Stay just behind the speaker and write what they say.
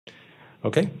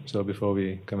Okay, so before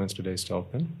we commence today's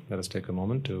talk then, let us take a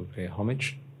moment to pay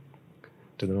homage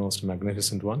to the most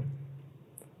magnificent one,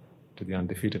 to the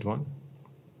undefeated one,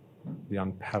 the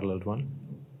unparalleled one,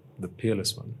 the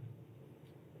peerless one,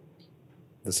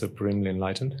 the supremely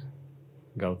enlightened,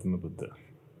 Gautama Buddha.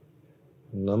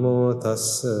 Namo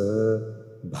tassa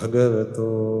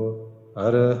bhagavato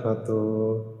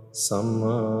arahato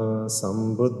samma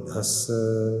sambuddhassa.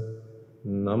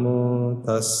 Namo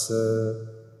tassa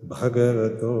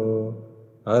bhagavato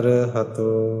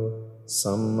arahato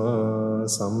samma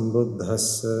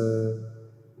sambuddhassa.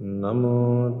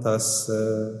 Namo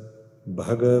tassa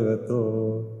bhagavato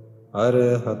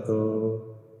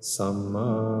arahato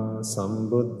samma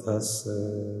sambuddhassa.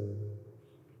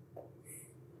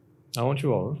 I want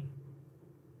you all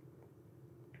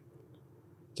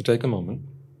to take a moment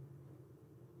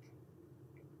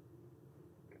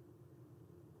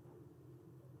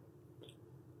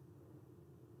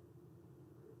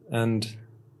and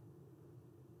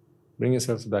bring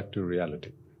yourselves back to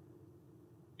reality.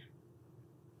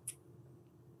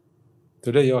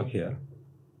 Today you're here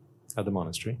at the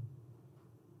monastery.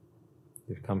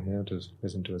 You've come here to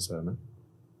listen to a sermon.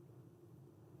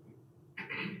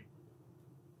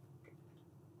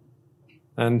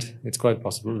 And it's quite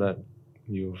possible that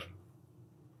you've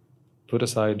put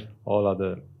aside all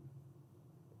other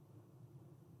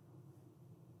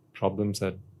problems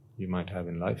that you might have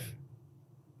in life,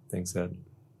 things that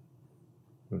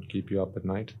would keep you up at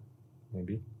night,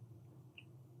 maybe,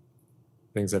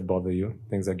 things that bother you,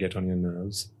 things that get on your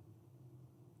nerves,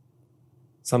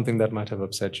 something that might have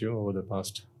upset you over the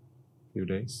past few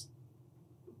days,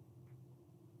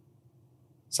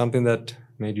 something that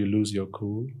made you lose your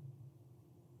cool,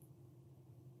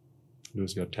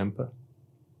 lose your temper,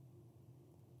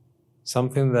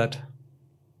 something that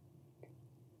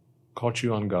caught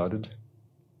you unguarded,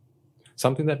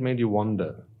 something that made you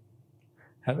wonder,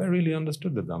 have I really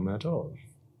understood the Dhamma at all?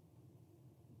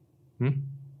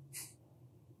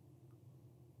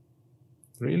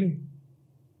 Really?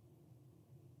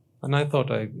 And I thought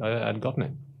I'd gotten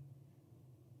it.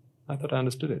 I thought I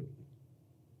understood it.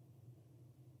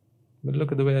 But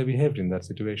look at the way I behaved in that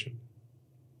situation.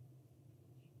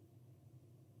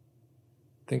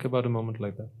 Think about a moment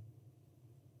like that.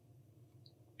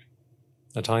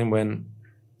 A time when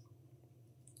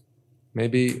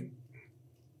maybe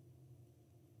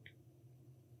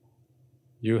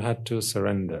you had to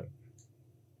surrender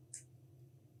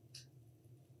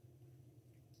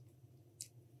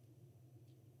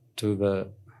to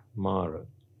the Mara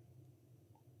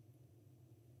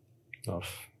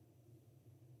of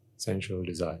sensual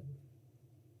desire,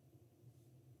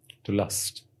 to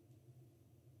lust,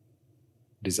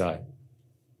 desire.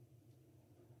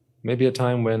 Maybe a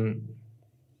time when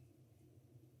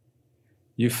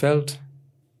you felt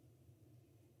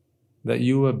that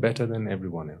you were better than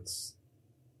everyone else.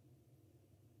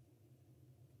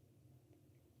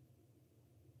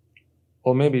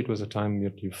 Or maybe it was a time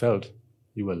that you felt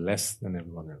you were less than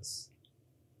everyone else.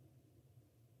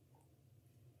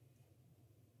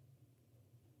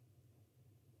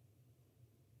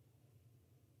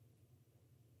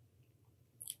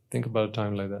 Think about a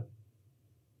time like that.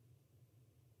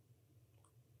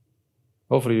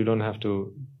 Hopefully you don't have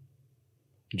to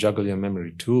juggle your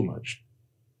memory too much.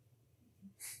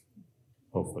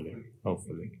 Hopefully.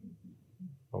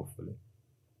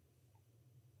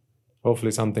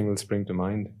 Hopefully something will spring to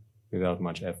mind without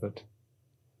much effort.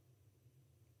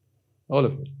 All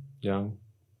of it, young,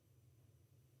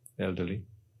 elderly,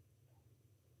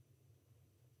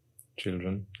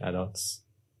 children, adults.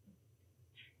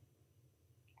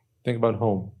 Think about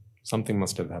home. Something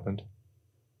must have happened.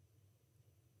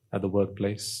 At the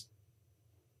workplace,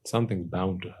 something's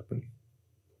bound to happen.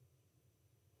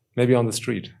 Maybe on the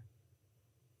street,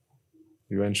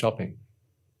 you went shopping.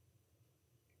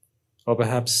 Or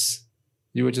perhaps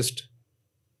you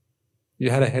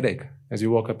had a headache as you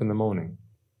woke up in the morning.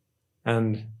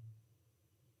 And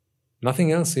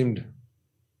nothing else there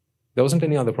wasn't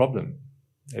any other problem.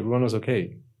 Everyone was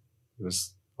okay. It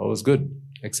was always good,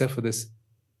 except for this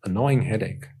annoying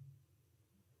headache.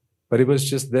 But it was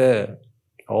just there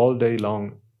all day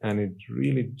long, and it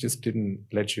really just didn't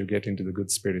let you get into the good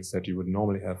spirits that you would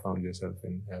normally have found yourself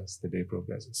in as the day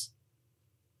progresses.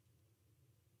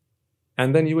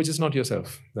 And then you were just not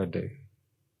yourself that day.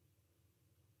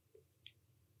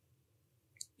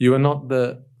 You were not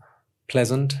the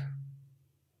pleasant,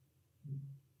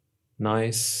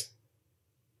 nice,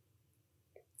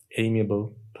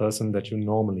 amiable person that you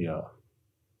normally are.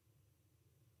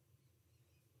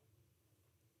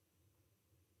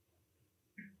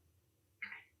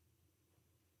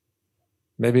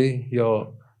 Maybe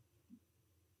your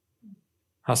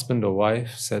husband or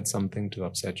wife said something to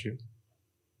upset you.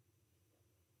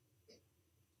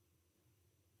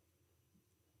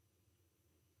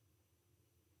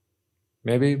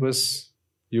 Maybe it was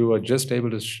you were just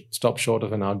able to stop short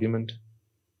of an argument,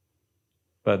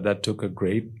 but that took a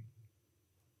great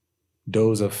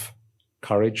dose of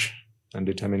courage and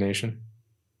determination.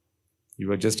 You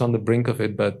were just on the brink of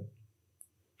it, but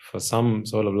for some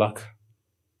sort of luck,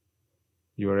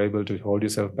 you were able to hold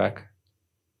yourself back.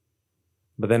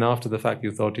 But then after the fact,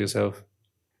 you thought to yourself,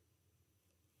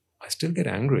 I still get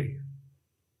angry.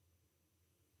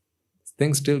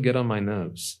 Things still get on my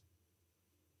nerves.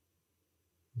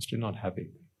 I'm still not happy.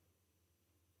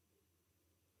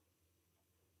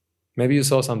 Maybe you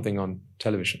saw something on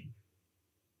television.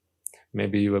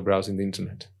 Maybe you were browsing the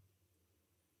internet.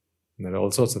 And there are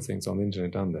all sorts of things on the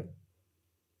internet, aren't there?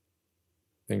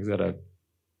 Things that are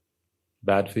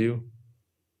bad for you,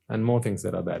 and more things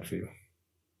that are bad for you.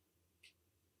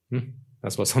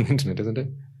 That's what's on the internet, isn't it?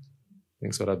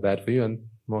 Things that are bad for you and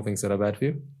more things that are bad for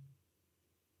you.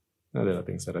 Now, there are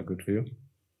things that are good for you,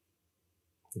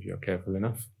 if you're careful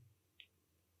enough.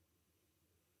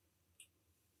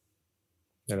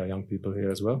 There are young people here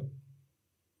as well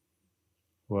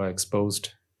who are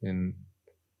exposed in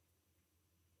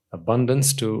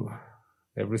abundance to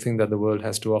everything that the world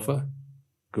has to offer,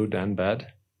 good and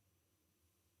bad.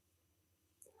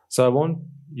 So I want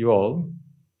you all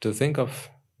to think of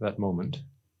that moment.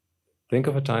 Think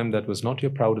of a time that was not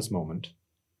your proudest moment.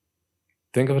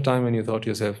 Think of a time when you thought to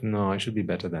yourself, no, I should be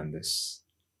better than this.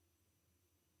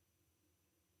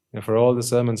 And for all the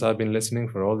sermons I've been listening,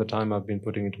 for all the time I've been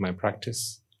putting into my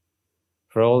practice,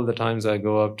 for all the times I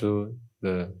go up to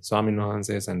the Swami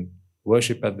Nohanses and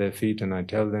worship at their feet and I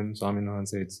tell them, Swami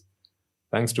Nohanse, it's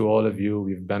thanks to all of you,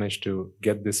 we've managed to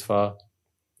get this far,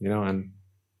 and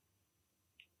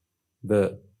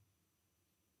the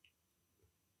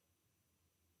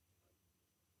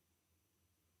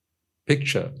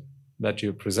picture that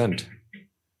you present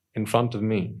in front of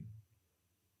me,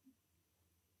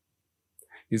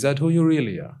 is that who you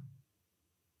really are?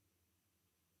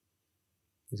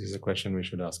 This is a question we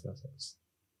should ask ourselves.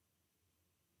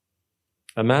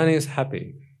 A man is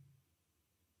happy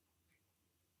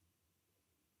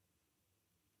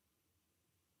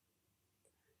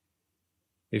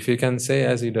if he can say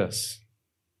as he does,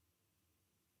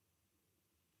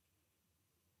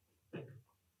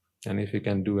 and if he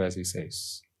can do as he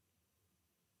says.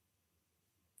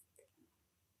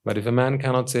 But if a man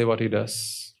cannot say what he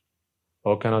does,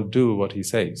 or cannot do what he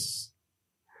says,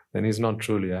 then he's not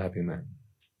truly a happy man.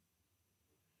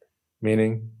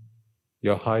 Meaning,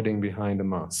 you're hiding behind a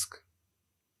mask.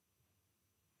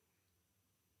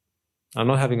 I'm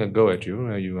not having a go at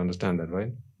you, you understand that,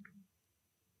 right?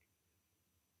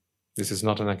 This is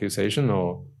not an accusation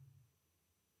or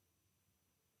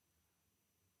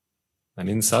an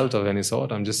insult of any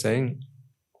sort. I'm just saying,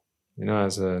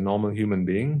 as a normal human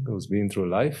being who's been through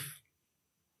life,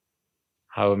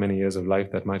 however many years of life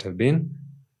that might have been,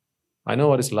 I know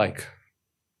what it's like.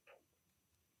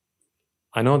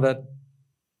 I know that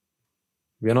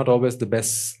we are not always the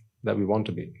best that we want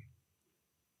to be.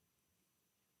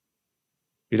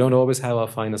 We don't always have our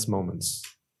finest moments.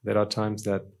 There are times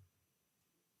that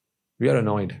we are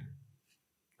annoyed.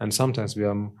 And sometimes we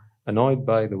are annoyed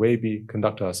by the way we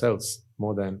conduct ourselves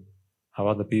more than how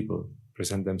other people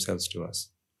present themselves to us.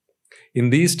 In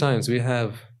these times, we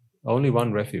have only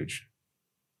one refuge.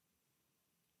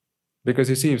 Because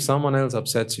you see, if someone else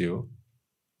upsets you,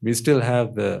 we still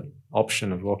have the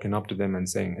option of walking up to them and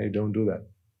saying, hey, don't do that.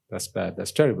 That's bad.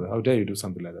 That's terrible. How dare you do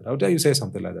something like that? How dare you say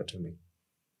something like that to me?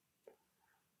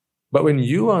 But when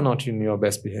you are not in your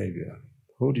best behavior,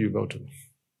 who do you go to?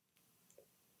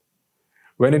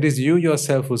 When it is you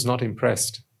yourself who's not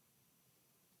impressed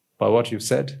by what you've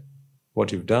said,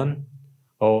 what you've done,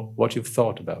 or what you've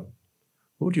thought about,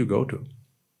 who do you go to?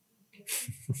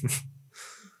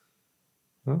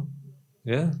 Huh?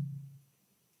 Yeah.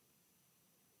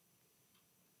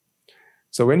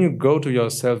 So when you go to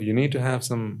yourself, you need to have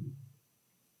some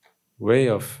way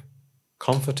of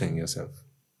comforting yourself.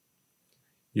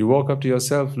 You walk up to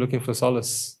yourself looking for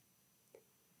solace.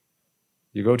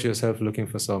 You go to yourself looking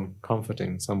for some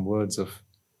comforting, some words of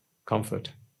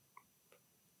comfort.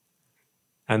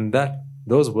 And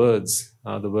those words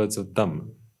are the words of Dhamma.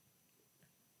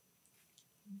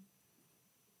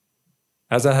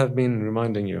 As I have been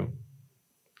reminding you,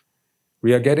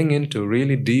 we are getting into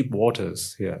really deep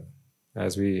waters here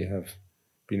as we have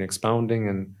been expounding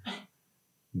and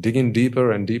digging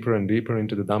deeper and deeper and deeper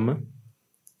into the Dhamma.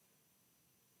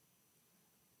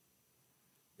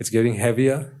 It's getting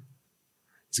heavier.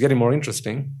 It's getting more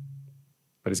interesting,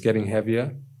 but it's getting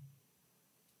heavier.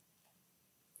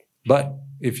 But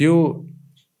if you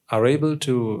are able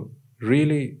to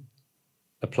really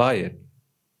apply it,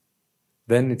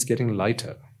 then it's getting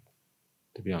lighter,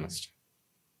 to be honest.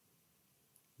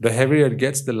 The heavier it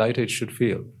gets, the lighter it should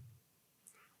feel.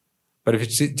 But if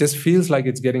it just feels like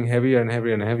it's getting heavier and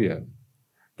heavier and heavier,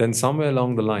 then somewhere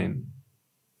along the line,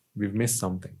 we've missed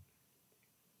something.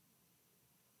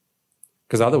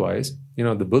 Because otherwise,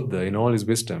 the Buddha, in all his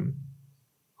wisdom,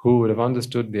 who would have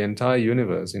understood the entire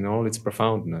universe in all its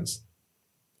profoundness,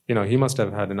 he must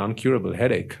have had an uncurable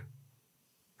headache.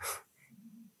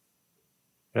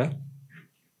 Yeah?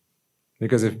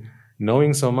 Because if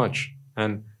knowing so much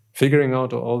and figuring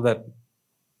out all that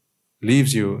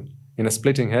leaves you in a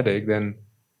splitting headache, then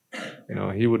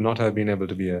he would not have been able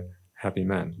to be a happy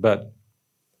man. But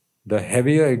the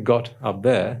heavier it got up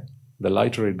there, the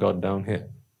lighter it got down here.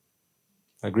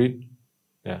 Agreed?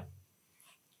 Yeah.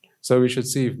 So we should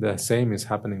see if the same is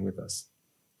happening with us.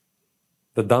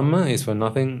 The Dhamma is for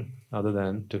nothing other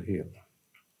than to heal.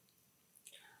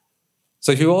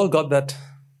 So if you all got that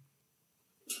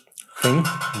thing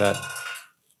that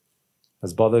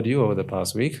has bothered you over the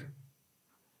past week,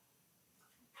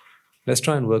 let's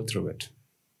try and work through it.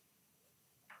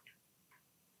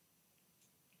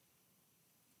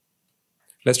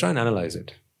 Let's try and analyze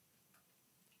it.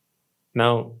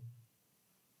 Now,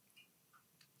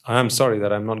 I am sorry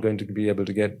that I'm not going to be able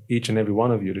to get each and every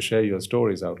one of you to share your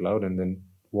stories out loud and then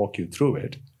walk you through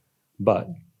it, but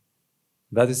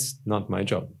that is not my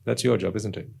job. That's your job,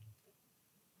 isn't it?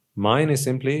 Mine is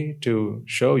simply to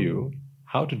show you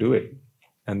how to do it,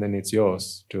 and then it's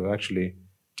yours to actually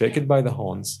take it by the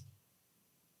horns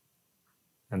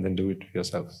and then do it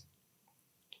yourselves.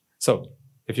 So,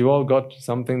 if you all got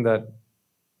something that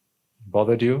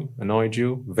bothered you, annoyed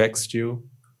you, vexed you,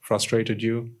 frustrated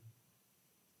you,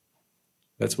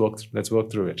 let's work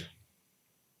through it.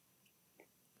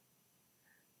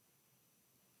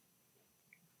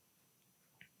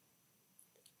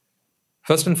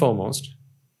 First and foremost,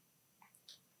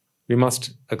 we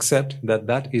must accept that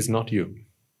that is not you.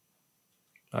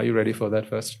 Are you ready for that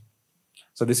first?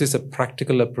 So this is a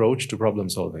practical approach to problem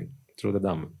solving through the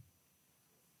Dhamma.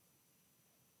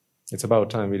 It's about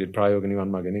time we did Prayoga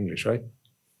Nivan Magga in English, right?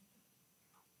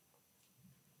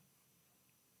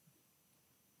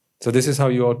 So this is how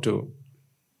you ought to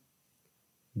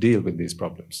deal with these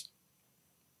problems.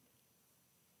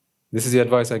 This is the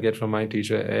advice I get from my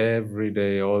teacher every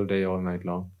day, all night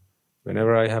long.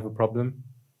 Whenever I have a problem,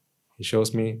 he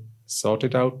shows me, sort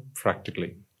it out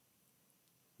practically.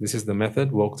 This is the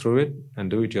method, walk through it and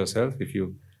do it yourself. If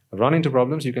you run into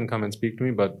problems, you can come and speak to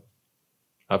me, but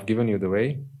I've given you the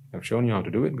way, I've shown you how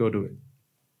to do it, go do it.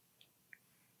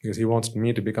 Because he wants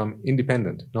me to become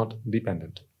independent, not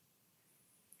dependent.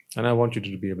 And I want you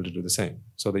to be able to do the same,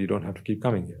 so that you don't have to keep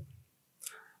coming here.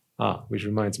 Which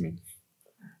reminds me.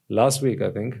 Last week,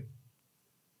 I think,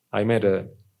 I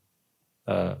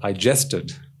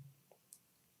jested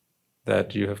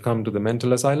that you have come to the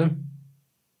mental asylum.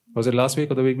 Was it last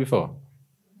week or the week before?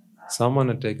 Someone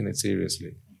had taken it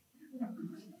seriously.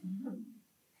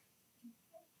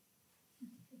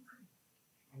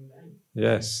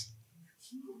 Yes.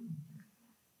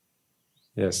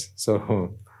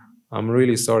 So I'm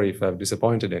really sorry if I've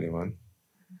disappointed anyone.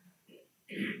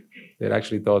 They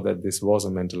actually thought that this was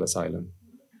a mental asylum,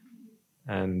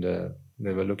 and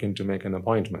they were looking to make an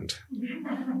appointment.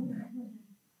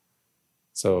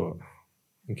 So,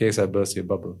 in case I burst your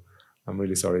bubble, I'm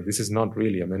really sorry. This is not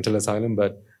really a mental asylum,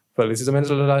 but, well, this is a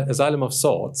mental asylum of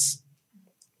sorts,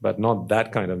 but not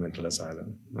that kind of mental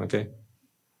asylum, okay?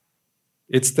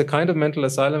 It's the kind of mental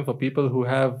asylum for people who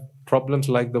have problems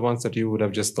like the ones that you would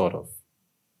have just thought of.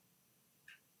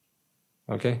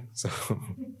 Okay? So,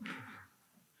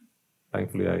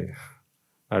 thankfully,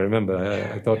 I remember,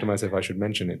 I thought to myself I should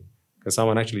mention it. Because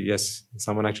someone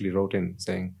actually wrote in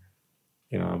saying,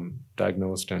 I'm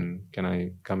diagnosed and can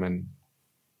I come and,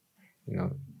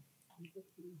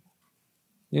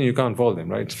 you can't fault them,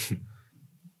 right?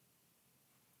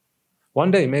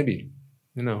 One day, maybe,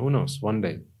 who knows, one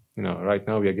day. Right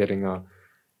now we're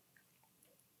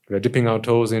dipping our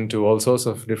toes into all sorts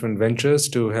of different ventures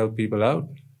to help people out.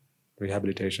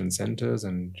 Rehabilitation centers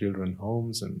and children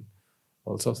homes and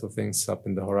all sorts of things up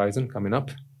in the horizon coming up.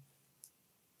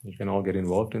 You can all get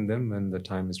involved in them when the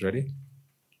time is ready.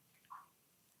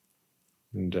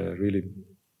 And really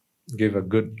give a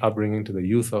good upbringing to the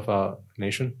youth of our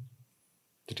nation,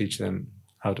 to teach them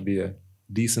how to be a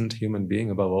decent human being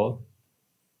above all.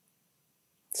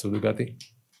 Sudugati,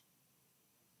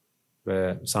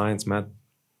 where science, math,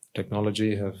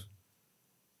 technology have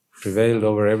prevailed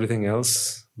over everything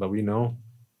else, but we know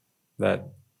that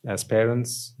as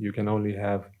parents, you can only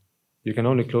have You can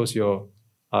only close your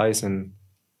eyes and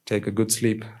take a good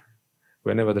sleep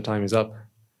whenever the time is up,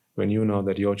 when you know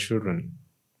that your children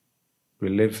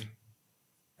will live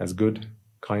as good,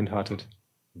 kind-hearted,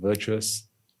 virtuous,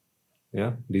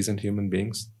 decent human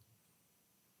beings.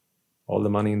 All the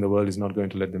money in the world is not going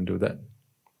to let them do that.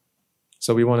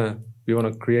 So we want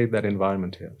to create that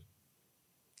environment here.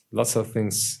 Lots of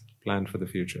things planned for the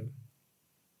future.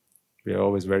 We are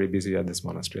always very busy at this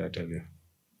monastery, I tell you.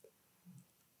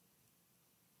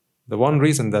 The one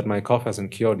reason that my cough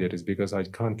hasn't cured yet is because I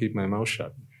can't keep my mouth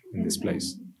shut in this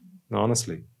place. No,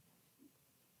 honestly.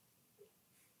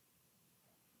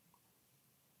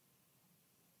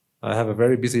 I have a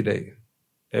very busy day,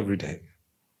 every day.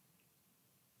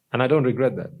 And I don't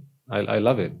regret that. I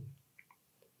love it.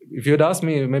 If you had asked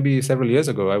me maybe several years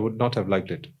ago, I would not have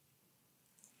liked it.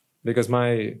 Because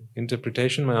my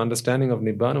interpretation, my understanding of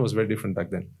Nibbana was very different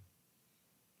back then.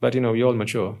 But we all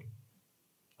mature.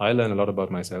 I learn a lot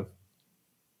about myself.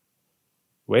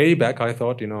 Way back I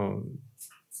thought,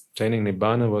 attaining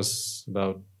Nibbana was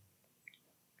about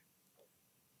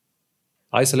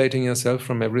isolating yourself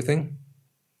from everything.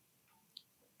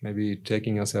 Maybe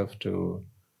taking yourself to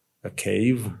a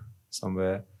cave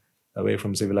somewhere away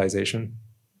from civilization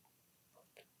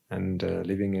and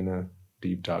living in a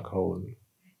deep dark hole.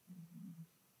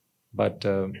 But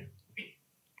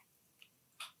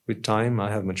with time I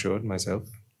have matured myself.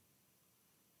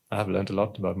 I have learned a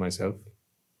lot about myself.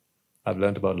 I've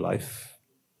learned about life.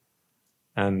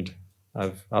 And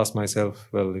I've asked myself,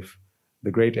 well, if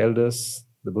the great elders,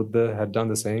 the Buddha, had done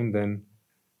the same, then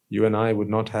you and I would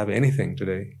not have anything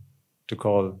today to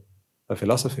call a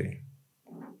philosophy.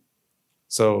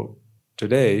 So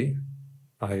today,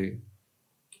 I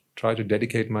try to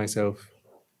dedicate myself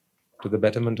to the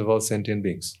betterment of all sentient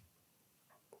beings.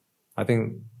 I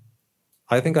think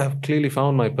I have clearly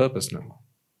found my purpose now.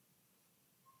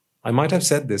 I might have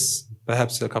said this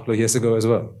perhaps a couple of years ago as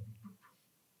well.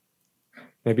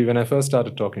 Maybe when I first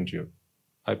started talking to you,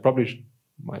 I probably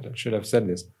should have said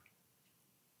this.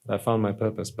 I found my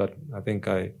purpose, but I think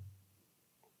I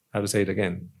have to say it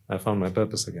again. I found my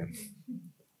purpose again.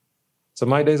 So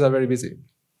my days are very busy.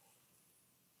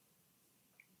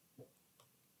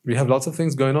 We have lots of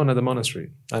things going on at the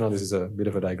monastery. I know this is a bit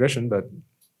of a digression, but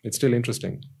it's still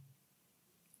interesting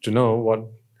to know what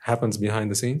happens behind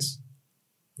the scenes,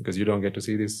 because you don't get to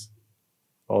see this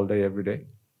all day, every day.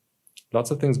 Lots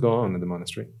of things go on at the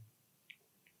monastery.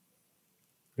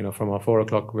 From our 4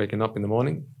 o'clock waking up in the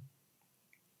morning,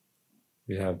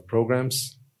 we have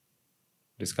programs,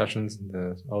 discussions,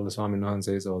 all the Swami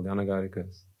Nahanses, all the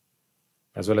Anagarikas,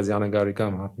 as well as the Anagarika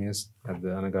Mahatmyas at the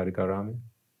Anagarika Rami.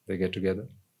 They get together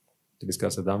to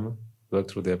discuss the Dhamma, work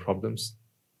through their problems.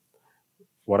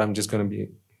 What I'm just going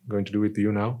to do with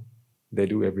you now, they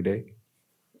do every day.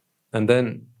 And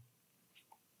then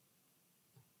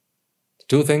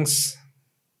 2 things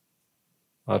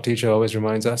our teacher always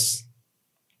reminds us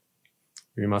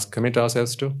we must commit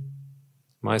ourselves to: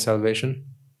 my salvation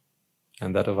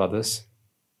and that of others.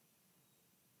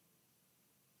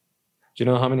 Do you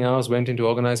know how many hours went into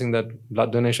organizing that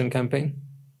blood donation campaign?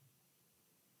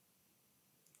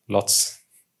 Lots.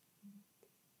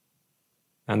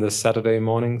 And the Saturday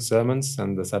morning sermons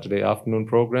and the Saturday afternoon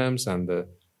programs and the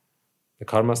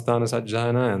Karmasthana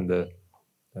Sajjhana and the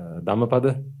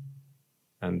Dhammapada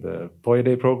and the Poya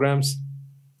Day programs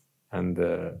and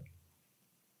the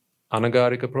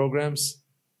Anagarika programs.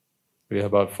 We have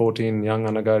about 14 young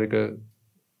Anagarika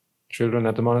children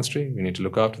at the monastery. We need to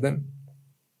look after them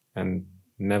and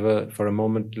never for a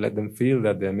moment let them feel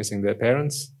that they're missing their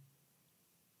parents.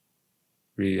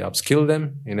 We upskill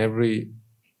them in every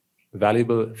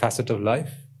valuable facet of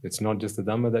life. It's not just the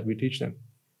Dhamma that we teach them.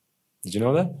 Did you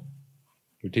know that?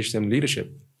 We teach them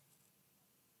leadership.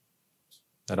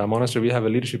 At our monastery, we have a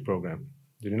leadership program.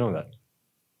 Did you know that?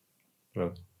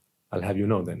 Well, I'll have you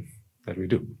know then that we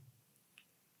do.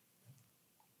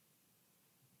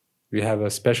 We have a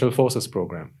special forces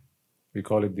program. We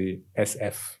call it the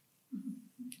SF.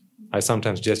 I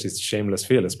sometimes suggest it's Shameless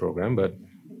Fearless program, but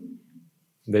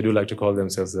they do like to call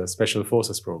themselves the Special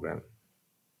Forces program.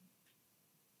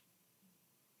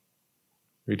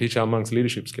 We teach our monks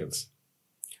leadership skills,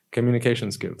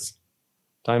 communication skills,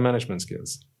 time management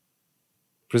skills,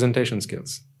 presentation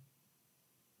skills.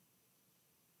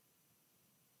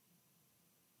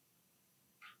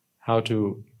 How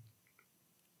to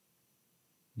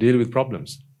deal with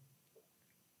problems.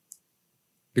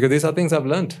 Because these are things I've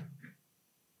learned,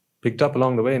 picked up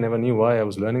along the way, never knew why I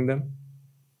was learning them.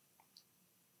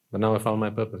 But now I found my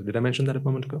purpose. Did I mention that a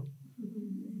moment ago?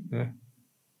 Yeah.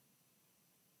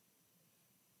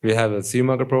 We have a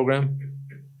Siyumaga program.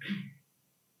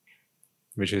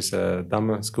 which is a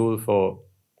Dhamma school for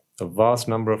a vast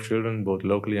number of children, both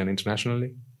locally and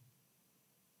internationally.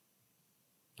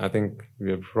 I think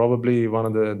we are probably one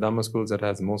of the Dhamma schools that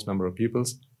has the most number of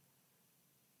pupils.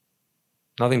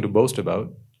 Nothing to boast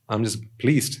about. I'm just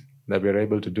pleased that we are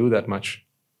able to do that much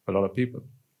for a lot of people.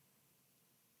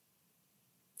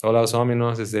 All our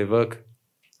Swaminwasis, they work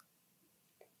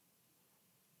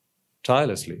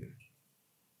tirelessly.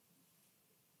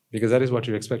 Because that is what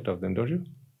you expect of them, don't you?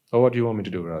 Or what do you want me to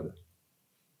do, rather?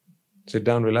 Sit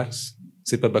down, relax,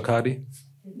 sip a Bacardi.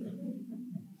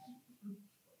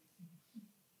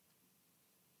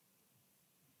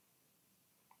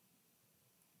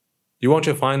 You want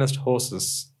your finest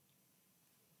horses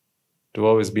to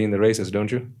always be in the races,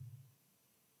 don't you?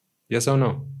 Yes or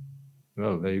no?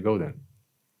 Well, there you go then.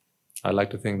 I like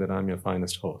to think that I'm your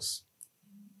finest horse.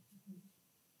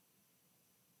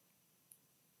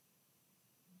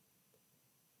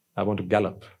 I want to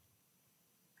gallop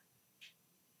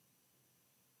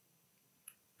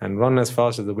and run as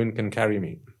fast as the wind can carry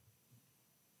me.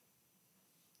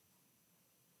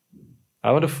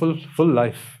 I want a full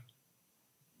life.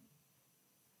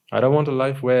 I don't want a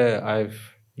life where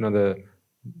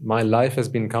my life has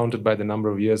been counted by the number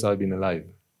of years I've been alive.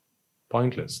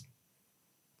 Pointless.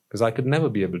 Because I could never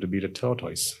be able to beat a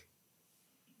tortoise.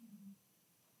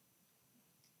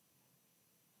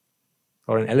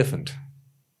 Or an elephant.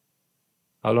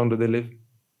 How long do they live?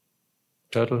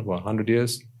 Turtle, 100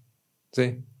 years?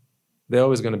 See? They're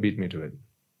always going to beat me to it.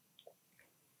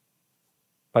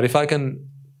 But if I can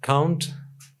count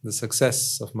the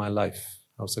success of my life,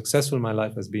 how successful my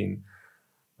life has been,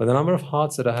 by the number of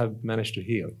hearts that I have managed to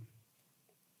heal,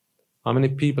 how many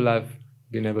people I've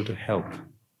been able to help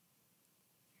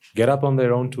get up on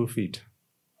their own 2 feet,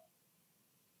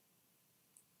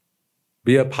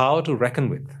 be a power to reckon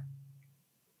with,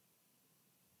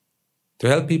 to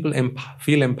help people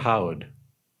feel empowered,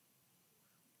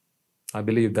 I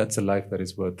believe that's a life that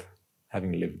is worth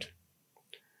having lived.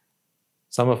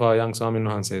 Some of our young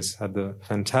Swaminwasis had the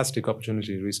fantastic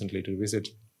opportunity recently to visit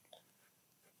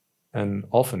an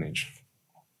orphanage.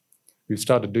 We've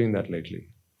started doing that lately.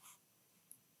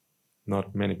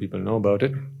 Not many people know about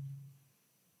it,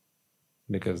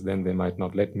 because then they might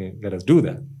not let us do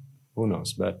that. Who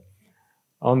knows? But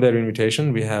on their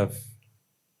invitation, we have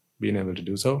been able to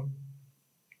do so.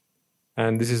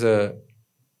 And this is a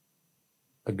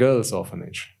girls'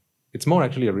 orphanage. It's more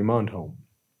actually a remand home,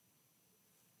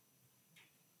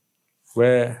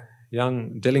 where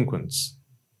young delinquents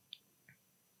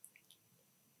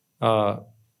are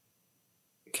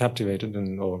captivated,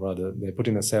 or rather they're put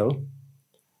in a cell,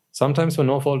 sometimes for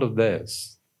no fault of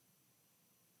theirs.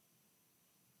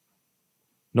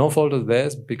 No fault of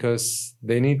theirs, because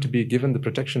they need to be given the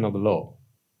protection of the law.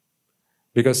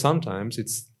 Because sometimes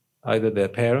it's either their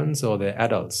parents or their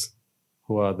adults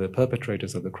who are the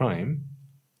perpetrators of the crime.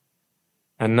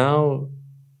 And now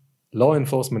law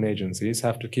enforcement agencies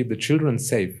have to keep the children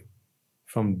safe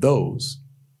from those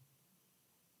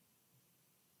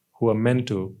who are meant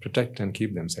to protect and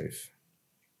keep them safe.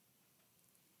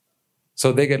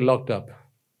 So they get locked up.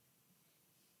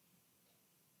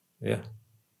 Yeah.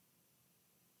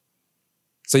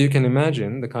 So you can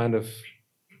imagine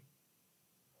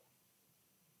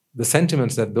the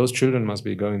sentiments that those children must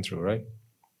be going through, right?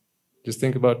 Just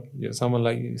think about someone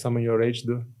your age.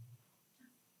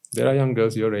 There are young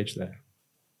girls your age there.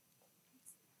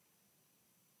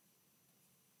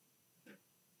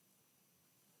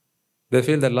 They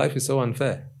feel that life is so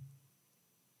unfair.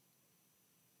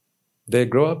 They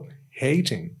grow up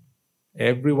hating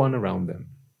everyone around them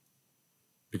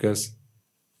because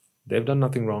they've done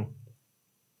nothing wrong.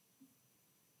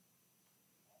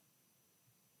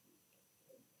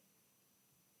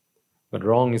 But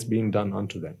wrong is being done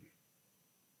unto them.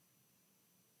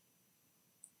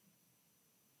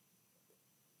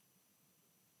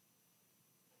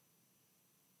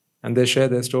 And they share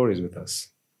their stories with us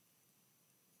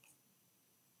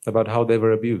about how they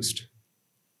were abused.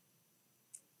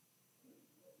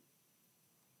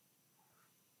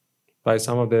 By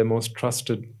some of their most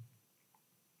trusted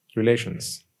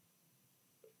relations,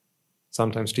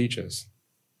 sometimes teachers,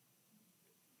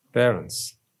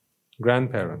 parents,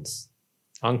 grandparents,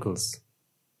 uncles,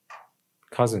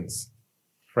 cousins,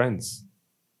 friends.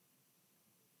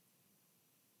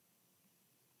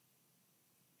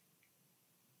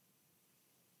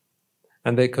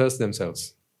 And they curse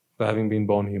themselves for having been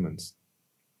born humans.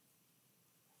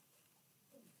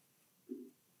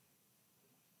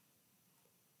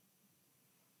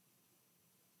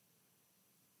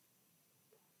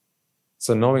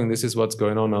 So knowing this is what's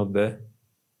going on out there,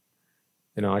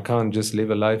 I can't just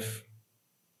live a life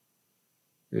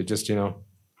just,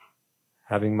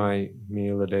 having my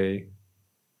meal a day,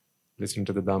 listening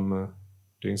to the Dhamma,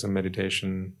 doing some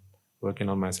meditation, working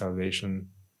on my salvation.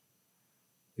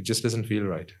 It just doesn't feel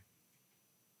right.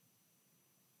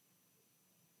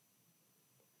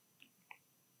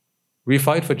 We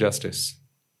fight for justice,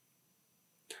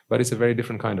 but it's a very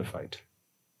different kind of fight.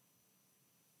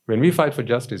 When we fight for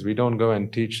justice, we don't go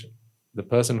and teach the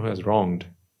person who has wronged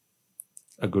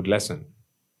a good lesson.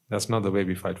 That's not the way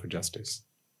we fight for justice.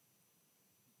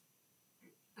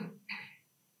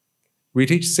 We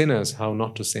teach sinners how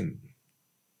not to sin.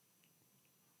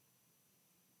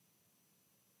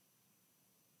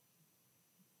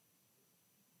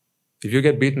 If you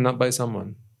get beaten up by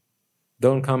someone,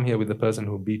 don't come here with the person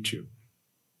who beat you.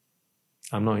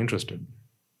 I'm not interested.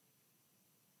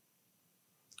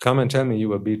 Come and tell me you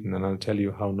were beaten, and I'll tell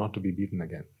you how not to be beaten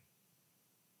again.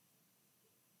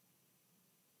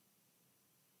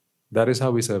 That is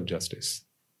how we serve justice.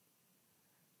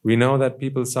 We know that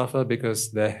people suffer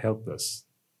because they're helpless,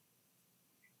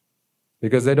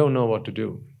 because they don't know what to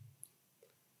do.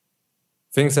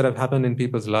 Things that have happened in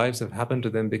people's lives have happened to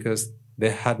them because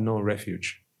they had no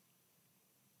refuge.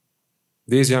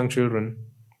 These young children,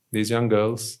 these young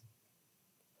girls,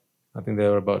 I think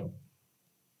there were about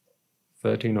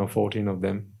 13 or 14 of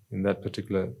them in that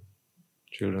particular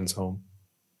children's home.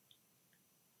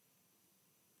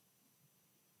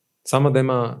 Some of them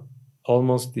are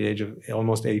almost the age of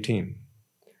almost 18.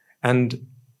 And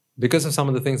because of some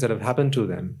of the things that have happened to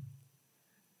them,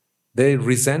 they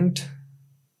resent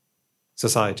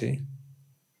society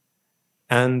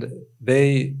and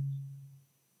they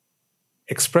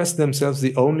express themselves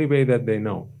the only way that they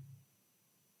know,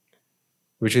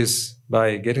 which is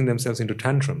by getting themselves into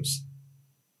tantrums,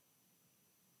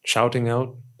 shouting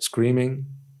out, screaming.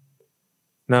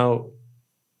 Now,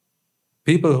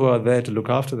 people who are there to look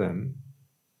after them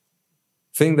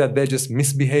think that they're just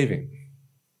misbehaving.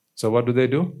 So what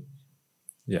do?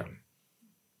 Yeah.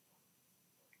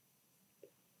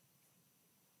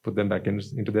 Put them back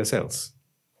into their cells.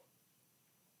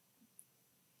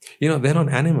 They're not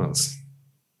animals.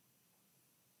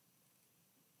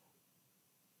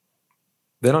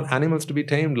 They're not animals to be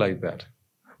tamed like that.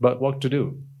 But what to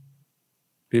do?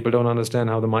 People don't understand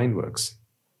how the mind works.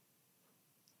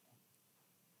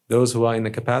 Those who are in the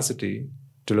capacity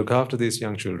to look after these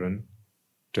young children,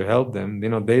 to help them,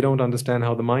 they don't understand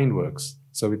how the mind works.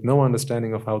 So with no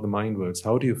understanding of how the mind works,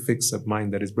 how do you fix a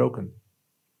mind that is broken?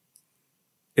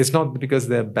 It's not because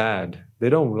they're bad. They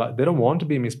don't want to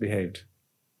be misbehaved.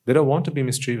 They don't want to be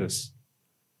mischievous.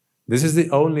 This is the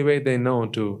only way they know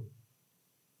to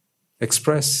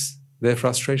express their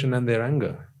frustration and their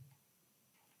anger.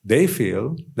 They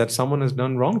feel that someone has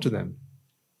done wrong to them.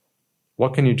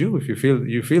 What can you do if you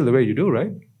feel the way you do,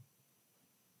 right?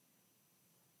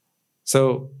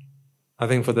 So, I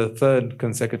think for the third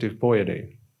consecutive Poya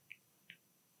day,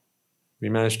 we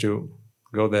managed to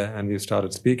go there and we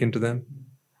started speaking to them.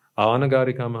 Our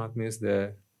Anagarika Mahatmas,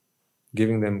 they're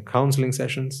giving them counseling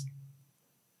sessions.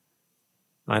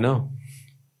 I know.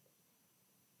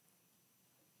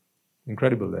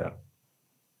 Incredible they are.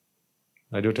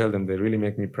 I do tell them they really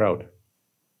make me proud.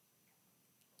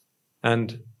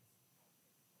 And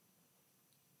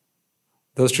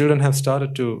those children have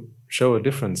started to show a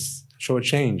difference, show a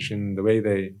change in the way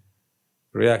they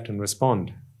react and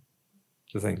respond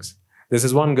to things. This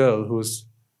is one girl who's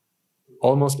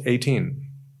almost 18.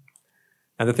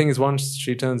 And the thing is, once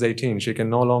she turns 18, she can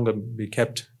no longer be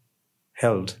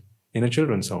held in a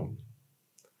children's home.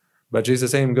 But she's the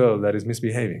same girl that is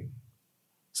misbehaving.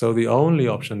 So the only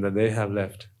option that they have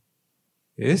left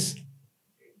is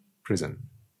prison.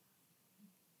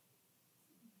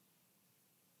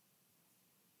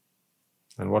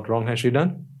 And what wrong has she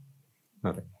done?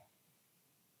 Nothing.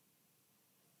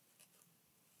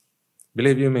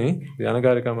 Believe you me, the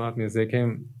Anagarika Mahatmas, they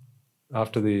came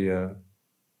after the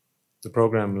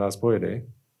program last Poya day,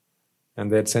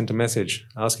 and they had sent a message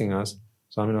asking us,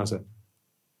 Swaminasa,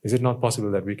 is it not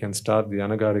possible that we can start the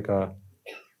Anagarika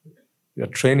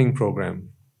training program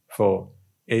for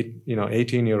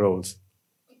 18-year-olds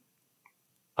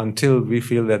until we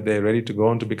feel that they're ready to go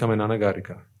on to become an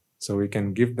Anagarika, so we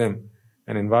can give them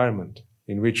an environment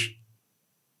in which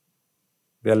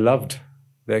they're loved,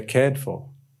 they're cared for,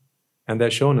 and they're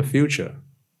shown a future.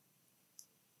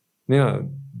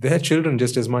 They're children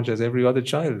just as much as every other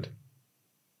child.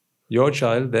 Your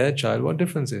child, their child, what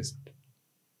difference is it?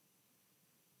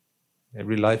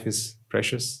 Every life is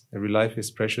precious. Every life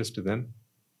is precious to them.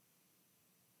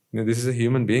 This is a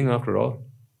human being after all.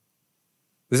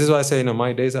 This is why I say,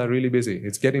 my days are really busy.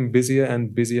 It's getting busier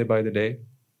and busier by the day.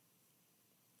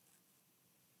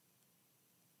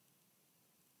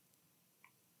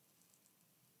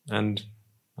 And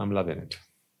I'm loving it.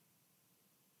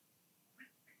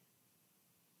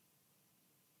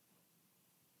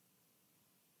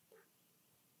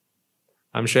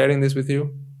 I'm sharing this with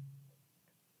you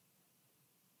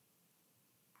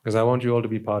because I want you all to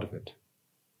be part of it.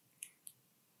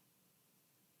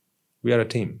 We are a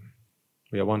team.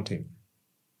 We are one team.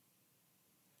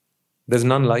 There's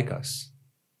none like us.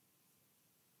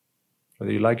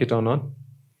 Whether you like it or not,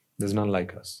 there's none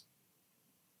like us.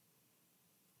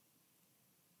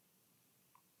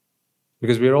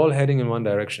 Because we're all heading in one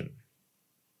direction.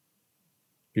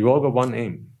 We've all got one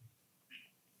aim.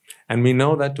 And we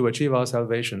know that to achieve our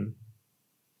salvation,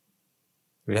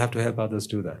 we have to help others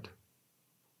do that.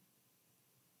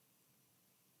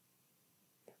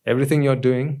 Everything you're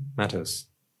doing matters.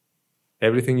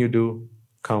 Everything you do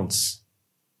counts.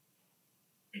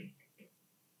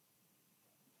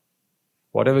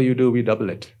 Whatever you do, we double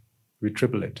it, we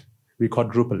triple it, we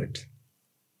quadruple it.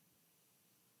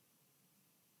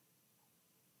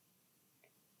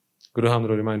 Guru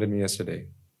Hamdru reminded me yesterday,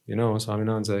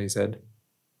 Swaminathan, he said,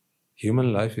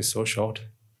 human life is so short.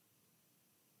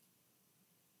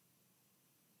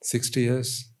 60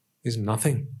 years is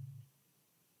nothing.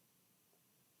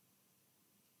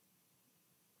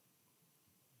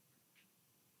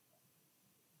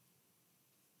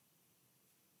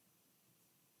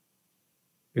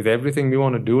 With everything we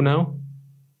want to do now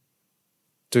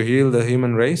to heal the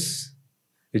human race,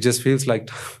 it just feels like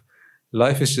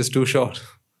life is just too short.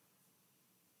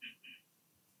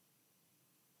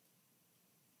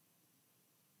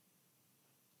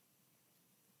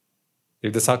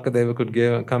 If the Sakadeva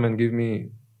could come and give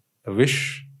me a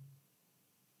wish,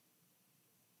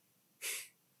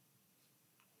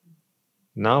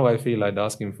 now I feel I'd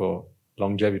ask him for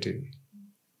longevity,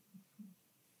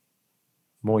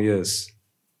 more years.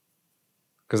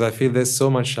 Because I feel there's so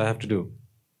much I have to do.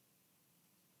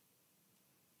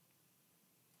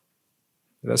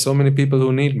 There are so many people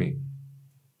who need me.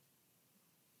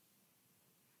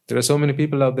 There are so many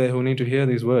people out there who need to hear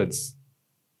these words.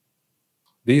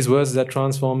 These words that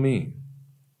transform me.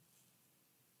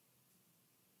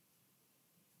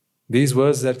 These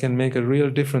words that can make a real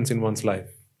difference in one's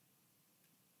life.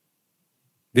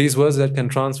 These words that can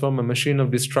transform a machine of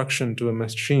destruction to a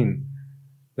machine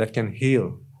that can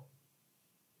heal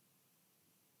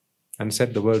and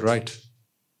set the world right.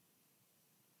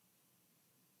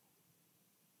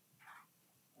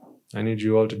 I need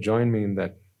you all to join me in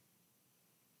that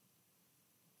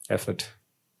effort.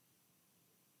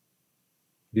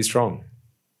 Be strong.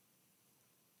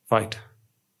 Fight.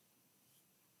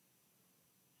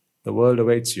 The world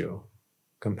awaits you.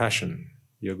 Compassion,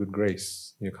 your good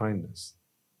grace, your kindness.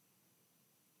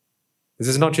 This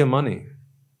is not your money.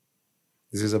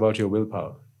 This is about your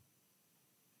willpower.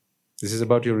 This is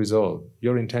about your resolve,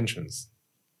 your intentions,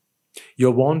 your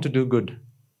want to do good,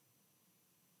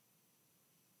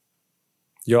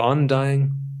 your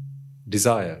undying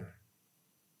desire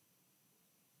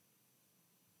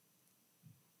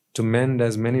to mend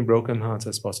as many broken hearts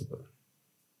as possible.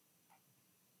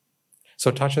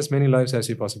 So touch as many lives as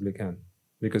you possibly can,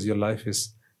 because your life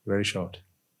is very short.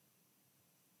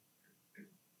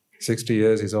 60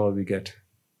 years is all we get.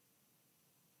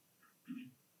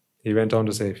 He went on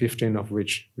to say, 15 of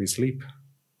which we sleep.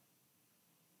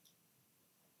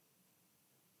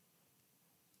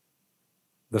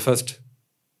 The first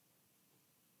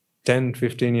 10,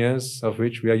 15 years of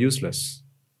which we are useless.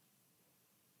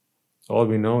 All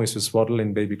we know is to swaddle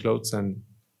in baby clothes and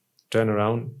turn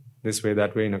around this way,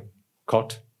 that way in a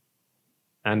cot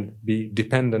and be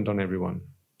dependent on everyone.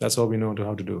 That's all we know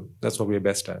how to do. That's what we're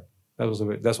best at.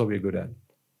 That's what we're good at.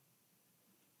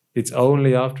 It's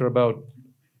only after about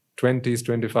 20s,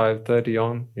 25, 30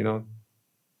 on,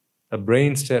 a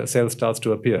brain cell starts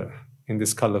to appear in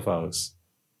this skull of ours.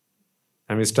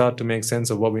 And we start to make sense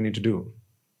of what we need to do.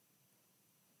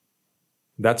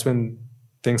 That's when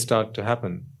things start to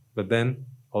happen. But then,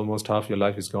 almost half your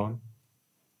life is gone.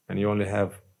 And you only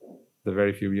have the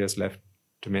very few years left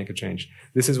to make a change.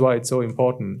 This is why it's so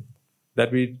important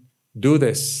that we do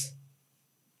this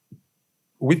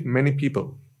with many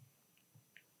people.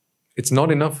 It's not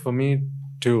enough for me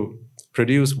to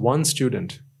produce one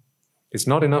student. It's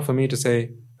not enough for me to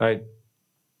say, right,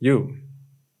 you,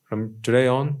 from today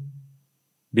on,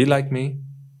 be like me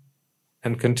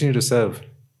and continue to serve.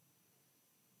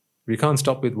 We can't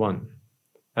stop with one.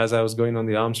 As I was going on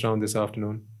the alms round this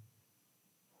afternoon,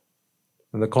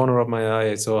 in the corner of my eye,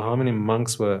 I saw how many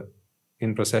monks were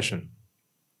in procession.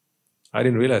 I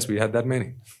didn't realize we had that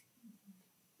many.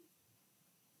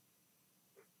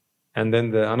 And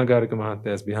then the Anagarika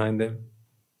Mahatyas behind them,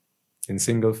 in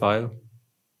single file,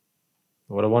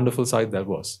 What a wonderful sight that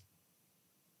was.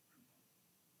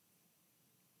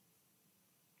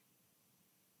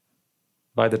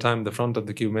 By the time the front of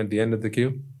the queue met the end of the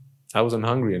queue, I wasn't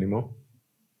hungry anymore.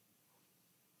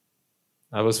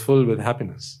 I was full with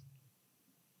happiness.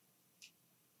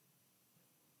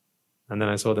 And then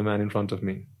I saw the man in front of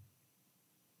me.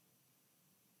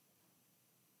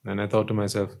 And I thought to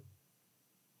myself,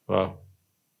 wow,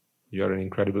 you're an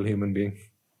incredible human being.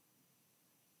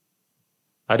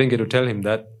 I didn't get to tell him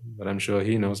that, but I'm sure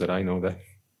he knows that I know that.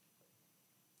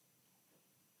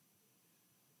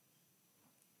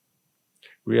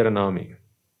 We are an army.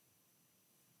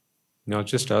 Not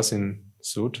just us in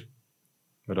suit,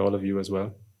 but all of you as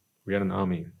well. We are an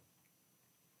army.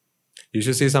 You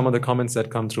should see some of the comments that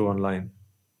come through online.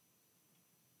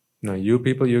 Now, you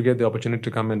people, you get the opportunity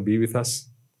to come and be with us,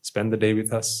 spend the day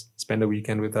with us, spend a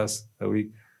weekend with us, a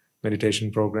week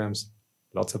meditation programs.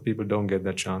 Lots of people don't get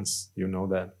that chance. You know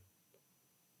that.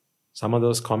 Some of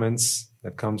those comments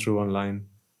that come through online,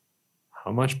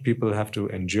 how much people have to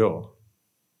endure,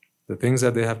 the things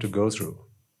that they have to go through,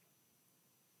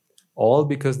 all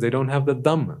because they don't have the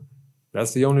Dhamma.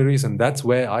 That's the only reason. That's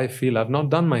where I feel I've not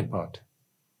done my part.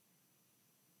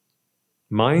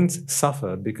 Minds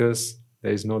suffer because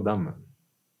there is no Dhamma.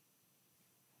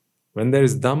 When there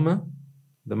is Dhamma,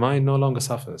 the mind no longer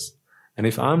suffers. And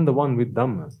if I'm the one with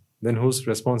Dhamma, then whose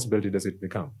responsibility does it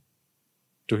become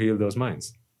to heal those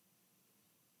minds?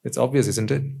 It's obvious,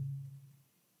 isn't it?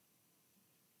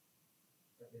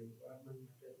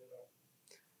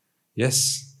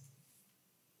 Yes.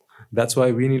 That's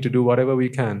why we need to do whatever we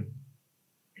can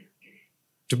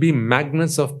to be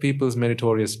magnets of people's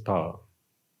meritorious power.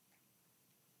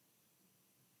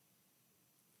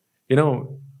 You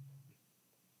know,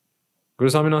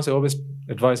 Guru Swami Nasi always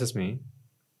advises me,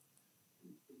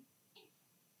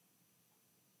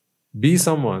 be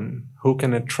someone who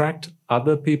can attract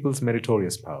other people's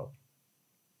meritorious power.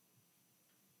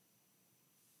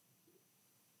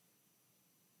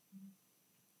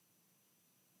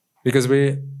 Because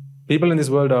people in this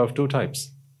world are of two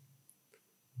types.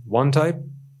 One type,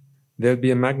 they'll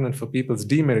be a magnet for people's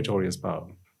demeritorious power.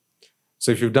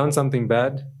 So if you've done something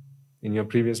bad in your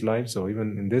previous lives or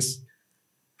even in this,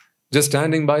 just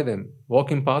standing by them,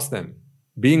 walking past them,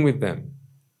 being with them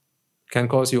can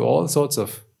cause you all sorts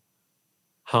of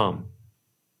harm,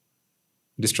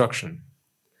 destruction.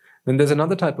 Then there's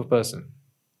another type of person.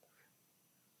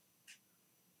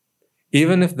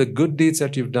 Even if the good deeds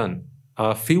that you've done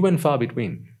are few and far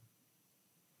between,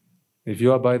 if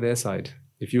you are by their side,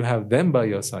 if you have them by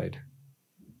your side,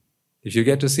 if you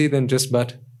get to see them just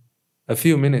but a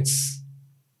few minutes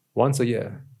once a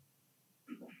year,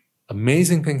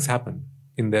 amazing things happen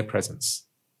in their presence.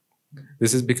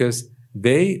 This is because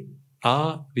they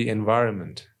are the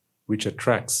environment which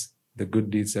attracts the good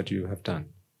deeds that you have done.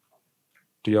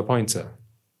 To your point, sir.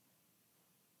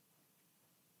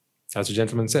 As the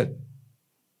gentleman said,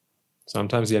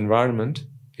 sometimes the environment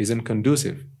isn't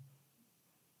conducive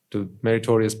to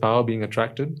meritorious power being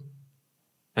attracted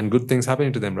and good things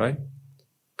happening to them, right?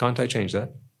 Can't I change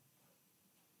that?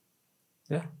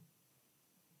 Yeah.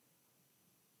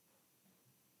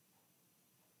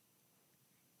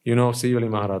 You know Sivali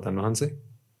Maharatan Mahanse?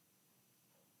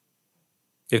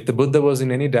 If the Buddha was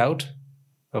in any doubt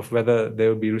of whether they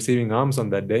would be receiving alms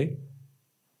on that day,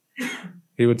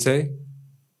 he would say,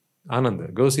 Ananda,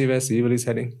 go see where Sivali is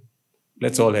heading.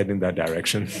 Let's all head in that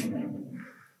direction.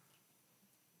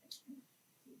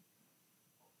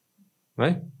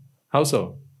 Right? How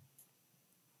so?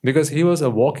 Because he was a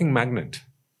walking magnet.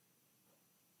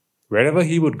 Wherever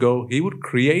he would go, he would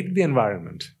create the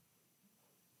environment.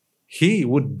 He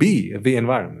would be the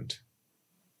environment.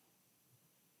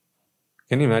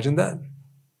 Can you imagine that?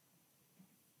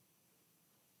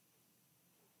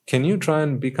 Can you try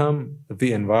and become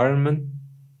the environment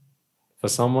for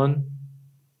someone?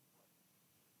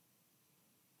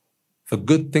 For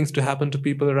good things to happen to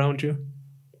people around you?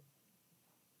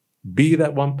 Be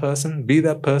that one person. Be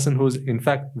that person who's in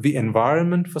fact the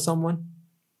environment for someone.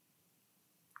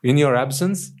 In your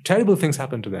absence, terrible things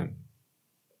happen to them.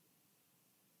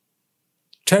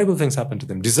 Terrible things happen to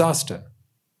them. Disaster.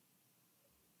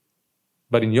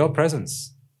 But in your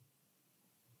presence,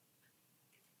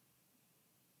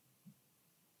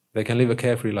 they can live a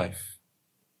carefree life.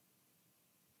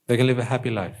 They can live a happy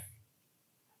life.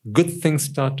 Good things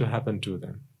start to happen to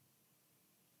them.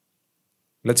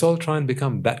 Let's all try and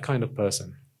become that kind of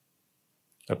person.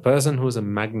 A person who is a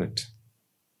magnet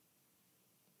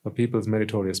for people's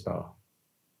meritorious power.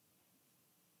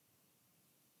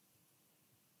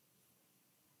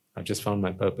 I've just found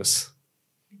my purpose.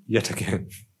 Yet again.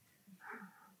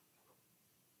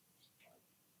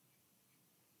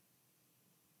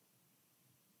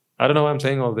 I don't know why I'm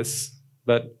saying all this,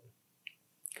 but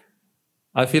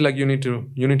I feel like you need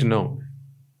to know.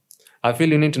 I feel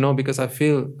you need to know because I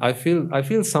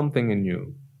feel something in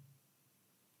you.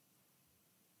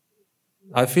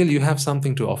 I feel you have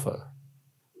something to offer.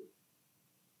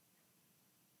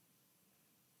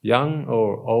 Young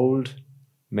or old,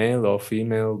 male or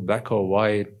female, black or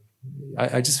white,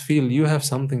 I just feel you have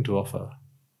something to offer.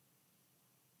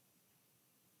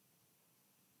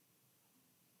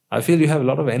 I feel you have a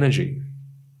lot of energy.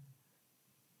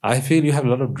 I feel you have a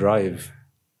lot of drive.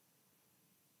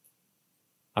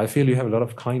 I feel you have a lot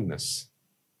of kindness.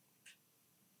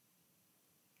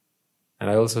 And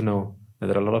I also know that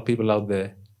there are a lot of people out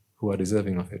there who are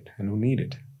deserving of it and who need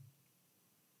it.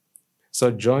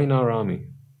 So join our army.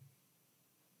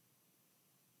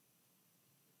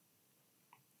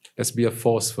 Let's be a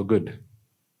force for good.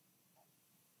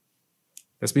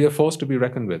 Let's be a force to be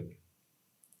reckoned with.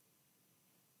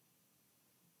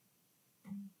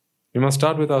 We must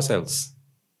start with ourselves.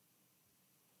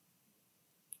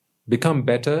 Become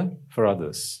better for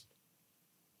others.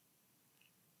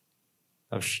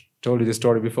 I've told you this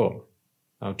story before.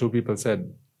 Now, two people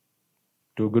said,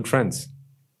 two good friends,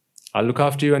 I'll look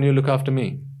after you and you look after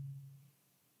me.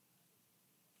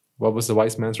 What was the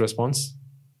wise man's response?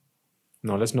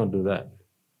 No, let's not do that.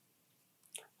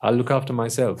 I'll look after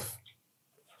myself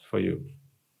for you.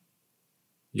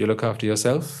 You look after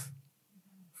yourself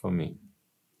for me.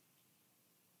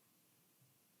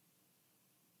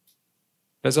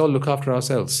 Let's all look after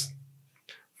ourselves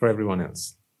for everyone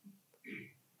else.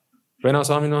 When our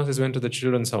Swaminasis went to the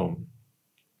children's home,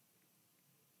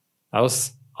 I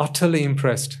was utterly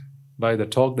impressed by the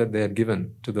talk that they had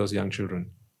given to those young children.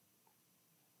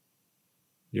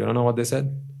 You want to know what they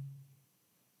said?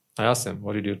 I asked them,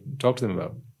 what did you talk to them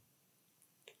about?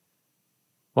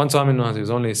 One Swaminasis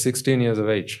was only 16 years of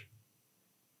age.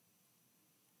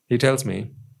 He tells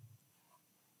me,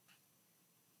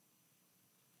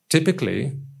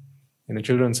 typically, in a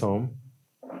children's home,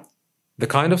 the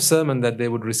kind of sermon that they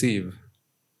would receive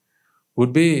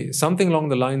would be something along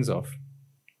the lines of,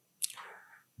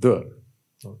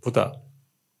 Puta,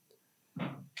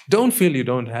 don't feel you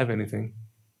don't have anything.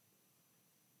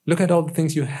 Look at all the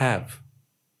things you have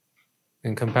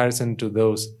in comparison to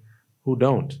those who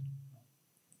don't.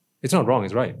 It's not wrong,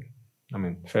 it's right. I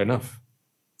mean, fair enough.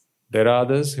 There are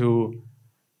others who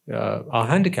are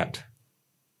handicapped.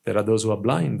 There are those who are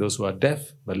blind, those who are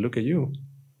deaf, but look at you.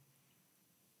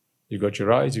 You got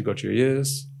your eyes, you got your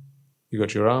ears, you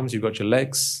got your arms, you got your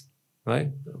legs,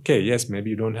 right? Okay, yes, maybe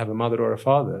you don't have a mother or a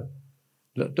father.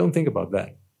 Don't think about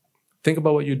that. Think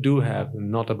about what you do have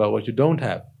and not about what you don't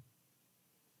have.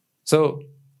 So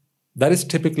that is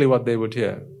typically what they would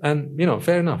hear. And,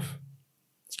 fair enough.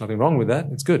 There's nothing wrong with that.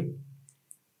 It's good.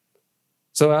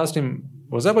 So I asked him,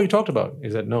 was that what you talked about?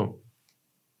 He said, no.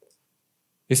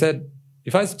 He said,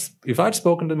 if I'd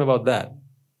spoken to them about that,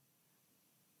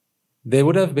 they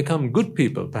would have become good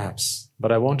people, perhaps,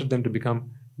 but I wanted them to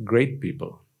become great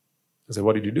people. I said,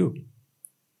 what did you do?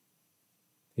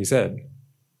 He said,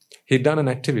 he'd done an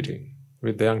activity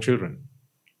with the young children.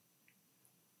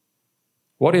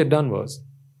 What he had done was,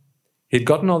 he'd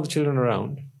gotten all the children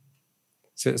around,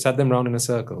 sat them round in a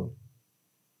circle,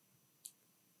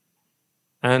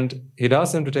 and he'd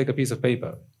asked them to take a piece of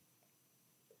paper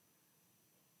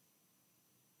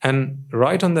and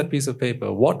write on that piece of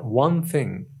paper what one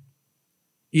thing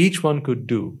each one could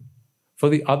do for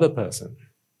the other person,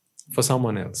 for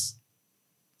someone else.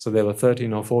 So there were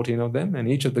 13 or 14 of them, and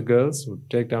each of the girls would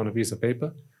take down a piece of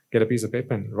paper, get a piece of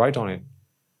paper and write on it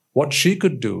what she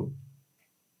could do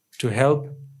to help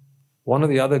one of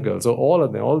the other girls, or all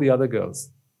of them, all the other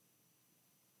girls,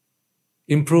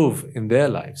 improve in their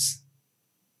lives.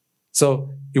 So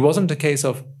it wasn't a case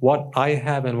of what I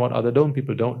have and what other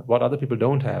people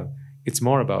don't have. It's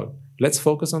more about, let's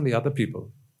focus on the other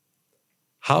people.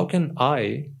 How can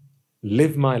I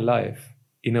live my life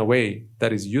in a way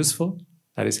that is useful,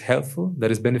 that is helpful,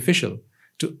 that is beneficial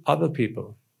to other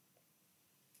people?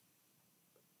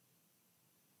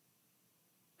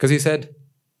 Because he said,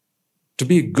 to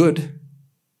be good,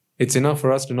 it's enough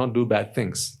for us to not do bad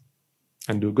things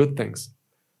and do good things.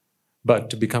 But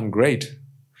to become great,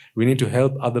 we need to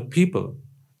help other people,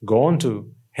 go on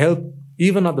to help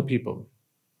even other people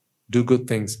do good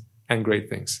things and great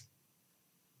things.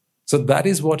 So that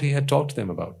is what he had talked to them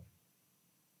about.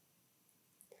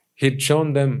 He'd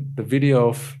shown them a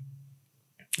video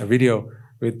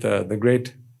with the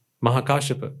great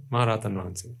Mahakashyapa, Maharatan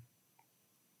Vahanse.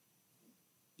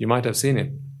 You might have seen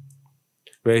it,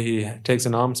 where he takes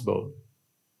an alms bowl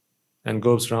and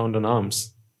goes round on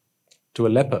alms to a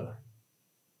leper.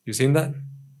 You seen that?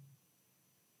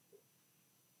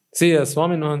 See, a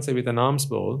Swamin Wahanse with an alms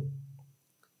bowl,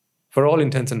 for all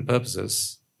intents and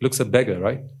purposes, looks a beggar,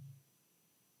 right?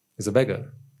 He's a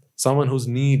beggar. Someone who's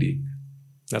needy.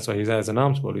 That's why he has an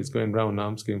alms bowl. He's going round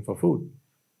asking for food.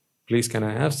 Please, can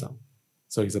I have some?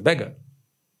 So he's a beggar.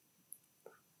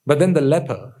 But then the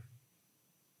leper,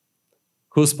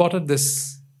 who spotted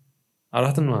this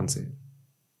Arahatan Wahanse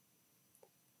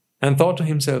and thought to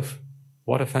himself,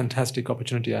 what a fantastic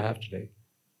opportunity I have today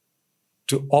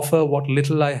to offer what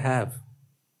little I have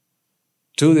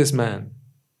to this man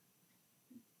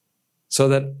so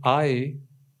that I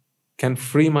can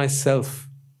free myself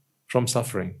from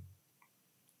suffering.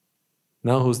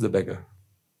 Now who's the beggar?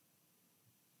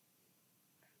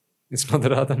 It's not the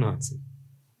Arahatan Wahanse.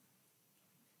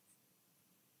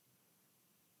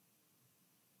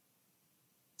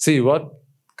 See, what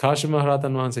Kashi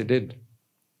Maharatan Wahanse did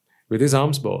with his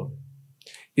alms bowl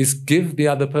is give the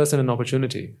other person an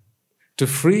opportunity to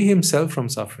free himself from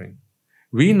suffering.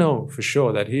 We know for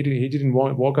sure that he didn't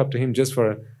walk up to him just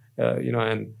for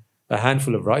a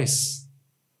handful of rice.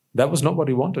 That was not what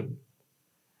he wanted.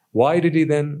 Why did he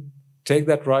then take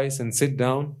that rice and sit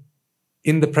down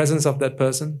in the presence of that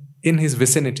person, in his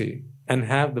vicinity, and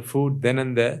have the food then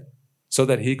and there so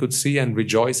that he could see and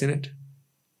rejoice in it?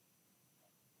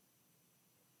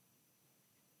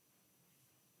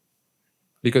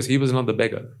 Because he was not the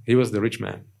beggar, he was the rich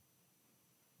man.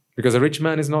 Because a rich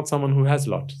man is not someone who has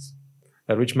lots.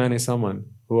 A rich man is someone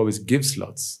who always gives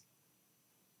lots.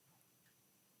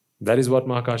 That is what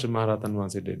Mahakashi Maharatan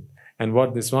Wahanse did. And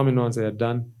what the Swamin Wahanse had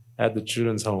done at the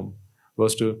children's home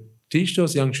was to teach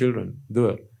those young children,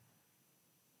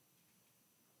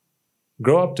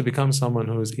 grow up to become someone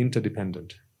who is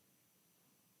interdependent.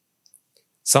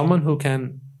 Someone who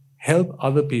can help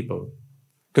other people.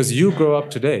 Because you grow up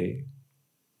today,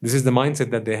 this is the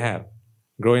mindset that they have.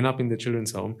 Growing up in the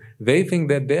children's home, they think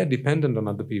that they're dependent on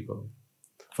other people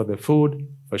for their food,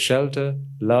 for shelter,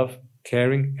 love,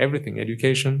 caring, everything,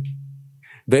 education.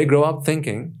 They grow up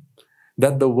thinking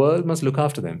that the world must look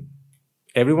after them.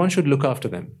 Everyone should look after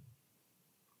them.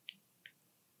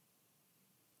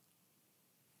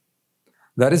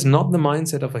 That is not the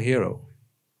mindset of a hero.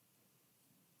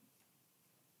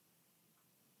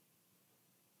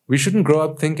 We shouldn't grow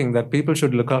up thinking that people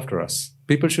should look after us.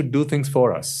 People should do things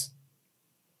for us.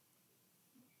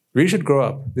 We should grow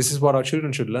up. This is what our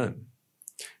children should learn.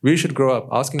 We should grow up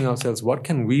asking ourselves, what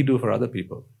can we do for other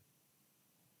people?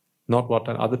 Not what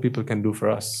other people can do for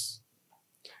us.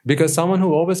 Because someone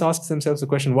who always asks themselves the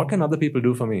question, what can other people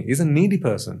do for me, is a needy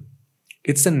person.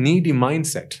 It's a needy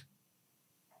mindset.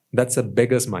 That's a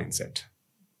beggar's mindset.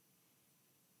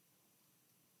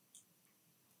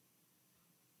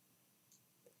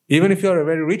 Even if you're a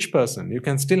very rich person, you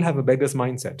can still have a beggar's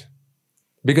mindset.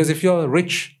 Because if you're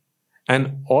rich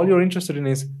and all you're interested in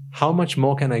is, how much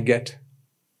more can I get?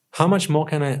 How much more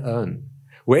can I earn?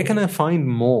 Where can I find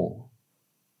more?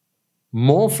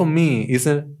 More for me is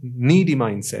a needy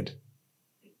mindset,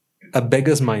 a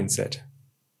beggar's mindset.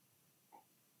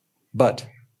 But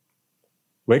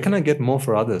where can I get more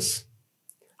for others?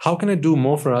 How can I do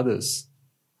more for others?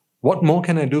 What more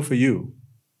can I do for you?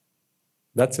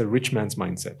 That's a rich man's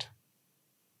mindset.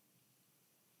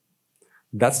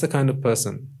 That's the kind of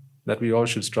person that we all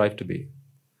should strive to be.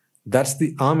 That's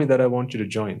the army that I want you to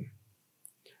join.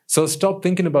 So stop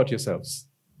thinking about yourselves.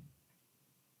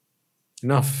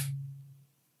 Enough.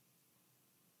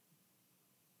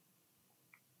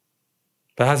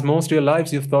 Perhaps most of your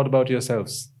lives you've thought about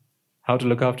yourselves, how to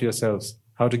look after yourselves,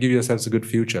 how to give yourselves a good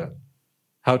future,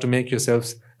 how to make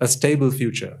yourselves a stable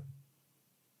future.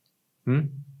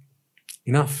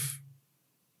 Enough.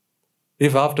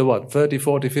 If after 30,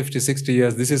 40, 50, 60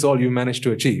 years, this is all you manage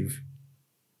to achieve,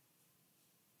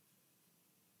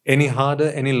 any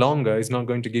harder, any longer is not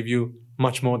going to give you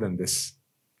much more than this.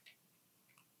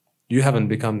 You haven't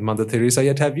become Mother Teresa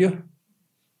yet, have you?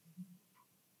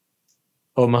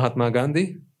 Or Mahatma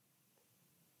Gandhi?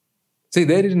 See,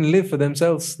 they didn't live for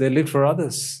themselves, they lived for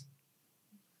others.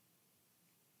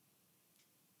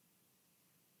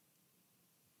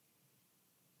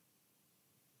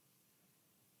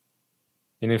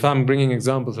 And if I'm bringing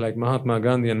examples like Mahatma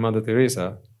Gandhi and Mother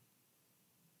Teresa,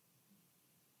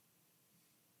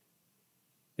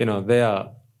 they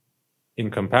are, in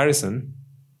comparison,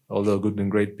 although good and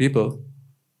great people,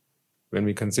 when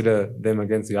we consider them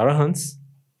against the Arahants,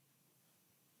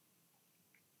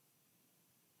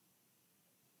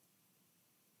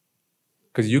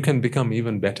 because you can become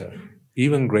even better,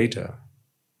 even greater.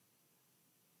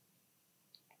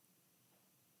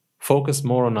 Focus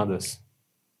more on others.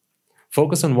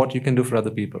 Focus on what you can do for other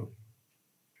people.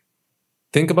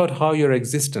 Think about how your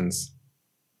existence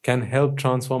can help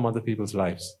transform other people's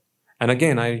lives. And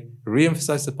again, I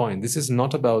re-emphasize the point. This is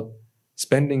not about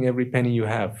spending every penny you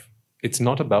have. It's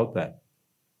not about that.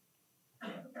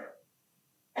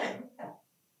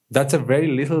 That's a very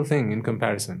little thing in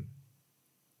comparison.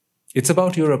 It's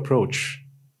about your approach.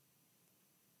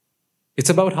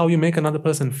 It's about how you make another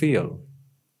person feel.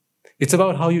 It's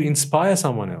about how you inspire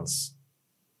someone else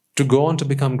to go on to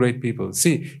become great people.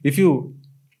 See, if you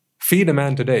feed a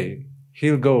man today,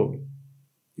 he'll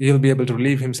be able to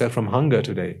relieve himself from hunger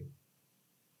today.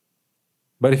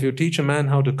 But if you teach a man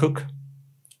how to cook,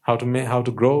 how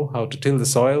to grow, how to till the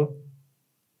soil,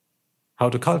 how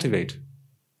to cultivate,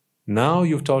 now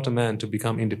you've taught a man to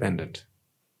become independent.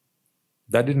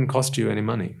 That didn't cost you any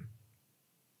money.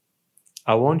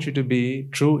 I want you to be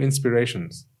true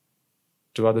inspirations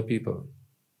to other people.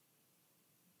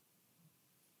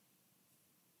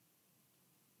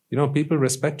 You know, people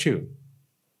respect you.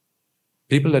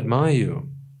 People admire you.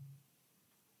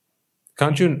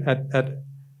 Can't you,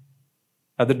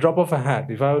 at the drop of a hat,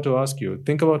 if I were to ask you,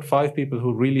 think about 5 people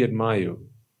who really admire you.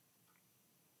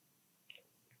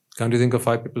 Can't you think of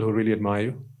 5 people who really admire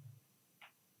you?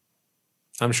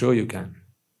 I'm sure you can.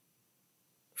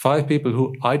 5 people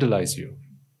who idolize you.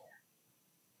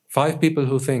 5 people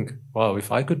who think, wow,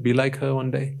 if I could be like her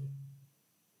one day.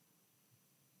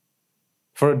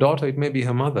 For a daughter, it may be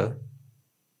her mother.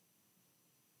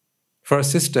 For a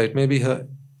sister, it may be her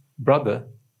brother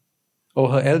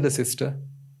or her elder sister.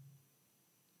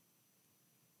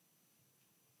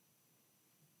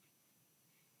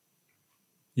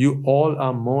 You all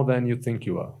are more than you think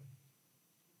you are.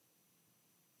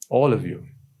 All of you.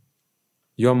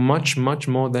 You're much, much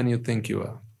more than you think you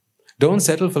are. Don't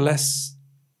settle for less.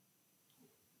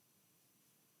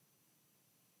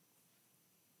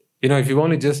 You know, if you've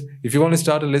only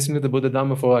started listening to the Buddha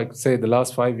Dhamma for, like, say, the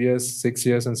last 5 years, 6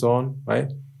 years, and so on,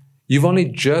 right? You've only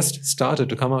just started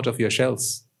to come out of your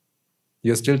shells.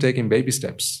 You're still taking baby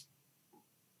steps.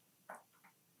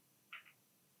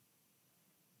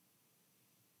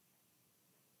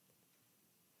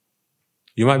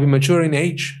 You might be mature in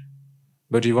age,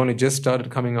 but you've only just started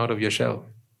coming out of your shell.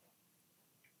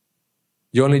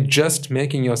 You're only just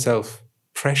making yourself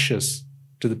precious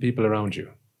to the people around you.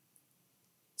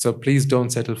 So please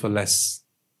don't settle for less.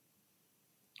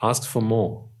 Ask for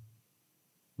more,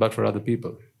 but for other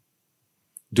people.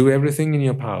 Do everything in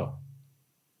your power.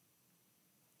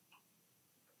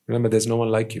 Remember, there's no one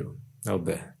like you out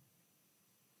there.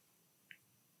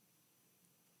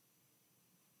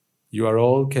 You are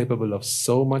all capable of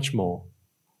so much more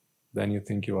than you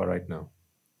think you are right now.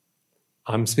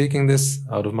 I'm speaking this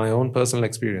out of my own personal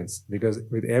experience, because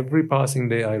with every passing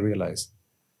day I realize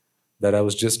that I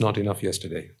was just not enough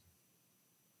yesterday.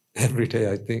 Every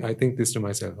day I think this to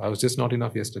myself. I was just not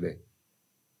enough yesterday.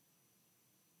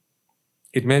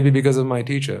 It may be because of my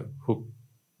teacher, who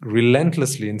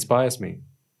relentlessly inspires me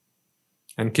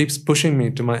and keeps pushing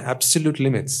me to my absolute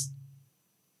limits.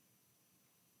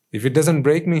 If it doesn't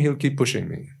break me, he'll keep pushing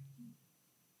me.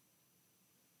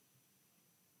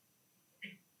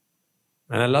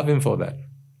 And I love him for that.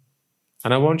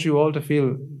 And I want you all to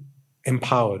feel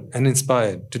empowered and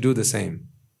inspired to do the same.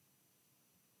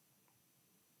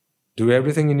 Do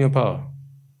everything in your power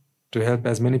to help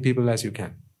as many people as you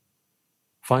can.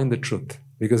 Find the truth,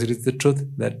 because it is the truth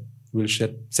that will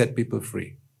set people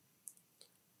free.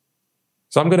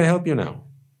 So I'm going to help you now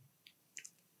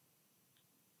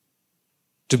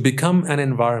to become an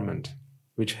environment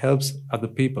which helps other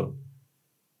people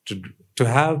to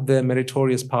have their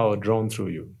meritorious power drawn through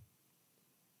you.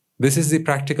 This is the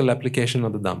practical application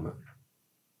of the Dhamma.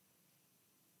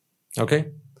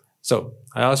 Okay? So,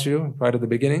 I asked you right at the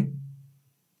beginning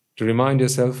to remind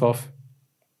yourself of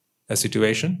a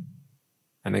situation,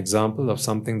 an example of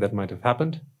something that might have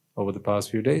happened over the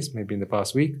past few days, maybe in the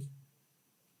past week,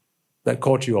 that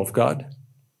caught you off guard,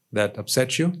 that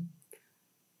upset you.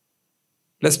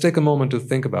 Let's take a moment to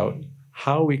think about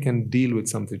how we can deal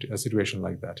with a situation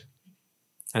like that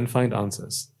and find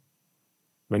answers.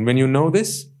 When you know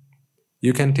this,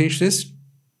 you can teach this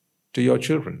to your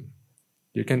children.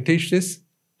 You can teach this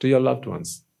to your loved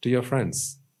ones, to your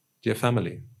friends, to your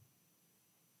family.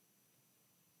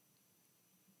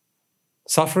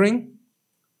 Suffering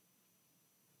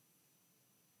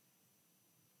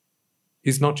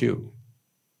is not you.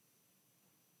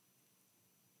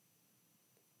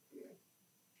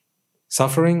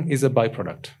 Suffering is a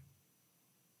byproduct.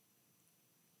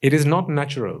 It is not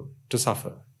natural to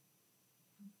suffer.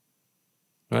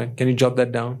 Right? Can you jot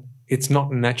that down? It's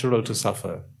not natural to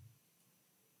suffer.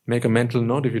 Make a mental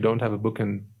note if you don't have a book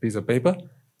and piece of paper.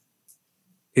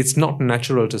 It's not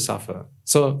natural to suffer.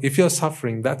 So if you're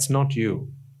suffering, that's not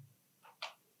you.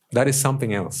 That is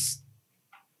something else.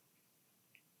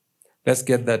 Let's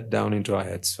get that down into our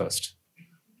heads first.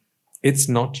 It's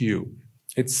not you.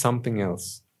 It's something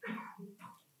else.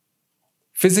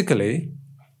 Physically,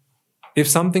 if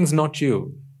something's not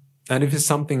you, and if it's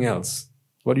something else,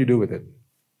 what do you do with it?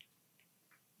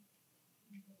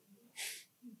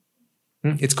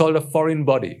 It's called a foreign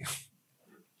body.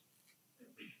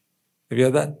 Have you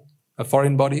heard that? A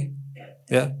foreign body?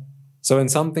 Yeah? So when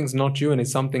something's not you and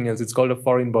it's something else, it's called a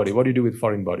foreign body. What do you do with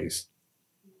foreign bodies?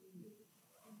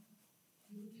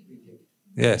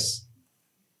 Yes.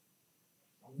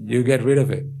 You get rid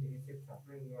of it.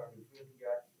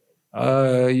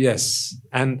 Yes.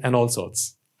 And all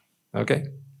sorts. Okay?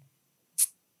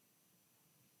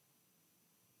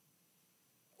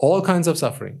 All kinds of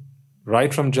suffering.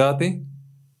 Right from jati,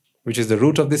 which is the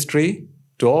root of this tree,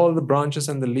 to all the branches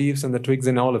and the leaves and the twigs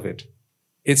and all of it.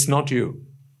 It's not you.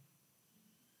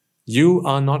 You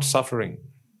are not suffering.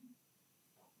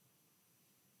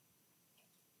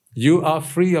 You are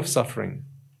free of suffering.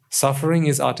 Suffering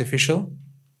is artificial.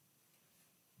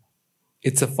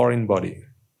 It's a foreign body.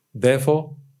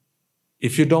 Therefore,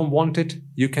 if you don't want it,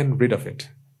 you can rid of it.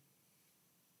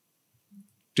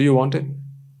 Do you want it?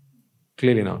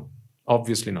 Clearly not.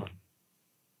 Obviously not.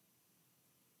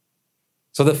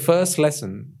 So the first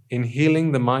lesson in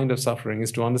healing the mind of suffering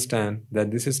is to understand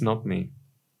that this is not me.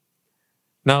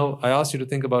 Now, I asked you to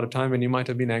think about a time when you might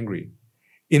have been angry.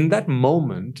 In that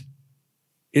moment,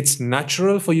 it's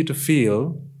natural for you to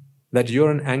feel that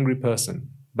you're an angry person,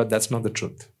 but that's not the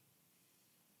truth.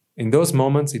 In those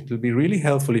moments, it will be really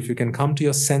helpful if you can come to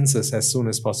your senses as soon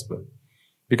as possible.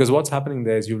 Because what's happening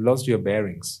there is you've lost your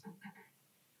bearings.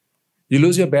 You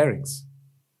lose your bearings.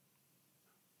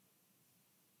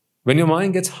 When your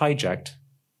mind gets hijacked,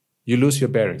 you lose your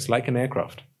bearings, like an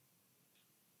aircraft.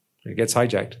 When it gets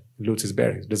hijacked, it loses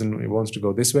bearings. It wants to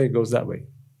go this way, it goes that way.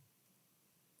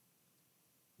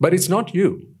 But it's not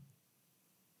you.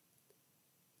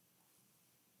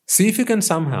 See if you can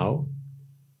somehow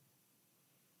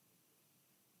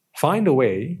find a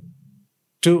way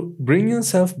to bring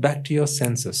yourself back to your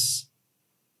senses.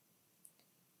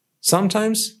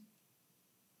 Sometimes,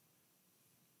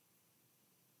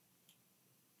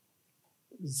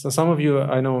 so some of you,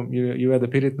 I know you are the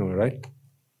Piritnu, right?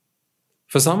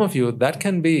 For some of you, that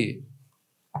can be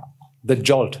the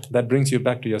jolt that brings you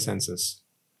back to your senses.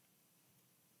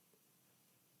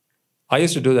 I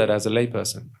used to do that as a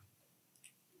layperson.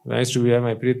 When I used to wear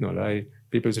my Piritnu,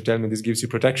 people used to tell me this gives you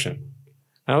protection.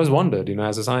 And I was wondered,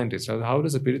 as a scientist, how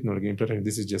does a Piritnu give me protection?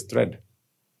 This is just thread.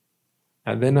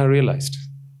 And then I realized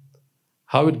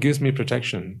how it gives me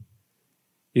protection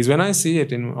is when I see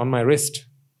it on my wrist.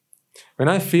 When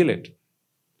I feel it,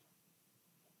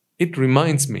 it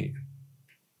reminds me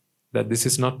that this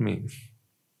is not me.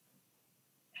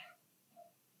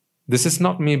 This is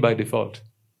not me by default.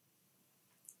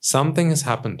 Something has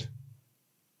happened.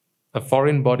 A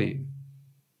foreign body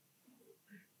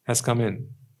has come in,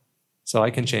 so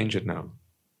I can change it now.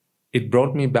 It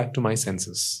brought me back to my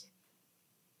senses.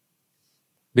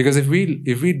 Because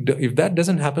if that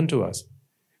doesn't happen to us,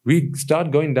 we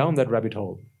start going down that rabbit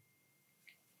hole.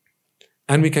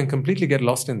 And we can completely get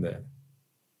lost in there.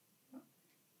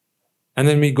 And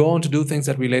then we go on to do things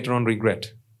that we later on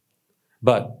regret.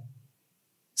 But,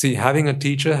 see, having a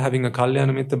teacher, having a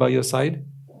Kalyanamitta by your side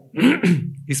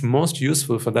is most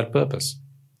useful for that purpose.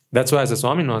 That's why as a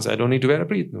Swaminwasa, I don't need to wear a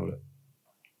Piritnula.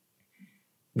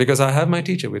 Because I have my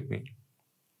teacher with me.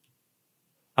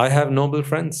 I have noble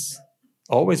friends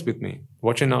always with me,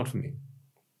 watching out for me.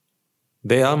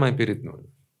 They are my Piritnula.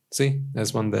 See,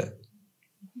 there's one there.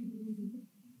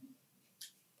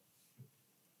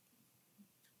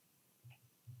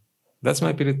 That's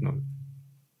my Piritnula.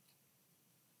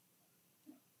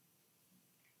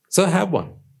 So have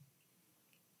one.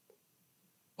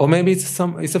 Or maybe it's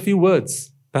a few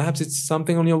words. Perhaps it's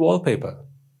something on your wallpaper.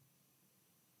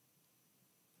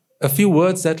 A few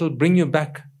words that will bring you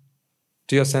back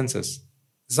to your senses.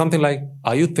 Something like,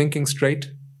 are you thinking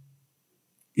straight?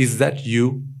 Is that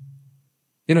you?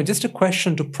 Just a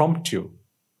question to prompt you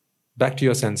back to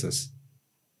your senses.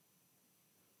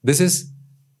 This is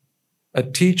a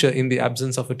teacher in the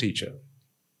absence of a teacher.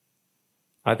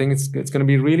 I think it's going to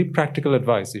be really practical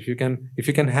advice if you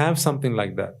can have something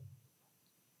like that.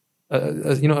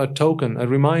 A token, a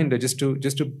reminder, just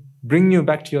to bring you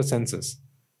back to your senses.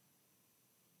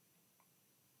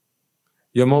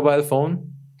 Your mobile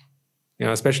phone,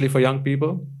 especially for young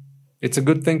people, it's a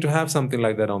good thing to have something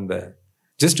like that on there,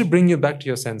 just to bring you back to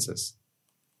your senses.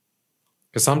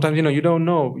 Because sometimes, you don't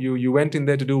know, you went in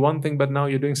there to do one thing, but now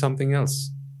you're doing something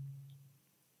else.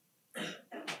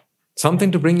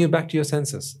 Something to bring you back to your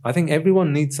senses. I think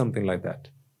everyone needs something like that.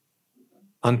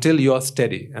 until you are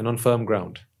steady and on firm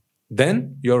ground.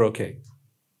 Then you're okay.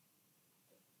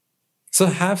 So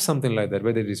have something like that,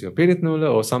 whether it is your Pirit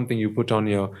Nula or something you put on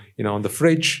your, on the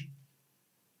fridge.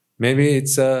 Maybe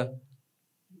it's a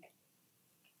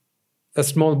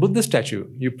small Buddha statue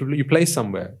you place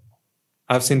somewhere.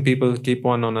 I've seen people keep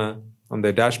one on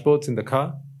their dashboards in the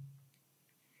car.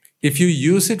 If you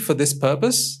use it for this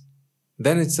purpose,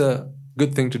 then it's a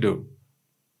good thing to do.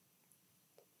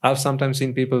 I've sometimes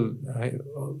seen people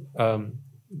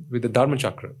with the Dharma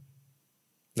chakra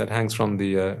that hangs from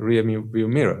the rear view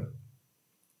mirror.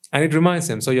 And it reminds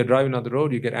them, so you're driving on the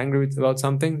road, you get angry about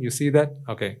something, you see that,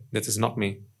 okay, this is not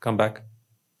me, come back.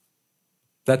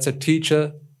 That's a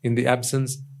teacher in the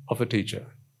absence of a teacher.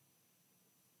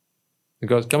 It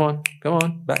goes, come on,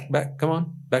 back, come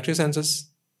on, back to your senses.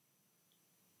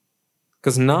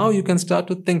 Because now you can start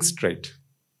to think straight.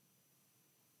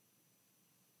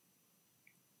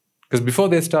 Because before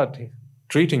they start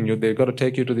treating you, they've got to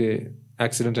take you to the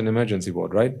accident and emergency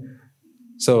ward, right?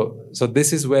 So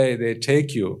this is where they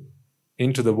take you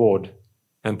into the ward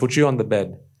and put you on the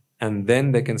bed, and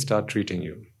then they can start treating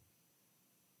you.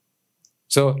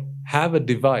 So have a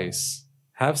device,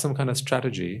 have some kind of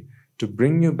strategy to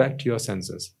bring you back to your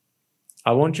senses.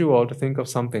 I want you all to think of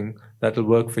something that will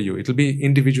work for you. It will be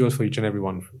individual for each and every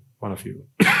one of you.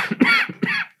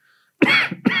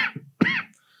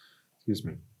 Excuse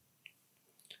me.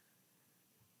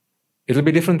 It'll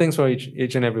be different things for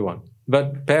each and every one.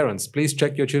 But parents, please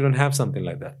check your children have something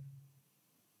like that.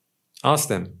 Ask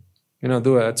them.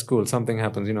 Do it at school, something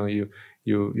happens,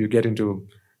 you get into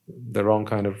the wrong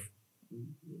kind of,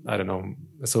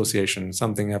 association,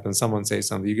 something happens, someone says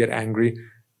something, you get angry.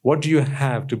 What do you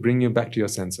have to bring you back to your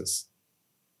senses?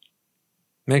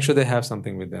 Make sure they have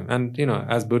something with them. And,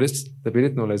 as Buddhists, the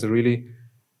Pirit Nula is a really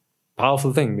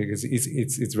powerful thing because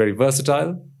it's very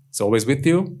versatile. It's always with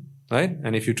you. Right?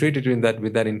 And if you treat it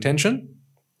with that intention,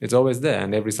 it's always there.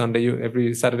 And every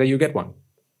Saturday you get one.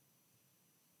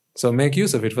 So make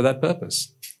use of it for that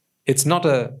purpose. It's not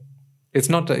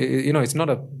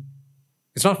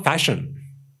fashion.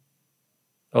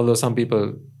 Although some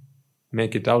people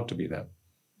make it out to be that.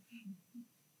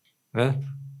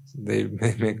 They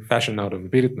make fashion out of the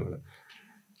Pirit Nula.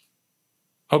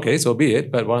 Okay, so be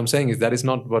it. But what I'm saying is that is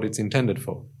not what it's intended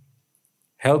for.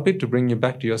 Help it to bring you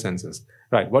back to your senses.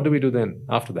 Right, what do we do then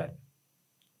after that?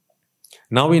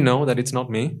 Now we know that it's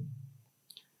not me.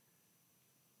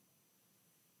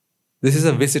 This is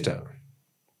a visitor,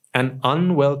 an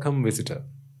unwelcome visitor.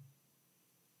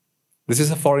 This is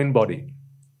a foreign body.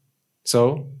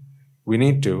 So we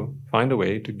need to find a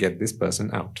way to get this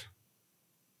person out.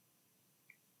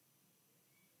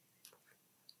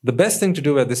 The best thing to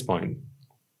do at this point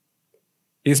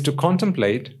is to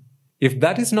contemplate, if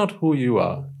that is not who you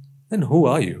are, then who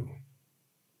are you?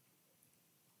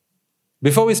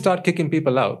 Before we start kicking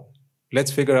people out, let's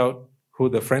figure out who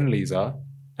the friendlies are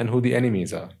and who the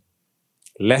enemies are,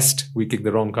 lest we kick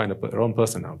the wrong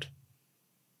person out.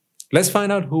 Let's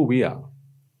find out who we are.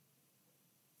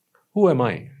 Who am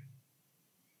I?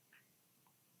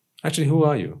 Actually, who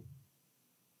are you?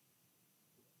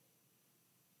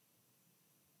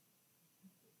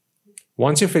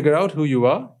 Once you figure out who you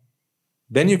are,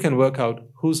 then you can work out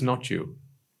who's not you.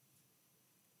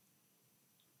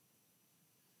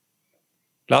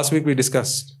 Last week we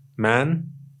discussed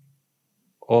man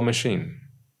or machine.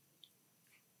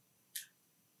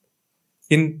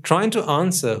 In trying to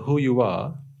answer who you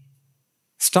are,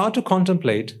 start to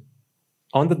contemplate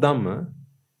on the Dhamma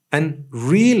and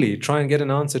really try and get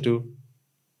an answer to,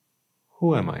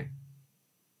 who am I?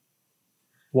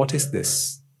 What is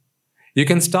this? You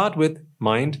can start with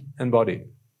mind and body.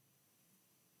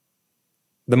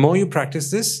 The more you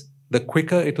practice this, the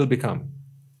quicker it will become.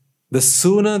 The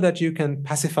sooner that you can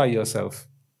pacify yourself.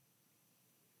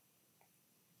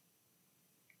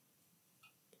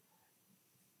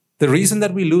 The reason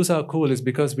that we lose our cool is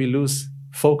because we lose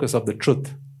focus of the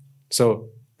truth. So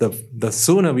the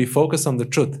sooner we focus on the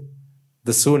truth,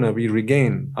 the sooner we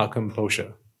regain our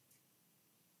composure.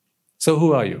 So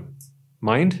who are you?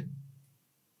 Mind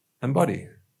and body.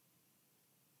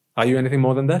 Are you anything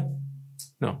more than that?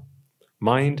 No.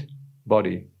 Mind,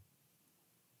 body.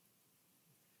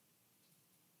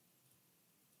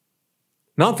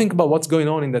 Now think about what's going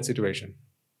on in that situation.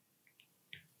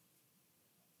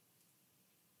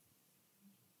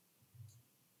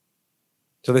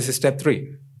 So this is step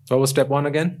 3. What was step 1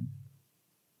 again?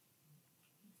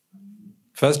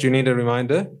 First, you need a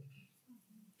reminder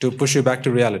to push you back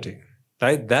to reality.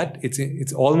 Right? That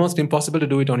it's almost impossible to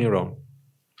do it on your own,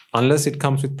 unless it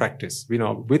comes with practice. We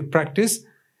know with practice,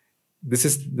 this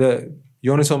is the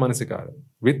yoniso manasikara.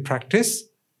 With practice,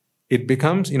 it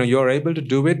becomes, you're able to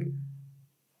do it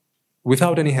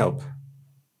without any help.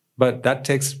 But that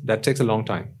takes a long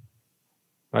time,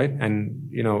 right?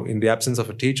 And, in the absence of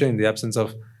a teacher, in the absence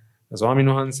of a Swami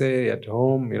Nuhanse at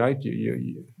home, right?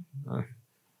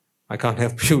 I can't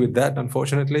help you with that,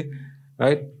 unfortunately,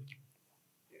 right?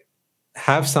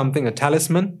 Have something, a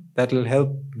talisman that will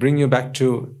help bring you back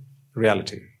to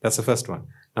reality. That's the first one.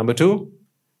 Number two,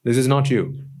 this is not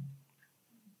you.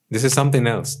 This is something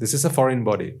else. This is a foreign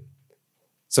body.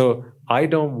 So I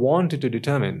don't want it to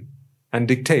determine and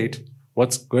dictate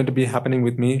what's going to be happening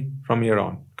with me from here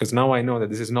on. Because now I know that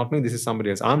this is not me, this is somebody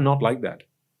else. I'm not like that.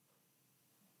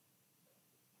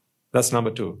 That's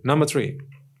number two. Number three.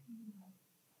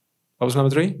 What was number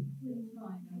three?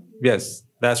 Yes,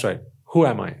 that's right. Who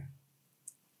am I?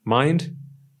 Mind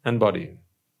and body.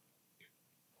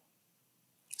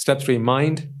 Step three,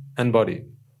 mind and body.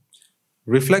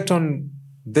 Reflect on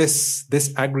this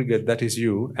aggregate that is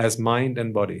you as mind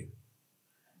and body.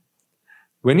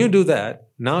 When you do that,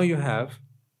 now you have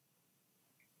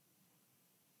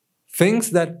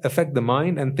things that affect the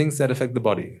mind and things that affect the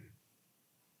body.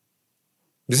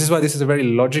 This is why this is a very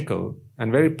logical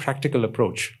and very practical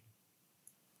approach.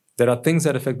 There are things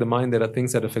that affect the mind, there are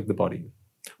things that affect the body.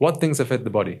 What things affect the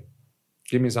body?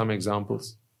 Give me some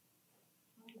examples.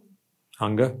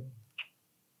 Hunger.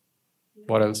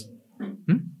 What else?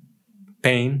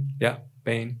 Pain. Yeah,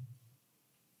 pain.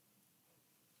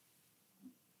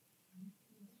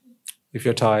 If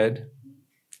you're tired.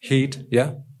 Heat.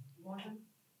 Yeah.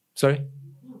 Sorry?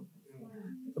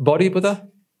 Body, Buddha?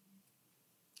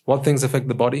 What things affect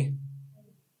the body?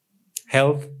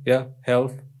 Health. Yeah,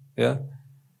 health. Yeah.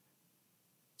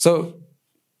 So,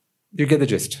 you get the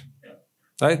gist.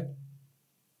 Right?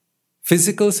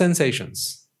 Physical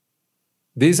sensations.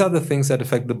 These are the things that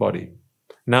affect the body.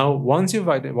 Now, once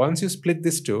you split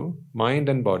these two, mind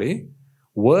and body,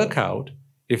 work out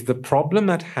if the problem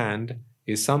at hand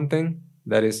is something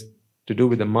that is to do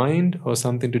with the mind or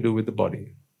something to do with the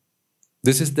body.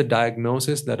 This is the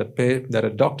diagnosis that a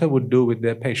doctor would do with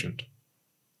their patient.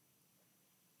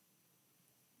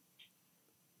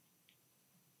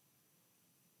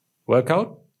 Work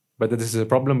out whether this is a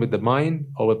problem with the mind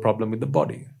or a problem with the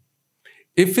body.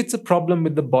 If it's a problem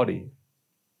with the body,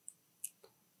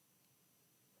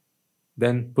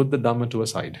 then put the Dhamma to a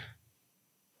side.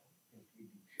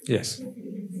 Yes.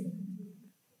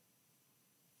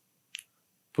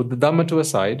 Put the Dhamma to a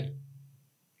side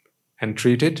and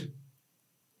treat it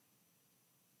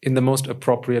in the most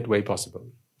appropriate way possible.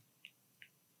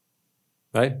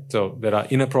 Right? So there are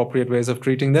inappropriate ways of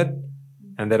treating that,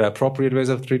 and there are appropriate ways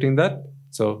of treating that.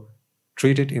 So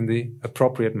treat it in the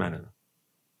appropriate manner.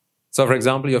 So for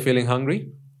example, you're feeling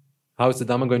hungry. How is the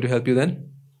Dhamma going to help you then?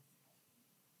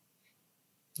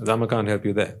 The Dhamma can't help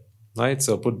you there. Right?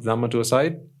 So put Dhamma to a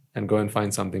side and go and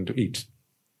find something to eat.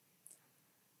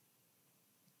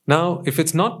 Now, if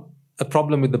it's not a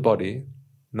problem with the body,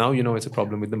 now you know it's a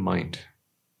problem with the mind.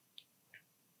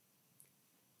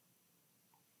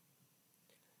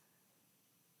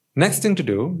 Next thing to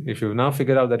do, if you've now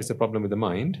figured out that it's a problem with the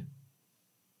mind,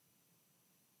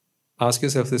 ask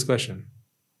yourself this question.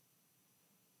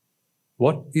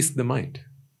 What is the mind?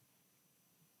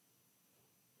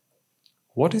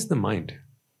 What is the mind?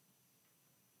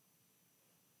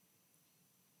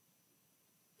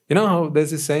 You know how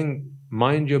there's this saying,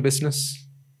 mind your business?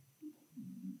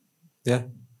 Yeah.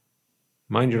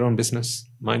 Mind your own business.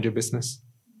 Mind your business.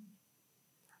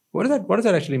 What does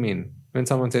that actually mean when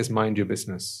someone says mind your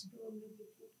business?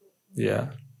 Yeah.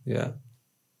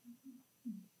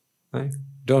 Right?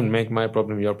 Don't make my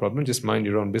problem your problem, just mind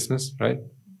your own business, right?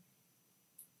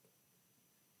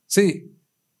 See,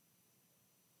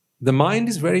 the mind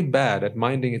is very bad at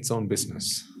minding its own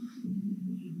business.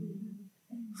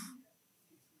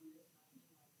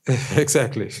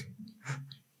 Exactly.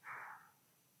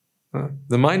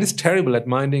 The mind is terrible at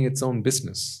minding its own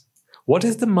business. What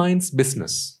is the mind's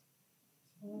business?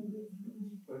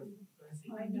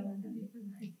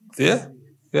 Yeah.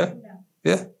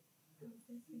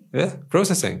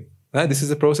 Processing. This is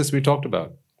the process we talked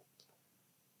about.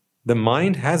 The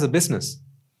mind has a business.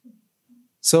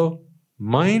 So,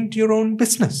 mind your own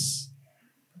business.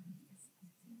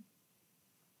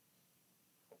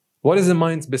 What is the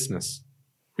mind's business?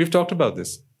 We've talked about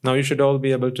this. Now you should all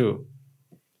be able to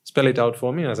spell it out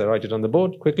for me as I write it on the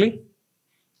board quickly.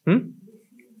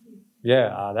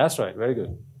 Yeah, that's right. Very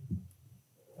good.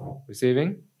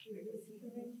 Receiving.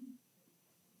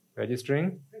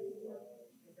 Registering.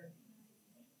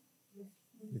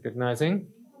 Recognizing.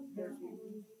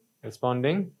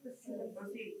 Responding.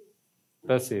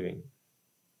 Perceiving.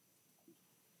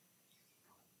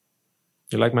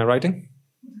 You like my writing?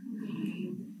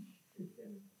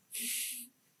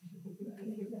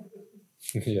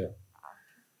 Yeah.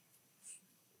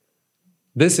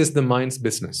 This is the mind's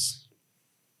business.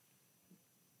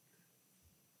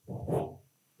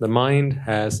 The mind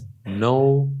has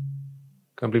no,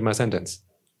 complete my sentence,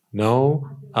 no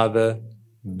other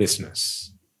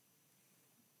business.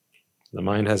 The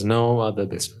mind has no other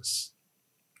business.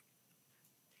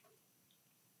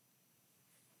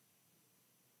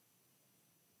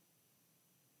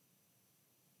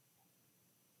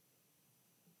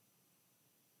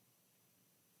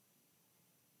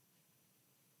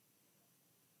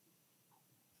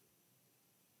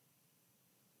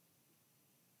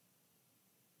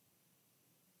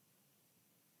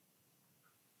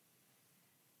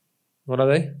 What are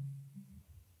they?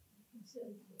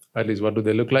 At least what do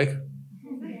they look like?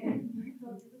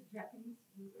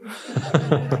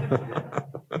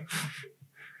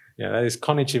 Yeah, that is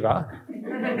konnichiwa.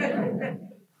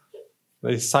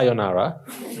 That is sayonara.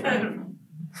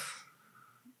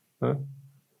 Huh?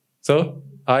 So,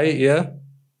 eye, ear,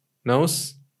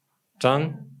 nose,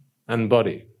 tongue, and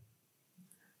body.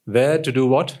 There to do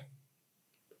what?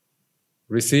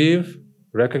 Receive,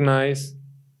 recognize,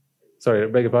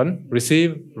 beg your pardon.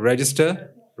 Receive,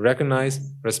 register, recognize,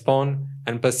 respond,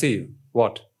 and perceive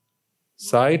what?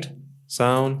 Sight,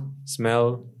 sound,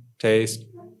 smell, taste,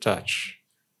 touch.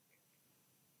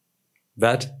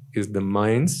 That is the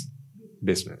mind's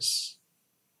business.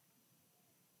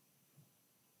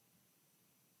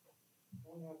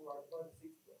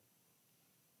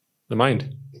 The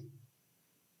mind.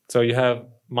 So you have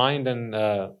mind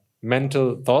and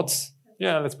mental thoughts.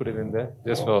 Yeah, let's put it in there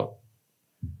just for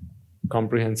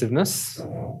comprehensiveness.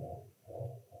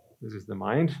 This is the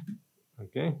mind.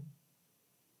 Okay.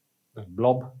 The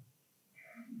blob.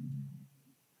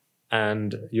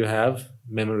 And you have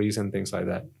memories and things like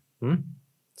that. So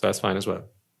that's fine as well.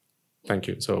 Thank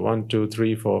you. So 1, 2,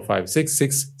 3, 4, 5, 6.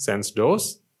 6 sense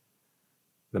doors.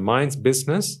 The mind's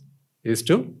business is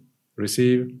to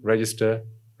receive, register,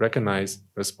 recognize,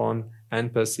 respond,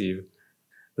 and perceive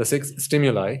the 6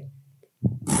 stimuli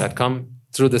that come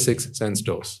through the 6 sense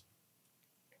doors.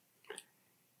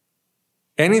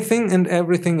 Anything and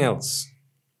everything else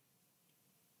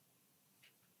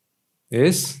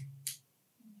is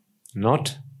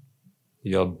not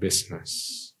your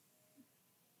business.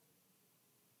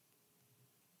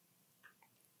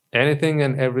 Anything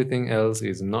and everything else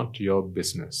is not your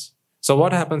business. So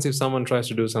what happens if someone tries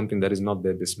to do something that is not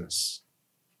their business?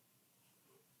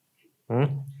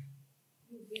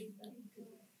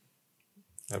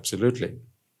 Absolutely.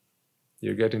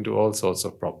 You get into all sorts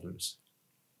of problems.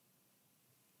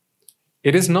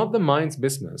 It is not the mind's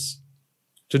business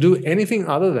to do anything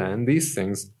other than these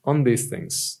things on these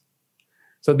things.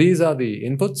 So these are the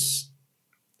inputs,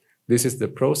 this is the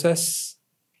process,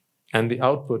 and the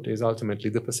output is ultimately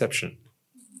the perception.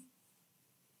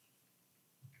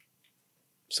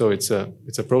 So it's a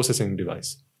processing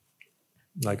device,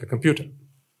 like a computer.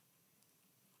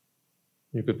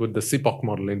 You could put the CPOC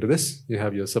model into this. You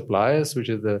have your suppliers, which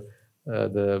is the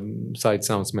sight,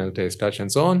 sound, smell, taste, touch,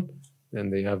 and so on. Then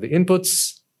they have the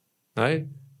inputs, right?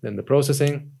 Then the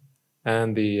processing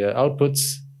and the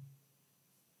outputs,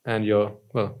 and your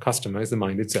customer is the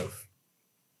mind itself.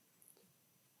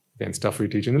 Again, stuff we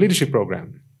teach in the leadership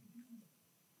program.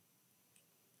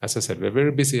 As I said, we're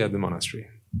very busy at the monastery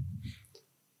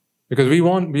because we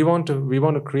want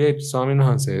to create Swami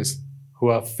Nuhanses who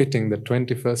are fitting the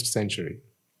 21st century.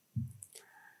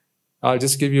 I'll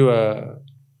just give you a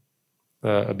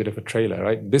bit of a trailer,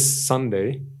 right? This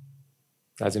Sunday,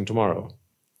 as in tomorrow,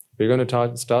 we're going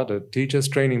to start a teachers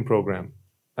training program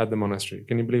at the monastery.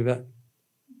 Can you believe that?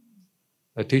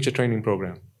 A teacher training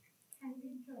program.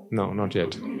 No, not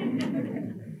yet.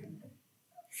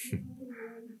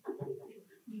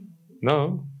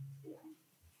 No.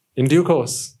 In due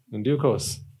course,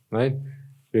 right?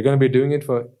 We're going to be doing it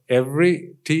for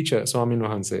every teacher, Swami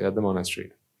Nuhanse, at the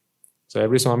monastery. So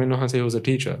every Swami Nuhanse who's a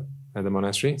teacher at the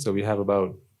monastery, so we have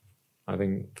about, I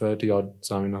think, 30-odd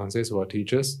Swami Nuhanses who are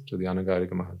teachers to the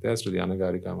Anagarika Mahatyas, to the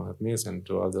Anagarika Mahatmyas, and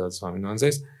to other Swami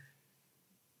Nuhanses.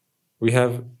 We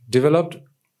have developed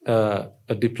a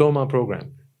diploma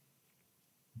program.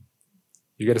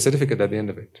 You get a certificate at the end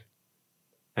of it.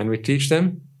 And we teach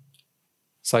them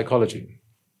psychology.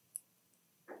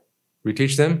 We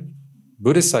teach them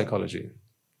Buddhist psychology.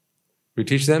 We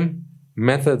teach them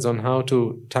methods on how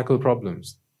to tackle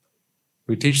problems.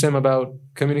 We teach them about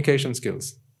communication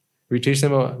skills. We teach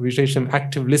them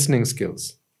active listening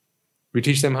skills. We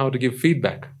teach them how to give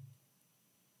feedback.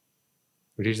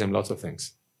 We teach them lots of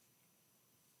things.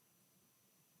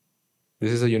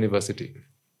 This is a university.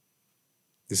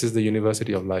 This is the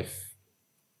university of life,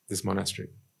 this monastery.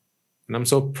 And I'm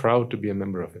so proud to be a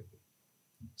member of it.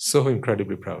 So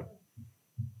incredibly proud.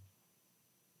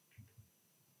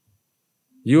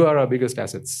 You are our biggest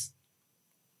assets.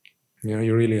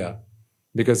 You really are.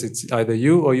 Because it's either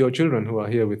you or your children who are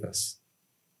here with us.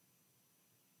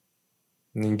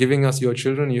 And in giving us your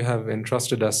children, you have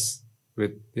entrusted us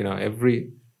with,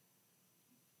 every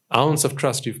ounce of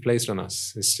trust you've placed on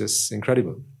us. It's just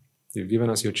incredible. You've given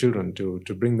us your children to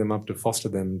bring them up, to foster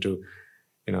them, to,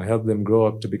 help them grow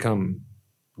up to become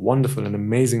wonderful and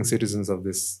amazing citizens of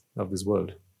this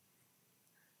world.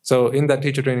 So in that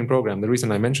teacher training program, the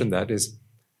reason I mentioned that is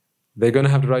they're going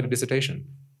to have to write a dissertation,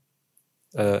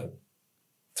 3,000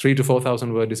 to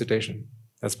 4,000 word dissertation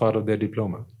as part of their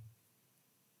diploma.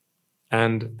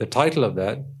 And the title of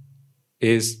that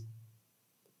is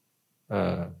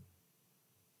the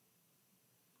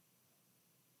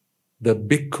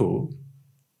bhikkhu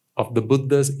of the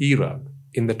Buddha's era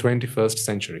in the 21st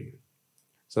century.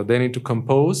 So they need to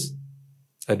compose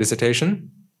a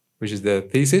dissertation, which is their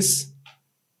thesis,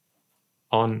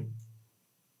 on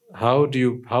how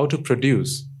to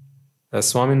produce a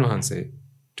Swamin Wahanse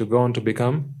to go on to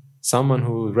become someone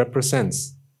who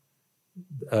represents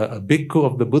a bhikkhu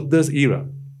of the Buddha's era.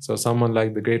 So someone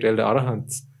like the great elder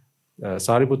Arahants,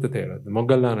 Sariputta Thera, the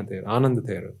Moggallana Thera, Ananda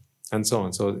Thera, and so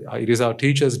on. So it is our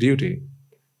teacher's duty,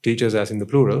 teachers as in the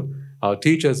plural, our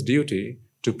teacher's duty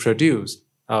to produce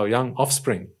our young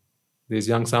offspring, these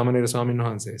young Samanera Swamin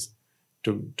Wahanses,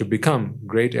 to become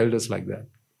great elders like that.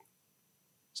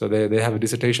 So they have a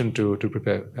dissertation to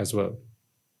prepare as well.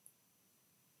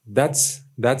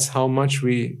 That's how much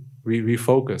we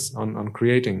focus on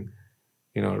creating,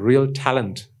 real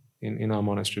talent in our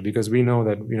monastery, because we know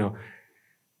that,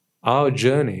 our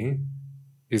journey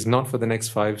is not for the next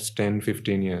 5, 10,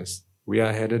 15 years. We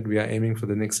are aiming for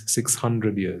the next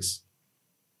 600 years.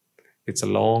 It's a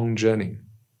long journey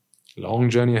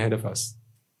ahead of us.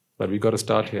 But we've got to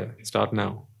start here, start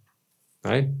now,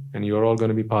 right? And you're all going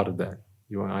to be part of that.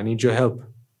 I need your help.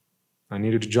 I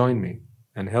need you to join me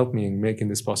and help me in making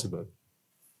this possible.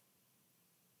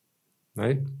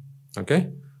 Right? Okay?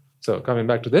 So coming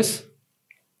back to this,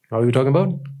 what are we talking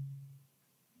about?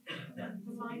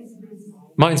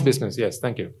 Mind's business, yes,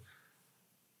 thank you.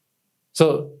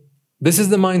 So this is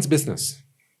the mind's business.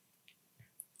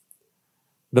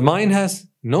 The mind has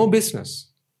no business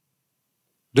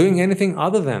doing anything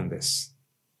other than this.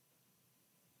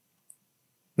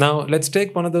 Now, let's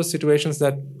take one of those situations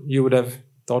that you would have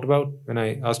thought about when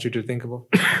I asked you to think about.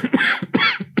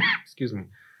 Excuse me.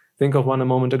 Think of one a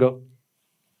moment ago.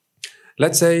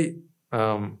 Let's say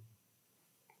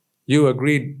you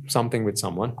agreed something with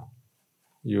someone.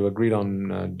 You agreed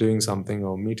on doing something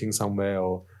or meeting somewhere,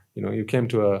 or you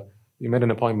made an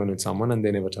appointment with someone and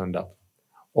they never turned up.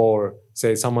 Or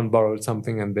say someone borrowed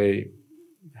something and they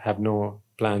have no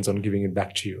plans on giving it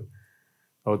back to you.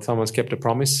 Or someone's kept a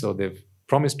promise, or they've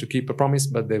promised to keep a promise,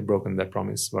 but they've broken that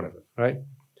promise, whatever, right?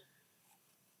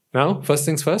 Now, first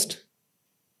things first,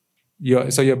 you're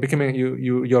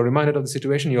reminded of the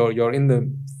situation, you're in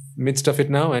the midst of it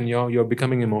now, and you're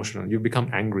becoming emotional, you become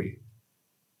angry.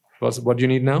 What do you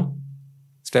need now?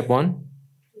 Step 1,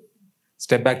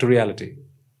 step back to reality,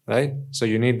 right? So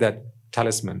you need that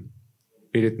talisman,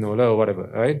 Pirit Nola or whatever,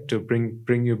 right? To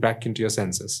bring you back into your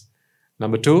senses.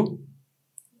 Number 2,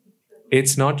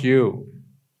 it's not you.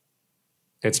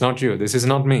 It's not you. This is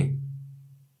not me.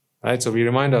 Right? So we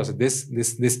remind ourselves,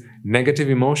 this negative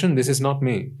emotion, this is not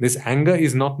me. This anger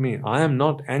is not me. I am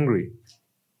not angry.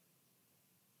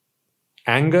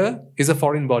 Anger is a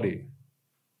foreign body.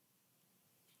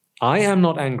 I am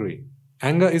not angry.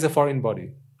 Anger is a foreign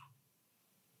body.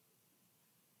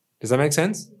 Does that make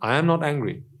sense? I am not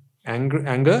angry.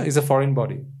 Anger is a foreign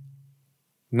body.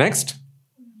 Next,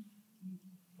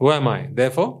 who am I?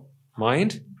 Therefore,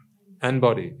 mind and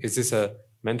body. Is this a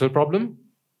mental problem,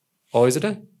 or is it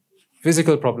a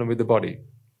physical problem with the body?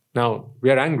 Now, we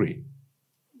are angry.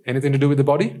 Anything to do with the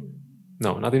body?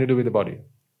 No, nothing to do with the body.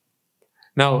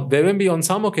 Now, there will be on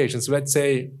some occasions, let's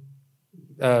say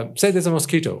there's a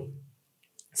mosquito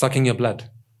sucking your blood.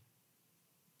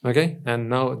 Okay? And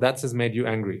now that has made you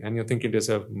angry. And you're thinking to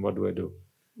yourself, what do I do?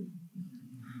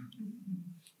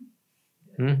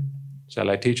 Shall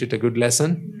I teach it a good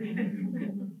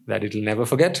lesson that it'll never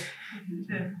forget?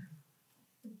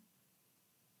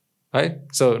 Right?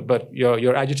 So, but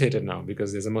you're agitated now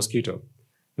because there's a mosquito.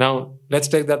 Now, let's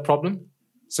take that problem.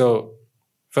 So,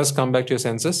 first come back to your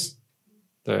senses.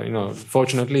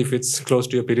 Fortunately, if it's close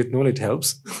to your Pirit Nula, it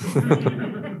helps.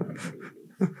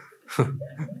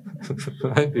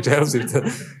 Right? It helps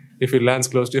if it lands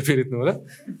close to your Pirit Nula.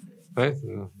 Right?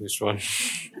 Which one?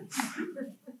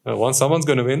 Someone's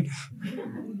going to win.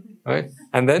 Right?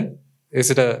 And then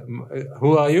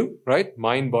who are you, right?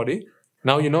 Mind, body.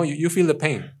 Now you feel the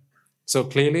pain. So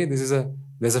clearly there's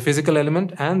a physical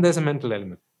element and there's a mental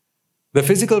element. The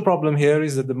physical problem here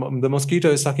is that the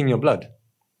mosquito is sucking your blood.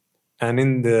 And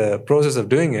in the process of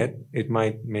doing it, it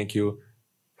might make you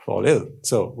fall ill.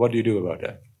 So what do you do about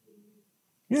that?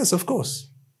 Yes, of course.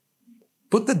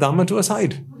 Put the Dhamma to a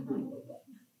side.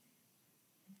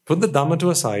 Put the Dhamma to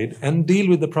a side and deal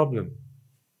with the problem.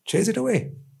 Chase it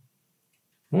away.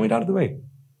 Move it out of the way.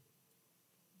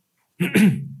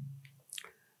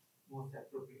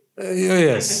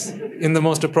 Yes, in the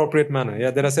most appropriate manner.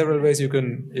 Yeah, there are several ways you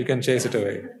can chase it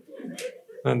away,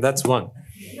 and that's one.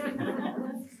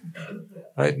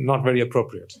 Right? Not very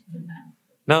appropriate.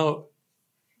 Now,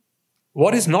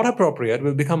 what is not appropriate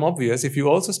will become obvious if you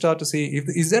also start to see,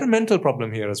 is there a mental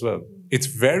problem here as well? It's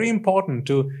very important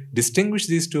to distinguish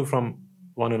these two from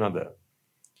one another.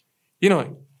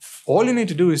 All you need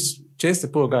to do is chase the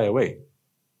poor guy away.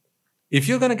 If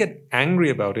you're going to get angry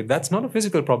about it, that's not a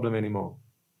physical problem anymore.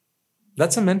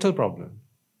 That's a mental problem.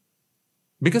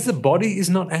 Because the body is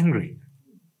not angry.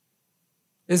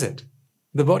 Is it?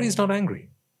 The body is not angry.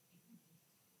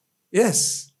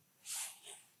 Yes.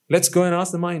 Let's go and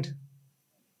ask the mind.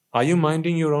 Are you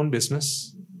minding your own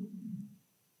business?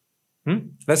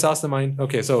 Let's ask the mind.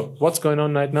 Okay, so what's going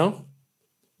on right now?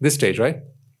 This stage, right?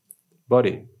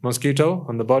 Body. Mosquito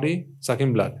on the body,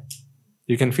 sucking blood.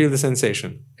 You can feel the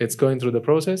sensation. It's going through the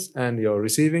process and you're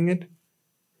receiving it,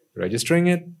 registering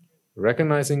it,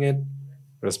 recognizing it,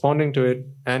 responding to it,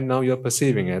 and now you're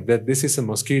perceiving it, that this is a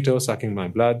mosquito sucking my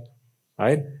blood,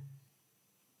 right?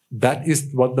 That is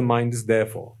what the mind is there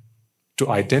for, to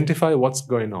identify what's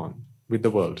going on with the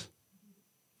world,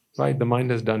 right? The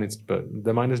mind has done its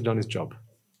job.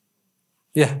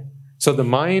 Yeah. So the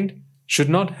mind should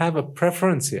not have a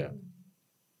preference here.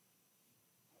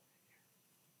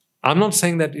 I'm not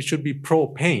saying that it should be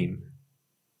pro-pain.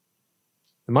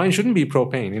 The mind shouldn't be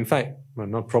pro-pain. In fact, well,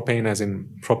 not propane as in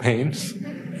propane,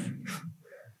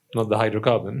 not the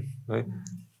hydrocarbon, right?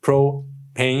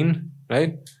 Pro-pain,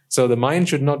 right? So the mind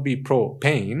should not be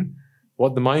pro-pain.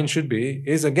 What the mind should be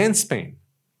is against pain.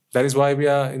 That is why we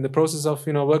are in the process of,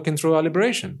 working through our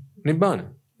liberation, nibbana,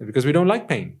 because we don't like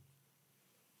pain.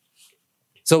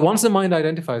 So once the mind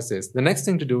identifies this, the next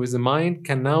thing to do is the mind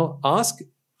can now ask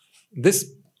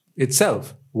this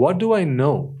itself, what do I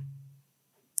know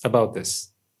about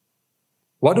this?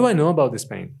 What do I know about this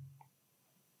pain?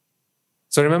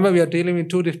 So remember, we are dealing with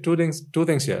two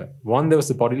things here. One, there was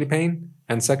the bodily pain,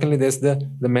 and secondly, there's the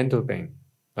mental pain,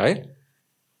 right?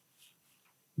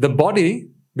 The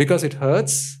body, because it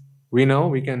hurts, we know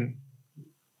we can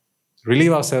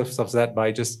relieve ourselves of that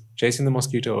by just chasing the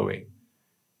mosquito away.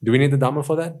 Do we need the Dhamma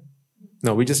for that?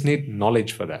 No, we just need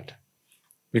knowledge for that.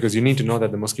 Because you need to know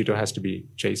that the mosquito has to be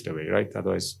chased away, right?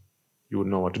 Otherwise, you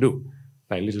wouldn't know what to do.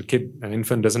 Like a little kid, an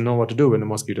infant doesn't know what to do when a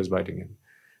mosquito is biting him.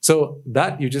 So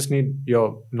that you just need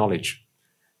your knowledge.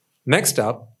 Next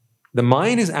up, the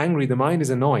mind is angry, the mind is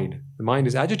annoyed, the mind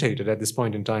is agitated at this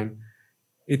point in time.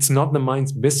 It's not the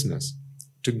mind's business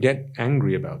to get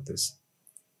angry about this.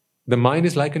 The mind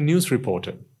is like a news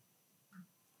reporter.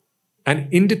 An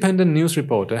independent news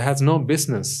reporter has no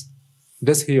business,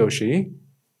 does he or she,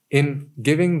 in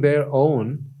giving their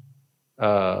own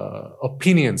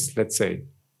opinions, let's say,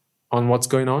 on what's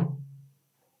going on.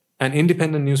 An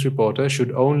independent news reporter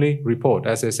should only report.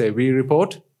 As they say, we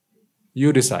report,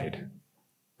 you decide.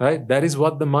 Right? That is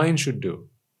what the mind should do.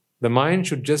 The mind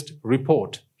should just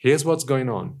report. Here's what's going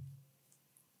on.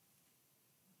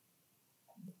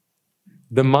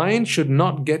 The mind should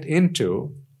not get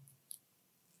into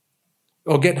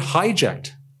or get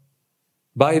hijacked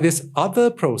by this other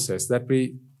process that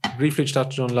we briefly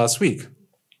touched on last week.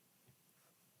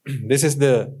 This is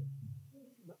the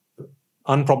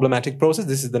unproblematic process.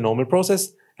 This is the normal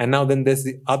process. And now then there's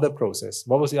the other process.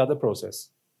 What was the other process?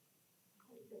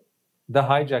 The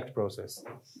hijacked process.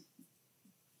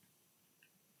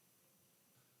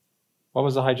 What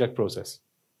was the hijacked process?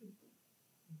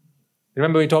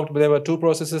 Remember we talked, there were two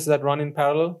processes that run in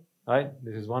parallel, right?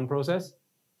 This is one process.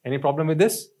 Any problem with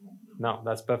this? No,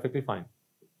 that's perfectly fine.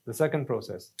 The second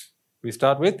process. We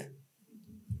start with,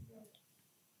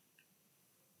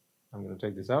 I'm going to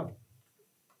take this out.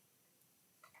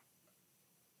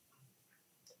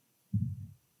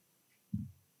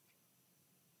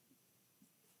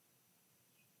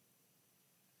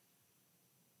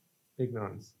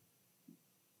 Ignorance.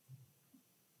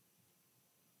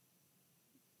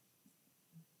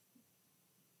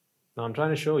 Now I'm trying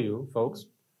to show you, folks,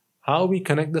 how we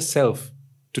connect the self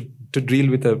to deal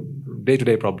with a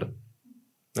day-to-day problem.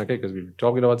 Okay, because we're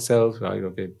talking about self, right?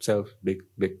 Okay, self, big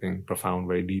thing, profound,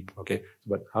 very deep. Okay,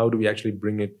 but how do we actually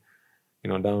bring it,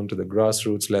 down to the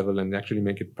grassroots level and actually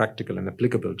make it practical and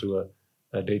applicable to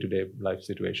a day-to-day life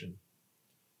situation?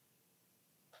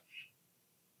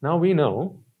 Now we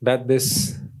know that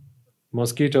this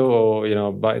mosquito,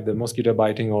 or by the mosquito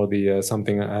biting, or the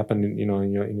something happened,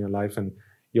 in your life, and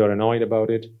you're annoyed about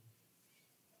it,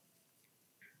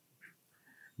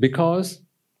 because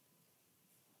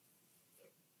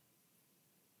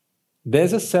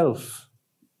there's a self,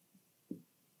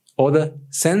 or the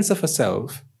sense of a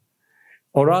self,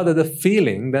 or rather the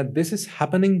feeling that this is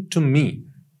happening to me.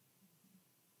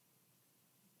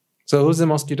 So who's the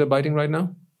mosquito biting right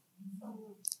now?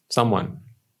 Someone.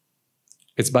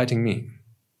 It's biting me.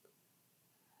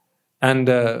 And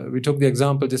we took the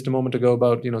example just a moment ago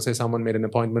about, say someone made an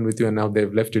appointment with you and now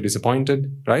they've left you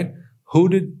disappointed, right? Who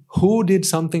did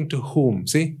something to whom?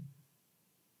 See?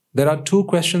 There are two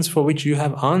questions for which you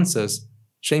have answers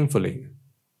shamefully.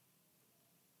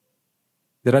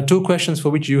 There are two questions for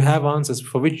which you have answers,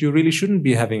 for which you really shouldn't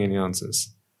be having any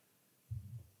answers.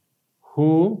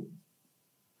 Who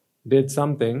did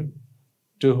something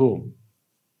to whom?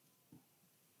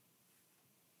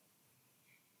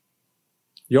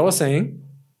 You're saying,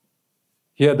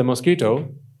 here the mosquito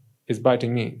is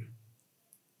biting me.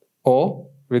 Or,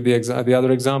 with the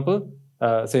other example,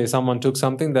 say someone took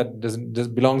something that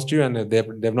just belongs to you and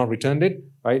they've not returned it,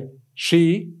 right?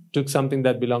 She took something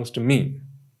that belongs to me.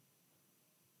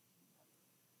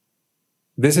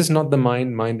 This is not the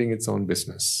mind minding its own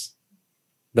business.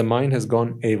 The mind has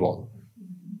gone AWOL.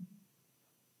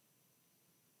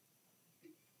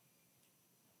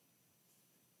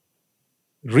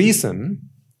 Reason,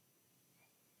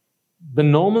 the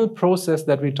normal process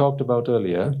that we talked about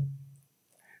earlier,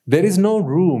 there is no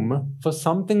room for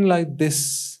something like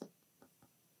this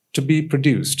to be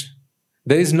produced.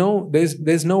 There's no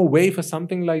way for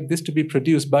something like this to be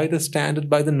produced by the standard,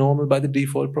 by the normal, by the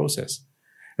default process.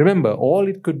 Remember, all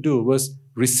it could do was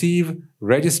receive,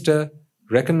 register,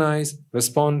 recognize,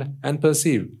 respond, and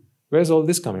perceive. Where's all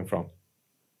this coming from?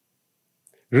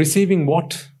 Receiving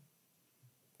what?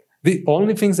 The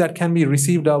only things that can be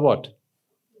received are what?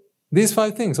 These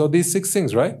 5 things, or these 6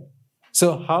 things, right?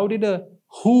 So how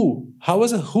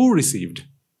was a who received?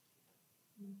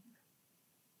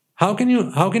 How can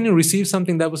you receive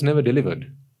something that was never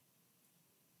delivered?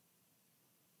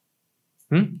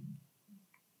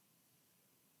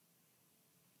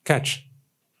 Catch.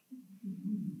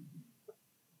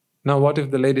 Now what if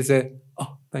the lady say,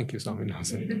 "Oh, thank you, Swami."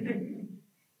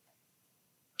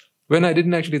 When I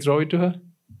didn't actually throw it to her?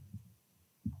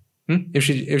 If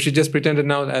she just pretended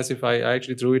now as if I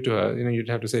actually threw it to her, you'd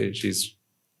have to say she's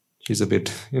a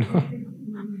bit,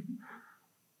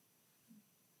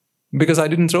 Because I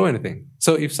didn't throw anything.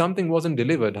 So if something wasn't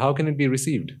delivered, how can it be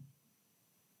received?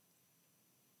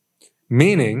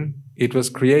 Meaning, it was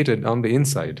created on the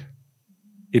inside.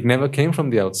 It never came from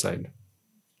the outside.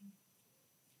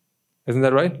 Isn't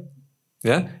that right?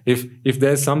 Yeah? If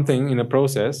there's something in a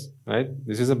process, right?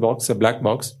 This is a box, a black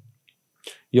box.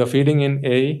 You're feeding in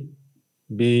A,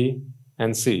 B,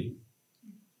 and C.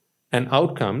 And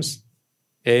out comes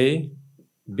A,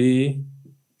 B,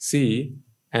 C,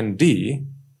 and D.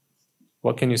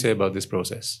 What can you say about this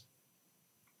process?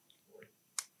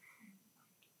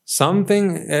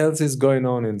 Something else is going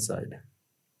on inside.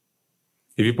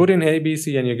 If you put in A, B,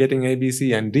 C and you're getting A, B,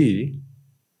 C, and D,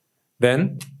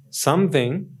 then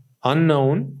something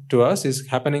unknown to us is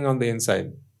happening on the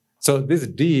inside. So this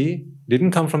D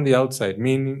didn't come from the outside,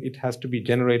 meaning it has to be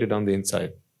generated on the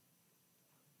inside.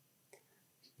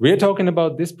 We're talking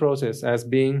about this process as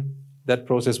being that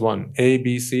process 1, A,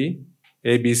 B, C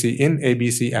in, A, B,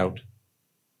 C out.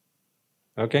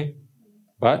 Okay?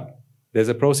 But there's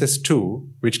a process 2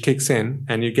 which kicks in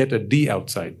and you get a D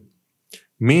outside.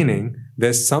 Meaning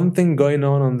there's something going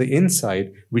on the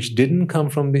inside which didn't come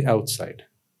from the outside.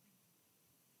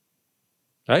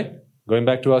 Right? Going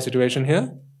back to our situation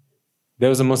here. There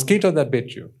was a mosquito that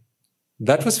bit you.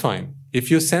 That was fine.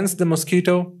 If you sense the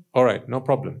mosquito, all right, no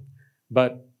problem.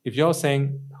 But if you're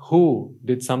saying who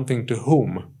did something to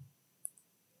whom,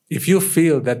 if you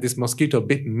feel that this mosquito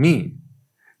bit me,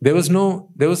 there was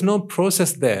no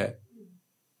process there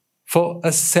for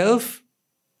a self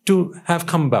to have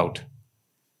come about.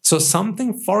 So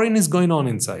something foreign is going on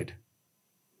inside.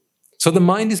 So the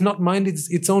mind is not mind,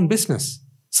 it's its own business.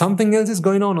 Something else is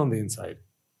going on the inside.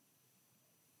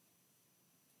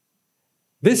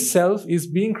 This self is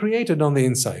being created on the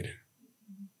inside.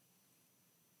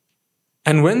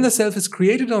 And when the self is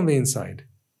created on the inside,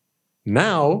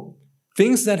 now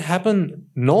things that happen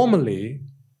normally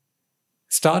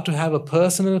start to have a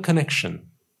personal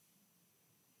connection.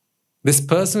 This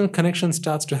personal connection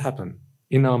starts to happen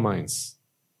in our minds.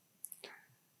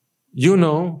 You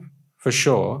know for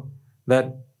sure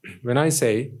that when I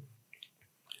say,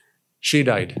 she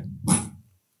died,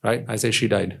 right? I say she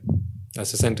died.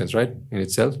 That's a sentence, right? In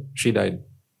itself, she died.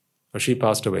 Or she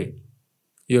passed away.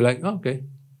 You're like, oh, okay.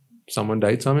 Someone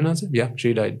died, Swaminathan? Yeah,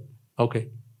 she died. Okay,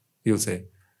 you'll say.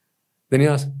 Then you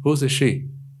ask, who's this she?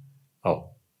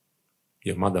 Oh,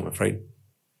 your mother, I'm afraid.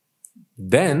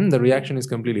 Then the reaction is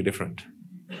completely different.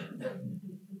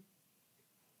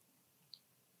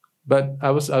 But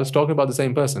I was talking about the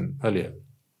same person earlier.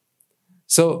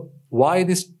 So why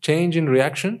this change in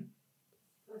reaction?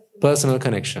 Personal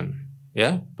connection.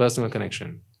 Yeah, personal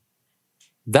connection.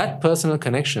 That personal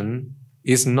connection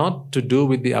is not to do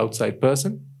with the outside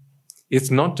person.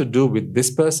 It's not to do with this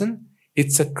person.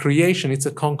 It's a creation, it's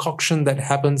a concoction that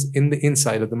happens in the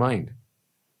inside of the mind.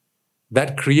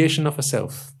 That creation of a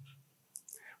self.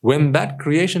 When that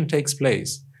creation takes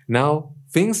place, now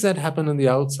things that happen on the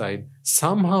outside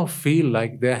somehow feel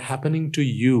like they're happening to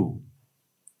you.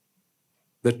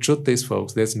 The truth is,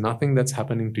 folks, there's nothing that's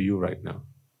happening to you right now.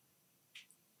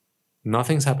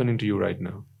 Nothing's happening to you right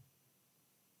now.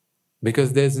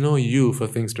 Because there's no you for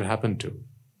things to happen to.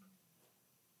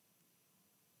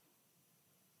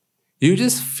 You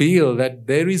just feel that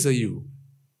there is a you.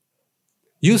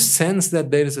 You sense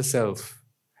that there is a self.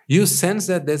 You sense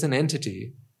that there's an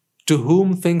entity to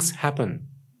whom things happen.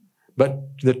 But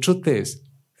the truth is,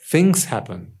 things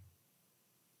happen.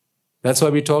 That's why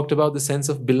we talked about the sense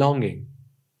of belonging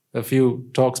a few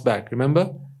talks back,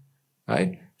 remember?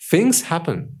 Right? Things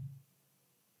happen.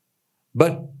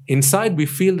 But inside we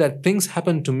feel that things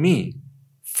happen to me,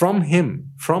 from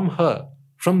him, from her,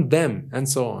 from them, and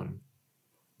so on.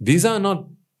 These are not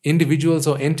individuals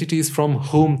or entities from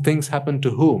whom things happen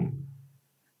to whom.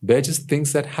 They're just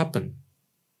things that happen.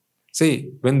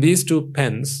 See, when these two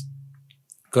pens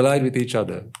collide with each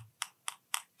other,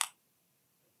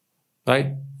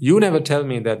 right? You never tell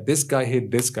me that this guy hit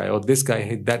this guy or this guy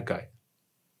hit that guy,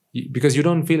 because you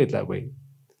don't feel it that way.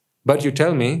 But you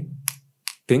tell me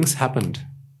things happened.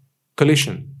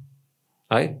 Collision,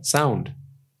 right? Sound,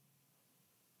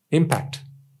 impact.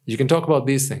 You can talk about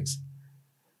these things.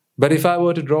 But if I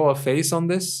were to draw a face on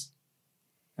this,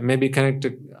 and maybe connect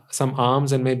some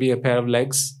arms and maybe a pair of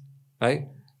legs, right?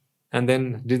 And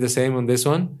then did the same on this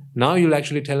one, now you'll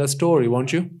actually tell a story,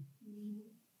 won't you?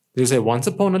 You'll say, once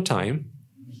upon a time,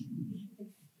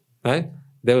 right?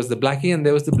 There was the blackie and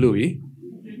there was the bluey,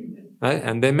 right?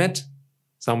 And they met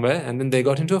somewhere and then they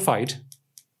got into a fight,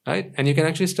 right? And you can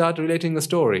actually start relating the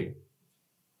story.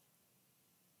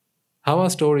 How are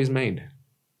stories made?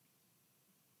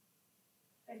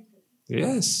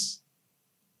 Yes.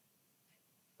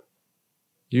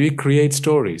 We create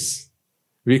stories.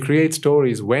 We create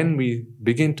stories when we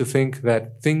begin to think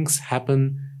that things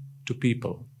happen to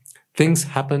people. Things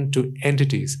happen to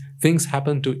entities. Things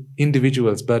happen to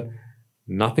individuals. But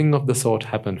nothing of the sort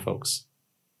happened, folks.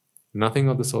 Nothing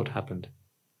of the sort happened.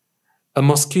 A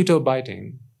mosquito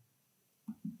biting.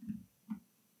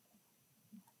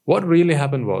 What really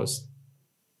happened was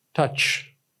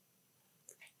touch.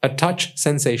 A touch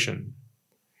sensation.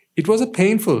 It was a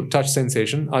painful touch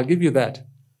sensation, I'll give you that.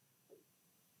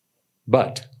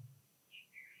 But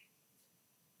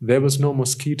there was no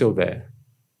mosquito there.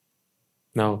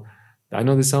 Now, I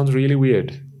know this sounds really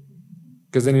weird,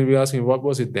 because then you'll be asking, what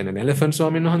was it then? An elephant,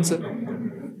 Swaminathan?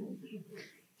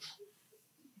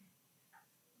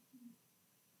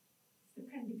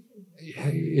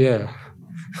 Yeah.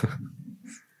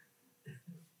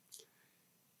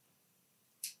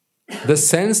 The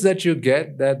sense that you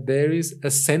get that there is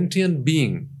a sentient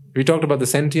being. We talked about the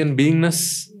sentient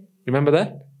beingness. Remember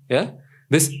that? Yeah?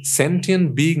 This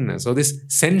sentient beingness or this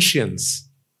sentience.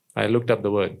 I looked up the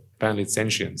word. Apparently it's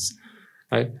sentience.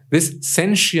 Right? This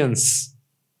sentience.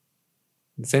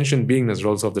 Sentient beingness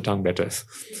rolls off the tongue better.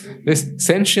 This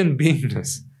sentient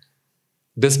beingness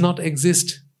does not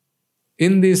exist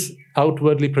in these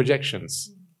outwardly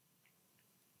projections.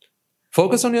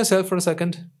 Focus on yourself for a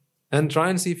second. And try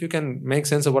and see if you can make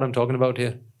sense of what I'm talking about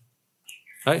here.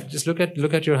 Right? Just look at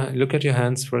your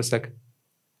hands for a second.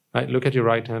 Right? Look at your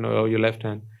right hand or your left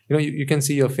hand. You know, you can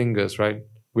see your fingers, right?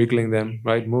 Wiggling them,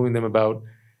 right? Moving them about.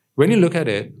 When you look at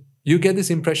it, you get this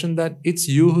impression that it's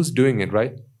you who's doing it,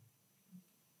 right?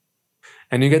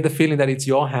 And you get the feeling that it's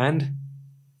your hand,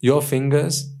 your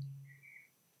fingers.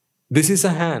 This is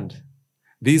a hand.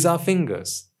 These are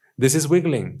fingers. This is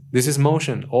wiggling. This is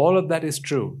motion. All of that is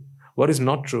true. What is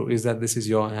not true is that this is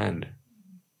your hand.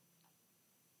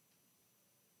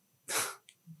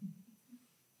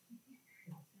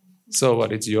 So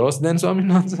what, it's yours then,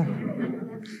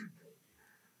 Swaminathan?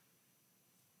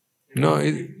 No,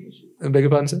 I beg your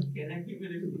pardon, sir?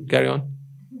 Carry on.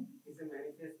 It's a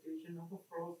manifestation of a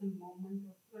frozen moment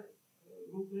of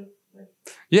life.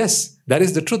 Yes, that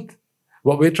is the truth.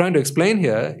 What we're trying to explain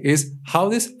here is how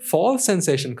this false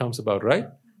sensation comes about, right?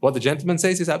 What the gentleman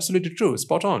says is absolutely true,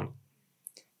 spot on.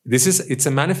 It's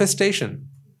a manifestation.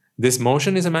 This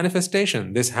motion is a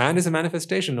manifestation. This hand is a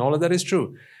manifestation. All of that is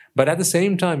true. But at the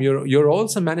same time, you're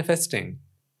also manifesting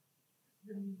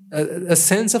a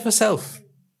sense of a self.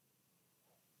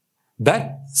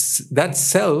 That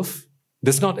self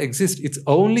does not exist. It's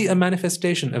only a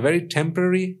manifestation, a very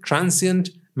temporary, transient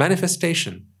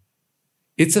manifestation.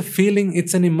 It's a feeling,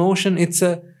 it's an emotion, it's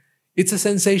a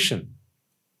sensation.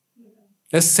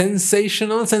 A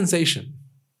sensational sensation.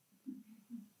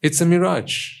 It's a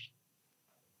mirage.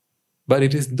 But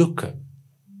it is dukkha,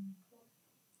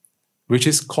 which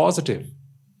is causative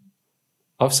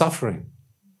of suffering.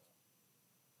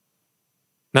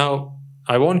 Now,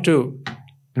 I want to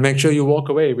make sure you walk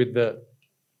away with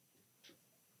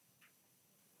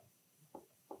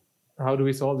how do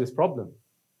we solve this problem?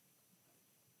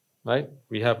 Right?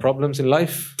 We have problems in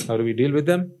life. How do we deal with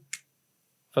them?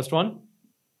 First one,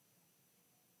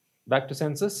 back to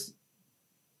senses.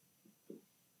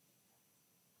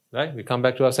 Right? We come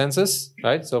back to our senses.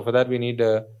 Right? So for that we need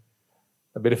a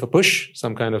bit of a push,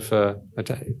 some kind of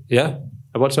yeah.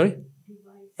 A what? Sorry?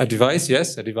 A device.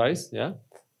 Yes, a device. Yeah.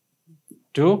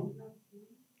 Two.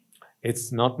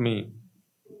 It's not me.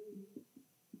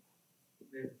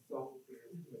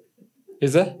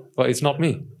 Is that? Well, it's not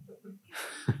me.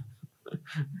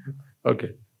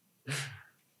 Okay.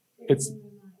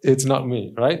 It's not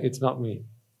me, right? It's not me.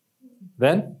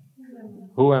 Then,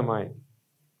 who am I?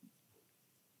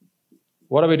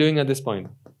 What are we doing at this point?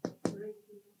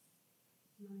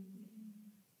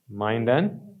 Mind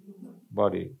and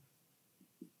body.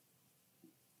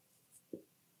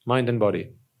 Mind and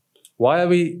body. Why are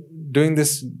we doing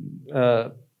this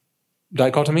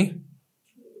dichotomy?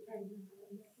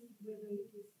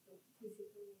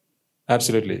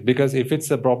 Absolutely. Because if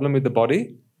it's a problem with the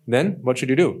body, then what should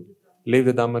you do? Leave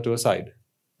the Dhamma to a side.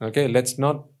 Okay? Let's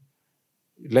not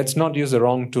use the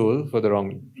wrong tool for the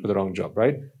wrong job,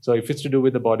 right? So if it's to do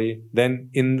with the body, then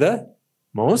in the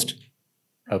most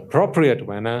appropriate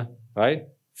manner, right?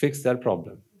 Fix that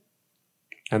problem.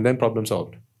 And then problem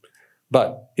solved.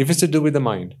 But if it's to do with the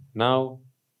mind, now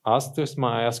ask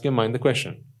your mind the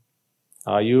question.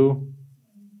 Are you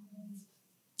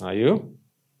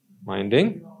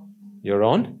minding your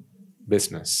own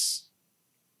business?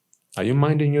 Are you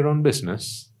minding your own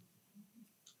business?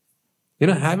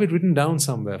 Have it written down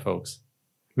somewhere, folks.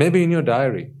 Maybe in your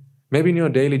diary. Maybe in your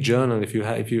daily journal if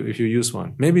you use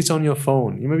one. Maybe it's on your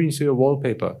phone. Maybe it's your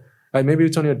wallpaper. Right? Maybe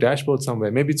it's on your dashboard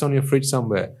somewhere. Maybe it's on your fridge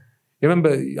somewhere. I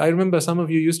remember some of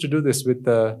you used to do this with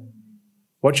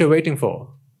what you're waiting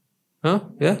for. Huh?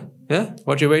 Yeah? Yeah?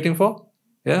 What you're waiting for?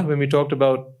 Yeah? When we talked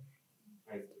about...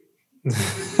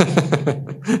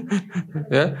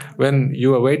 yeah? When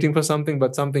you were waiting for something,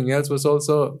 but something else was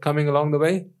also coming along the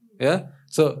way. Yeah?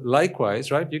 So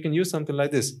likewise, right? You can use something like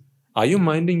this. Are you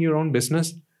minding your own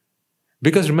business?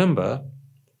 Because remember,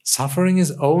 suffering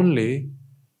is only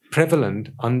prevalent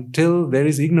until there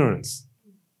is ignorance.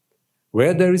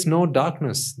 Where there is no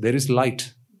darkness, there is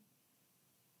light.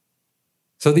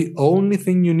 So the only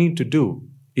thing you need to do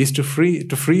is to free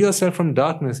yourself from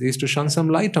darkness is to shine some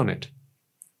light on it.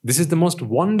 This is the most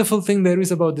wonderful thing there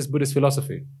is about this Buddhist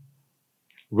philosophy.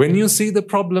 When you see the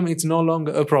problem, it's no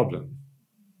longer a problem.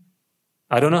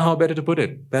 I don't know how better to put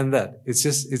it than that.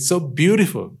 It's so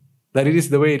beautiful that it is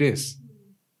the way it is.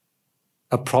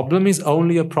 A problem is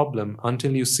only a problem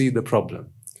until you see the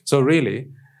problem. So really,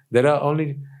 there are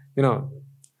only,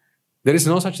 there is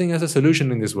no such thing as a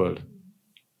solution in this world.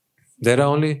 There are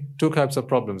only two types of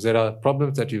problems. There are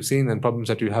problems that you've seen and problems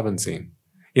that you haven't seen.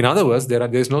 In other words, there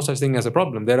is no such thing as a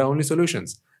problem. There are only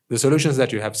solutions. The solutions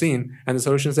that you have seen and the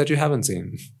solutions that you haven't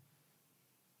seen.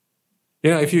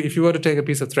 If you were to take a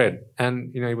piece of thread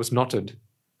and it was knotted,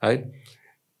 right?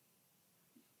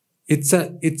 It's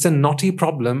a knotty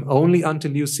problem only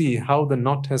until you see how the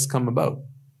knot has come about.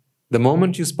 The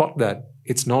moment you spot that,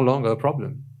 it's no longer a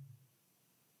problem.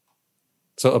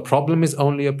 So a problem is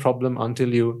only a problem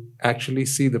until you actually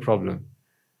see the problem.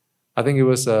 I think it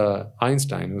was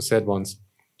Einstein who said once,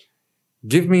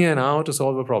 give me an hour to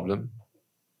solve a problem,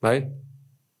 right?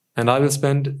 And I will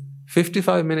spend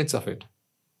 55 minutes of it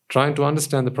trying to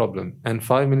understand the problem and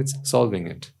 5 minutes solving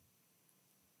it.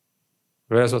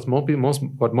 Whereas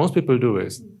what most people do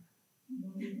is,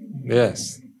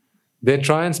 yes, they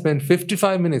try and spend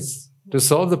 55 minutes to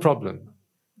solve the problem.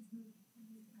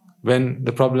 when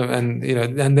the problem,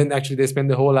 and then actually they spend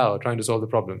the whole hour trying to solve the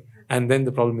problem, and then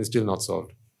the problem is still not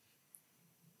solved.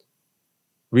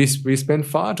 We spend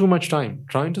far too much time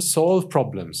trying to solve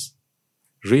problems.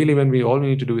 Really, when all we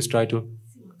need to do is try to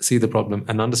see the problem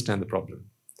and understand the problem.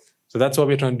 So that's what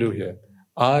we're trying to do here.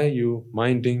 Are you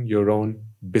minding your own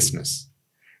business?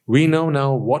 We know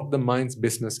now what the mind's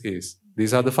business is.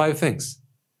 These are the 5 things,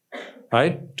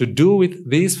 right? To do with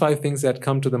these 5 things that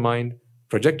come to the mind,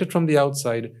 projected from the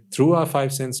outside through our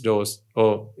 5 sense doors,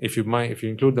 or if you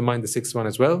include the mind, the 6th one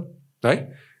as well, right?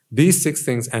 These 6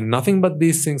 things, and nothing but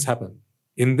these things happen.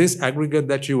 In this aggregate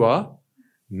that you are,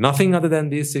 nothing other than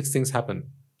these 6 things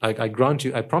happen. I grant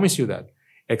you, I promise you that,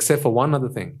 except for one other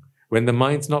thing. When the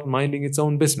mind's not minding its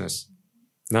own business,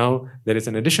 now there is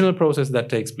an additional process that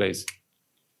takes place,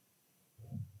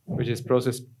 which is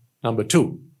process number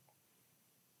 2,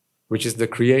 which is the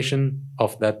creation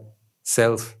of that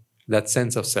self, that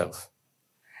sense of self.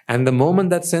 And the moment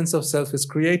that sense of self is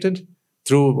created,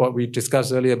 through what we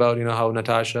discussed earlier about, how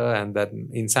Natasha and that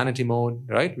insanity mode,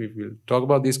 right? We will talk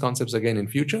about these concepts again in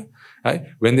future, right?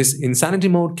 When this insanity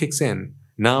mode kicks in,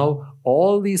 now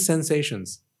all these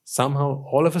sensations somehow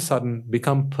all of a sudden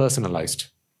become personalized.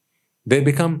 They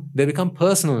become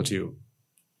personal to you.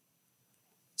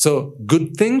 So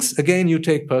good things, again, you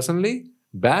take personally.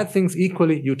 Bad things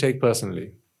equally you take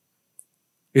personally.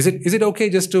 Is it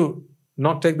okay just to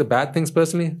not take the bad things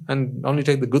personally and only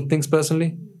take the good things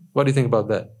personally? What do you think about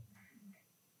that?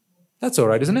 That's all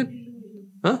right, isn't it?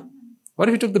 Huh? What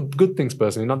if you took the good things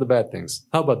personally, not the bad things?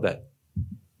 How about that?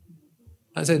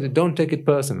 I said, don't take it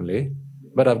personally,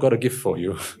 but I've got a gift for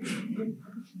you.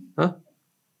 Huh?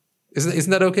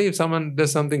 Isn't that okay if someone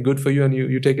does something good for you and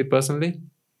you take it personally?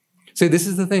 See, this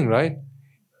is the thing, right?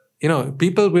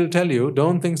 People will tell you,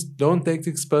 don't take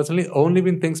things personally, only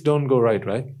when things don't go right,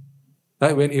 right?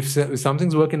 Right? If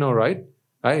something's working all right,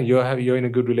 right? You're in a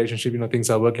good relationship, things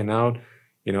are working out,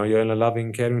 you're in a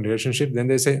loving, caring relationship, then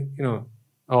they say,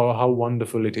 oh, how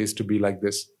wonderful it is to be like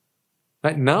this.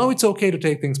 Right? Now it's okay to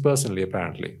take things personally,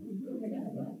 apparently.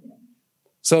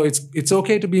 So it's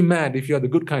okay to be mad if you're the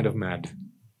good kind of mad.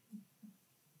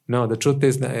 No, the truth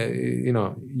is,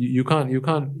 you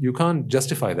can't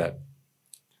justify that.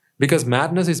 Because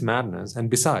madness is madness, and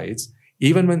besides,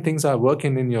 even when things are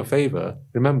working in your favor,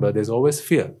 remember, there's always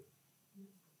fear.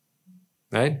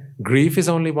 Right? Grief is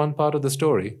only one part of the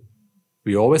story.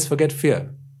 We always forget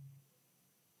fear.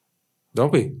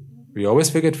 Don't we? We always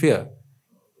forget fear.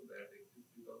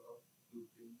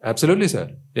 Absolutely,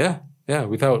 sir. Yeah.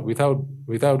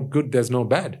 Without good, there's no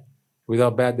bad.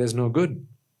 Without bad, there's no good.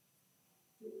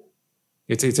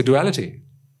 It's a duality.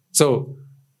 So,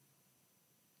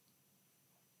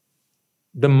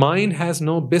 the mind has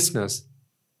no business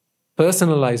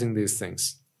personalizing these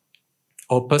things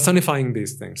or personifying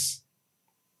these things.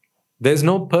 There's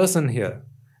no person here.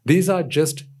 These are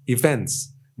just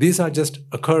events. These are just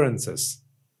occurrences.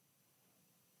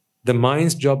 The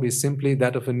mind's job is simply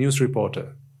that of a news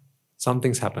reporter.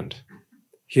 Something's happened.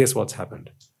 Here's what's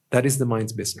happened. That is the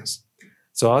mind's business.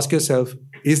 So ask yourself,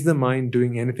 is the mind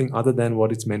doing anything other than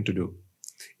what it's meant to do?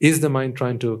 Is the mind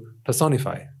trying to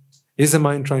personify? Is the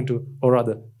mind trying to, or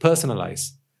rather,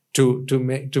 personalize? To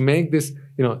make this,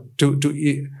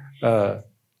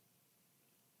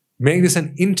 make this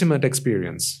an intimate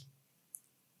experience?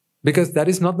 Because that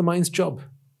is not the mind's job.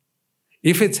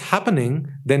 If it's happening,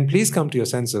 then please come to your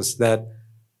senses that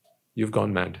you've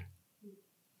gone mad.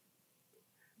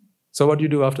 So what do you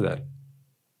do after that?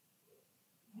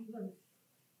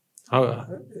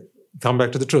 Come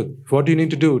back to the truth. What do you need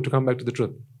to do to come back to the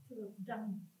truth?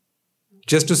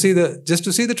 Just to see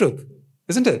the truth,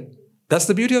 isn't it? That's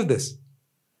the beauty of this.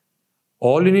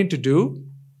 All you need to do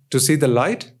to see the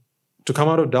light, to come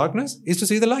out of darkness, is to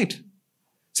see the light.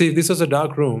 See, if this was a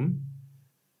dark room,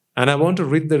 and I want to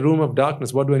rid the room of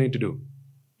darkness, what do I need to do?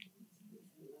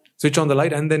 Switch on the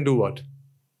light and then do what?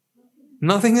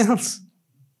 Nothing else.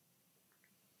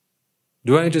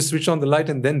 Do I need to switch on the light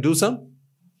and then do some?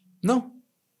 No.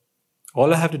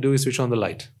 All I have to do is switch on the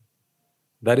light.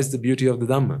 That is the beauty of the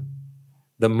Dhamma.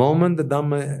 The moment the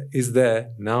Dhamma is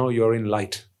there, now you're in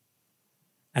light.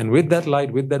 And with that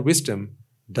light, with that wisdom,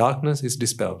 darkness is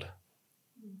dispelled.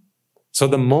 So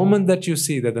the moment that you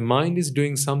see that the mind is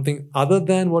doing something other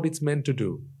than what it's meant to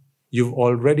do, you've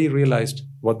already realized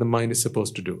what the mind is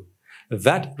supposed to do.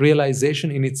 That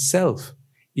realization in itself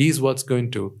is what's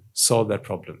going to solve that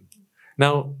problem.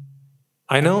 Now,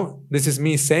 I know this is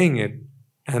me saying it,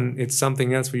 and it's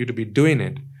something else for you to be doing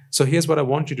it. So here's what I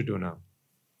want you to do now.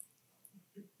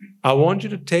 I want you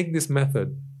to take this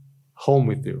method home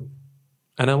with you,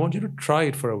 and I want you to try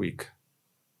it for a week.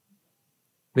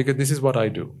 Because this is what I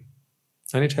do.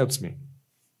 And it helps me.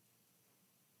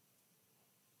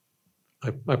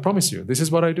 I promise you, this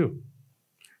is what I do.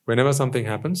 Whenever something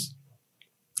happens,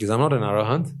 because I'm not an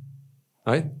arahant,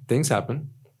 right? Things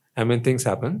happen. And when things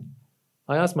happen,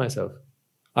 I ask myself,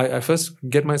 I first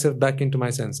get myself back into my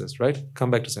senses, right?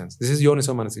 Come back to sense. This is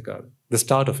yoniso manasikara, the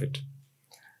start of it.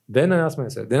 Then I ask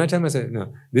myself, then I tell myself,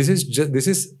 no, this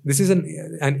is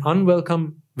an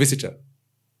unwelcome visitor.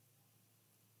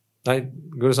 Right?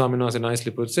 Guru Swami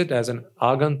nicely puts it as an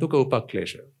agantuka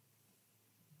upaklesha.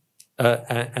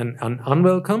 An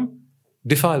unwelcome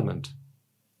defilement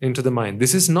into the mind.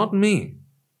 This is not me.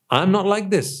 I'm not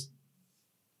like this.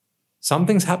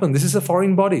 Something's happened. This is a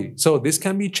foreign body. So this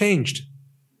can be changed.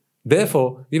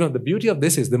 Therefore, the beauty of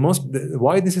this is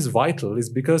why this is vital is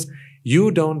because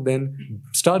you don't then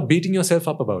start beating yourself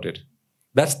up about it.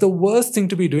 That's the worst thing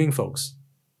to be doing, folks.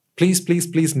 Please, please,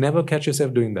 please never catch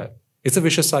yourself doing that. It's a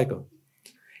vicious cycle.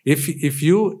 If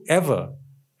you ever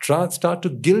start to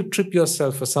guilt trip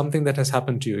yourself for something that has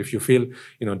happened to you, if you feel,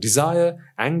 desire,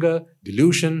 anger,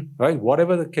 delusion, right,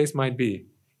 whatever the case might be,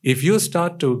 if you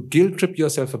start to guilt trip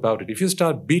yourself about it, if you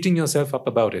start beating yourself up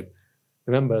about it,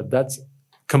 remember, that's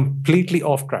completely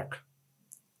off track.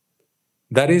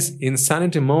 That is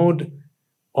insanity mode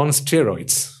on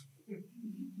steroids.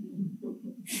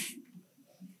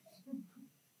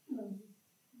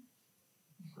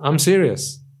 I'm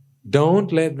serious.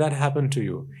 Don't let that happen to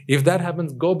you. If that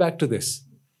happens, go back to this.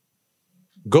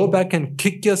 Go back and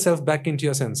kick yourself back into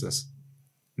your senses.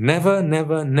 Never,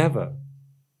 never, never.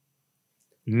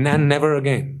 And never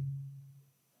again.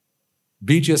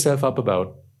 Beat yourself up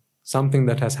about something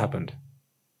that has happened.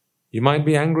 You might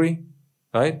be angry,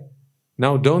 right?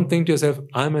 Now don't think to yourself,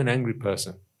 I'm an angry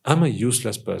person. I'm a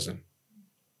useless person.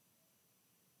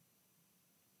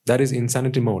 That is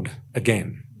insanity mode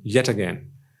again, yet again.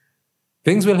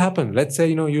 Things will happen. Let's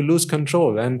say, you lose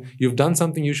control and you've done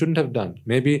something you shouldn't have done.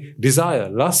 Maybe desire,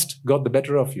 lust got the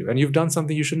better of you and you've done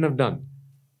something you shouldn't have done.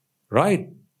 Right?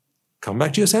 Come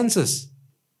back to your senses.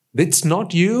 It's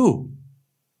not you.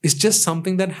 It's just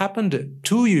something that happened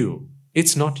to you.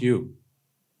 It's not you.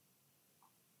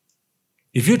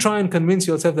 If you try and convince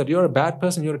yourself that you're a bad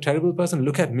person, you're a terrible person,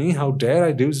 look at me, how dare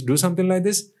I do something like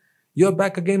this, you're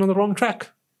back again on the wrong track.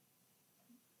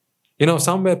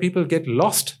 Somewhere people get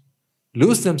lost,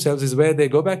 lose themselves is where they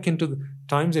go back into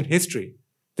times in history,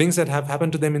 things that have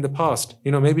happened to them in the past,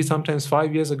 maybe sometimes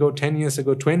 5 years ago, 10 years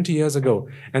ago, 20 years ago,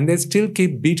 and they still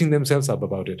keep beating themselves up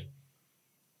about it.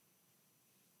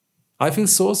 I feel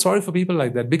so sorry for people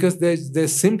like that because they're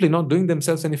simply not doing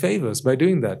themselves any favors by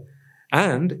doing that.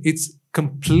 And it's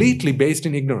completely based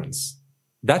in ignorance.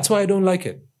 That's why I don't like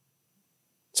it.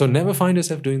 So never find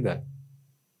yourself doing that.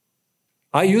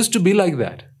 I used to be like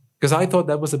that because I thought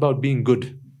that was about being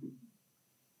good.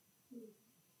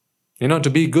 To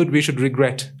be good, we should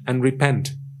regret and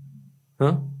repent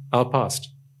our past.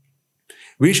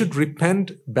 We should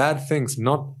repent bad things,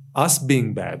 not us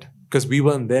being bad, because we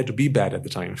weren't there to be bad at the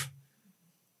time.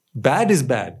 Bad is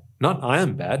bad, not I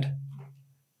am bad.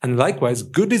 And likewise,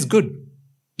 good is good,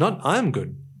 not I am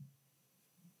good.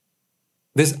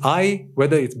 This I,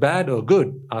 whether it's bad or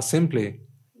good, are simply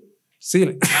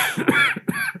excuse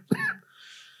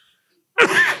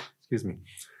me,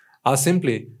 are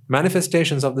simply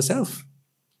manifestations of the self.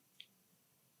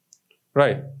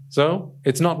 Right? So,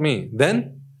 it's not me.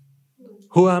 Then,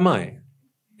 who am I?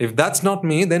 If that's not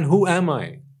me, then who am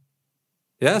I?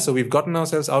 Yeah, so we've gotten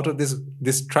ourselves out of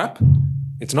this trap.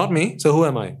 It's not me, so who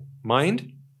am I?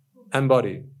 Mind and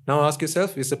body. Now ask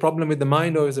yourself, is the problem with the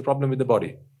mind or is the problem with the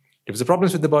body? If the problem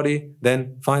is with the body,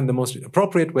 then find the most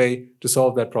appropriate way to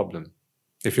solve that problem.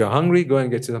 If you're hungry, go and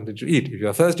get something to eat. If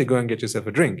you're thirsty, go and get yourself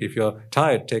a drink. If you're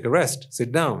tired, take a rest,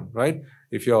 sit down, right?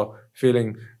 If you're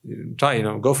feeling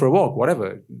tired, go for a walk,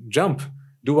 whatever, jump,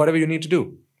 do whatever you need to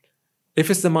do.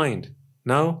 If it's the mind,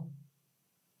 now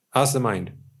ask the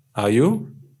mind, are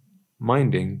you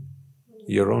minding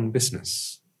your own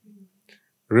business?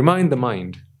 Remind the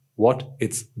mind what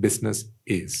its business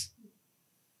is.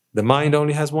 The mind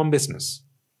only has one business.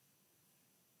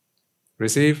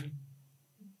 Receive,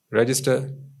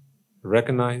 register,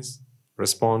 recognize,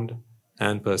 respond,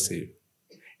 and perceive.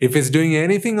 If it's doing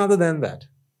anything other than that,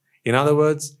 in other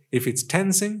words, if it's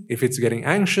tensing, if it's getting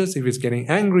anxious, if it's getting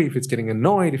angry, if it's getting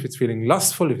annoyed, if it's feeling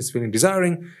lustful, if it's feeling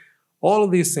desiring, all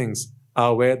of these things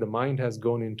are where the mind has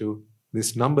gone into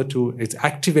this number 2, it's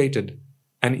activated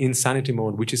an insanity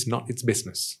mode, which is not its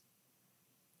business.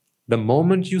 The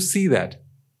moment you see that,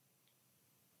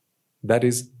 that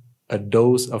is a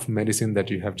dose of medicine that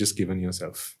you have just given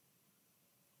yourself.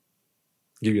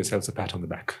 Give yourselves a pat on the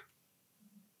back.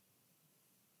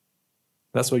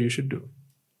 That's what you should do.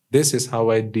 This is how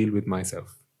I deal with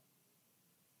myself.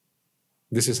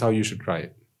 This is how you should try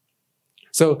it.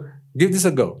 So give this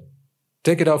a go.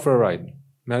 Take it out for a ride.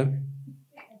 Madam?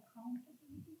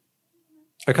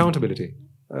 Accountability.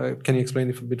 Can you explain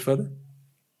it a bit further?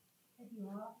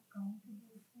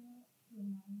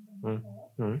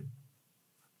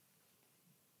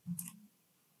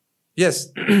 Yes,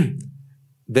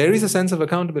 there is a sense of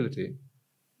accountability.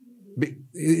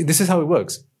 This is how it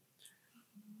works.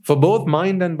 For both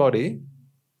mind and body,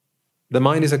 the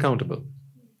mind is accountable.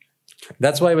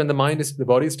 That's why when the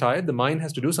body is tired, the mind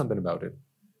has to do something about it,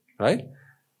 right?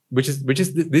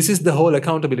 This is the whole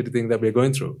accountability thing that we're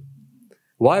going through.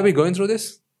 Why are we going through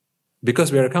this?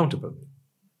 Because we are accountable.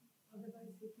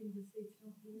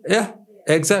 Yeah,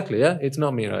 exactly. Yeah, it's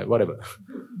not me, right? Whatever.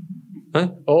 Huh?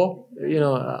 Or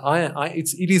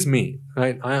it is me,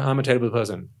 right? I'm a terrible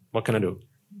person. What can I do?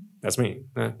 That's me.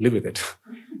 Live with it.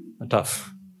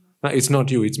 Tough. It's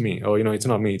not you, it's me. Or it's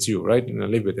not me, it's you, right?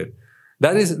 Live with it.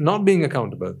 That is not being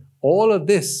accountable. All of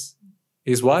this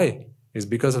is why? Is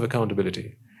because of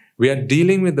accountability. We are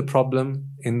dealing with the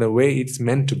problem in the way it's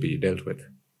meant to be dealt with.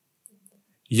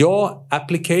 Your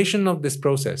application of this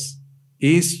process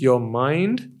is your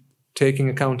mind taking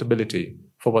accountability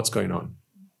for what's going on.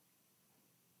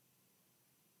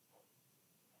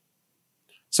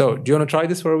 So, do you want to try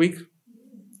this for a week?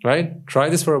 Right? Try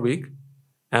this for a week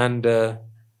and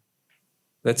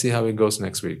let's see how it goes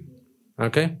next week.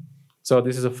 Okay? So,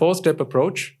 this is a 4-step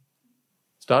approach.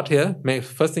 Start here.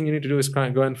 First thing you need to do is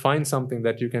go and find something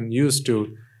that you can use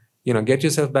to, get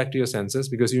yourself back to your senses,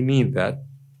 because you need that.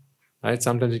 Right?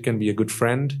 Sometimes it can be a good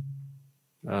friend.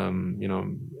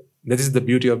 This is the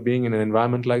beauty of being in an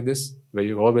environment like this, where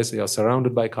you're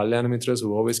surrounded by Kalyana Mitras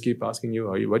who always keep asking you,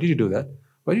 why did you do that?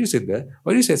 Why do you sit there?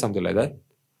 Why do you say something like that?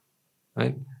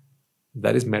 Right?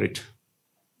 That is merit.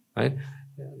 Right?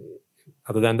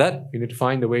 Other than that, you need to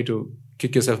find a way to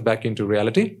kick yourself back into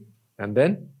reality, and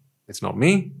then it's not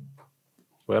me.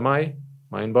 Who am I?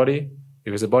 Mind, body.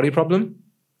 If it's a body problem,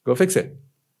 go fix it.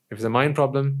 If it's a mind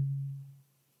problem,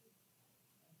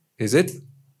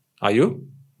 are you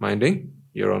minding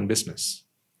your own business?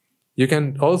 You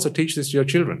can also teach this to your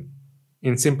children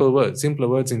in simpler words in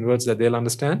words that they'll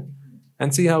understand,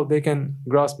 and see how they can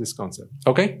grasp this concept.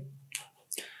 Okay?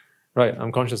 Right,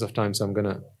 I'm conscious of time, so I'm going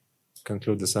to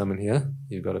conclude the sermon here.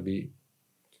 You've got to be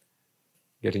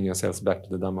getting yourselves back to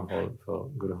the Dhamma hall for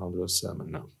Guru Hamdu's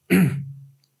sermon now.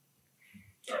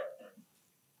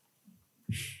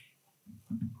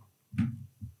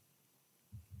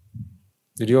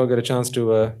 Did you all get a chance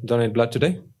to donate blood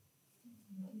today?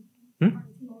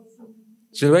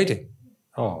 Still waiting?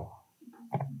 Oh.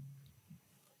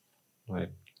 Right.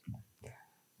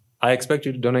 I expect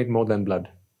you to donate more than blood.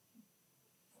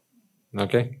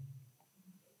 Okay?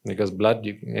 Because blood,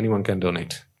 anyone can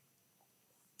donate.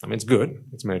 I mean, it's good.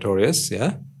 It's meritorious,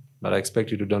 yeah? But I expect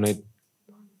you to donate.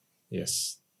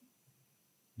 Yes.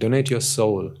 Donate your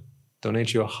soul.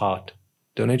 Donate your heart.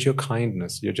 Donate your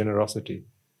kindness, your generosity,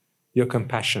 your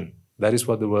compassion. That is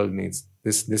what the world needs.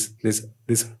 This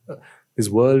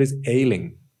world is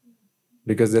ailing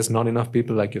because there's not enough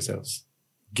people like yourselves.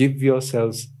 Give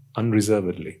yourselves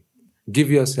unreservedly.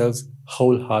 Give yourselves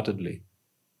wholeheartedly,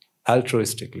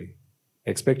 altruistically,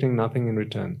 expecting nothing in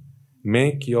return.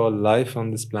 Make your life on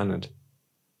this planet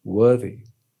worthy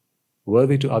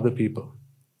to other people.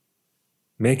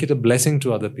 Make it a blessing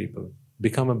to other people.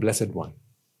 Become a blessed one.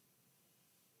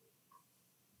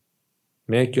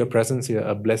 Make your presence here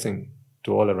a blessing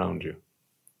to all around you.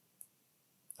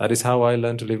 That is how I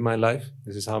learned to live my life.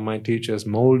 This is how my teachers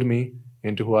mold me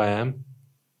into who I am.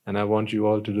 And I want you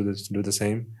all to do the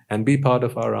same and be part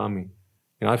of our army.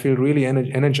 I feel really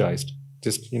energized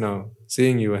just,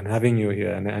 seeing you and having you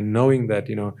here and knowing that,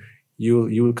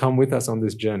 you will come with us on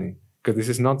this journey. Because this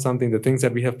is not something, the things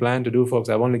that we have planned to do, folks,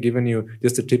 I've only given you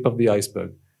just the tip of the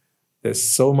iceberg. There's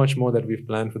so much more that we've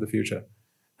planned for the future.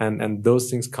 And those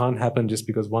things can't happen just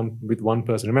because with one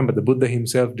person. Remember, the Buddha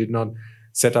himself did not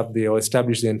set up or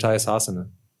establish the entire sasana.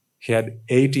 He had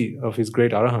 80 of his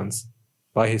great arahants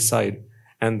by his side,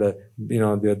 and the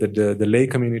lay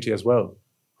community as well,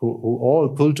 who all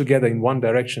pulled together in one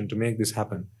direction to make this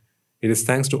happen. It is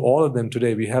thanks to all of them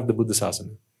today we have the Buddha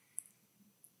sasana.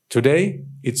 Today,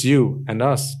 it's you and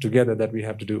us together that we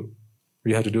have to do.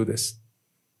 We have to do this.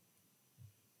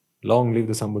 Long live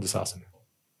the Sambuddha sasana.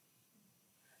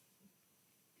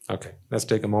 Okay, let's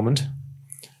take a moment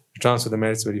to transfer the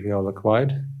merits that we have all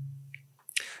acquired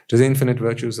to the infinite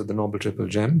virtues of the Noble Triple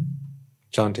Gem,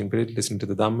 chanting Pirit, listening to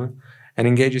the Dhamma, and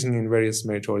engaging in various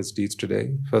meritorious deeds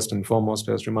today. First and foremost,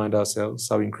 let us remind ourselves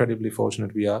how incredibly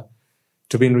fortunate we are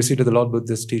To be in receipt of the Lord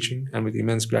Buddha's teaching, and with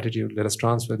immense gratitude, let us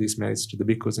transfer these merits to the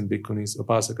bhikkhus and bhikkhunis,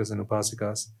 upasakas and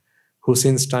upasikas, who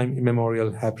since time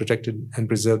immemorial have protected and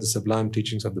preserved the sublime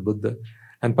teachings of the Buddha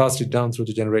and passed it down through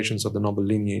the generations of the noble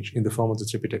lineage in the form of the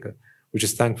Tripitaka, which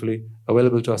is thankfully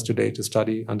available to us today to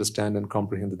study, understand, and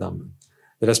comprehend the Dhamma.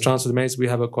 Let us transfer the merits we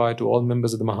have acquired to all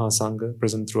members of the Mahasangha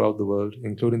present throughout the world,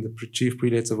 including the chief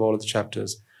prelates of all of the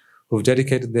chapters, who have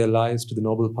dedicated their lives to the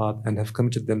noble path and have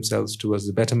committed themselves towards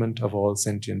the betterment of all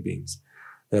sentient beings.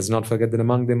 Let us not forget that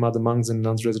among them are the monks and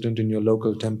nuns resident in your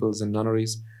local temples and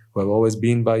nunneries, who have always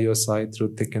been by your side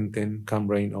through thick and thin, come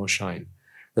rain or shine.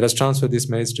 Let us transfer these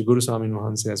merits to Guru Swami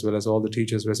Mahanse, as well as all the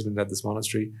teachers resident at this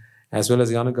monastery, as well as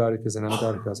the Anagarikas and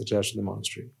Anagarikas attached to the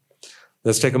monastery.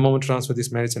 Let us take a moment to transfer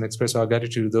these merits and express our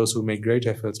gratitude to those who make great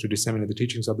efforts to disseminate the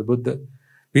teachings of the Buddha,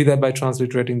 be that by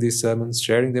transliterating these sermons,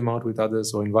 sharing them out with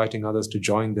others, or inviting others to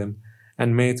join them.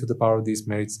 And may, through the power of these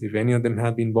merits, if any of them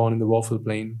have been born in the woeful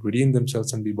plane, redeem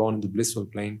themselves and be born in the blissful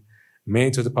plane. May,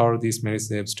 through the power of these merits,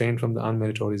 they abstain from the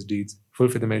unmeritorious deeds,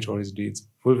 fulfill the meritorious deeds,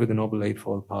 fulfill the noble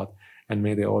eightfold path, and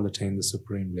may they all attain the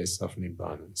supreme bliss of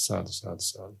Nibbana. Sadhu, sadhu,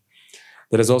 sadhu.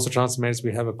 Let us also transfer merits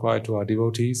we have acquired to our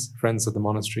devotees, friends of the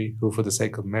monastery, who for the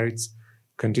sake of merits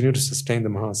continue to sustain the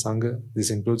Mahasangha.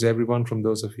 This includes everyone from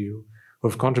those of you who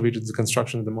have contributed to the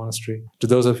construction of the monastery, to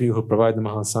those of you who provide the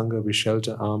Mahasangha with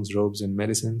shelter, alms, robes, and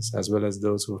medicines, as well as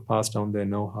those who have passed down their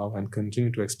know-how and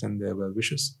continue to extend their well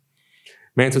wishes.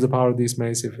 May through the power of these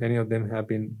merits, if any of them have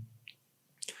been,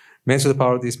 may through the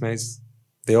power of these merits,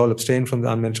 they all abstain from the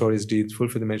unmeritorious deeds,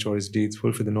 fulfill the meritorious deeds,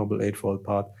 fulfill the noble eightfold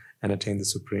path, and attain the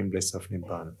supreme bliss of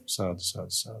Nibbana. Sadhu, sadhu,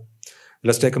 sadhu.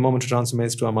 Let us take a moment to transfer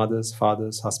merits to our mothers,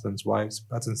 fathers, husbands, wives,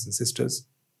 brothers and sisters,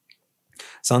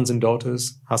 sons and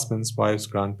daughters, husbands, wives,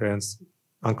 grandparents,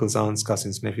 uncles, aunts,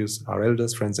 cousins, nephews, our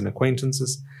elders, friends and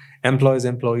acquaintances, employees,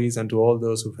 employees, and to all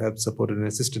those who've helped, supported, and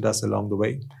assisted us along the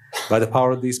way. By the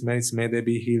power of these merits, may they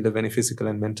be healed of any physical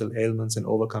and mental ailments and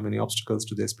overcome any obstacles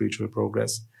to their spiritual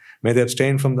progress. May they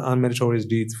abstain from the unmeritorious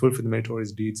deeds, fulfill the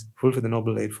meritorious deeds, fulfill the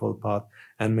noble eightfold path,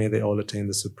 and may they all attain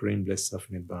the supreme bliss of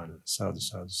Nibbana. Sadhu,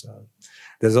 sadhu, sadhu.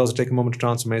 Let us also take a moment to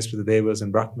transfer merits to the Devas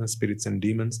and Brahmas, spirits and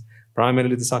demons,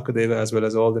 primarily the Sakadeva, as well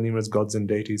as all the numerous gods and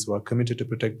deities who are committed to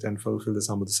protect and fulfill the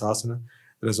Sambuddhasasana.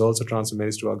 Let us also transfer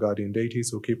merits to our guardian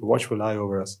deities who keep a watchful eye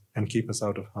over us and keep us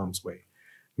out of harm's way.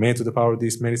 May, through the power of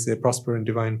these merits, they prosper in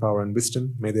divine power and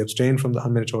wisdom. May they abstain from the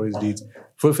unmeritorious deeds,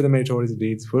 fulfill the meritorious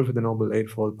deeds, fulfill the noble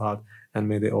eightfold path, and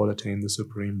may they all attain the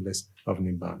supreme bliss of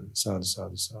Nibbana. Sadhu,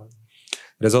 sadhu, sadhu.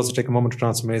 Let us also take a moment to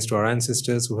transfer merits to our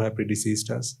ancestors who have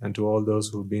predeceased us, and to all those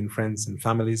who have been friends and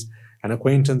families and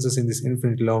acquaintances in this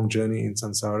infinitely long journey in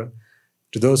samsara.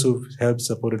 To those who have helped,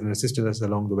 supported, and assisted us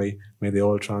along the way, may they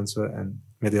all transfer and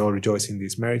may they all rejoice in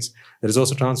these merits. Let us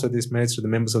also transfer these merits to the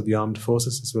members of the armed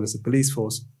forces as well as the police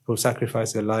force who have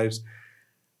sacrificed their lives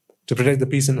to protect the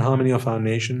peace and harmony of our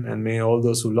nation, and may all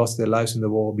those who lost their lives in the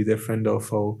war, be their friend or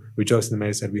foe, rejoice in the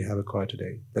merits that we have acquired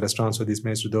today. Let us transfer these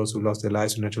merits to those who lost their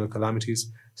lives in natural calamities,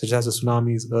 such as the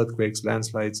tsunamis, earthquakes,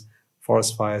 landslides,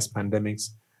 forest fires,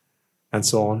 pandemics, and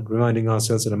so on, reminding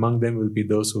ourselves that among them will be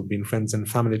those who have been friends and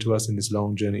family to us in this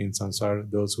long journey in samsara,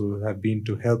 those who have been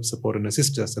to help, support, and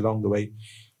assist us along the way.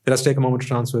 Let us take a moment to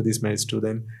transfer these merits to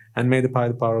them, and may by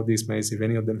the power of these merits, if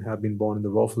any of them have been born in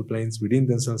the woeful planes, redeem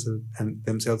themselves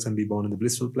and be born in the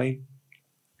blissful plane.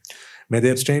 May they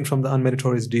abstain from the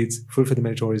unmeritorious deeds, fulfill the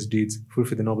meritorious deeds,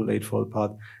 fulfill the noble eightfold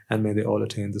path, and may they all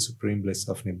attain the supreme bliss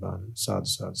of Nibbana. Sadhu,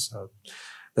 sadhu, sadhu.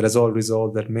 Let us all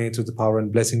resolve that may, through the power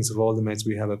and blessings of all the merits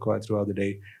we have acquired throughout the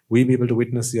day, we be able to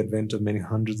witness the advent of many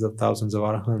hundreds of thousands of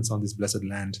arahants on this blessed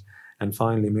land. And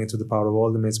finally, may, through the power of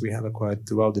all the merits we have acquired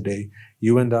throughout the day,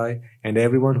 you and I, and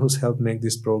everyone who's helped make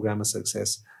this program a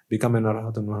success, become an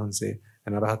Arahatun Mahanse,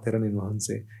 an Arahateranin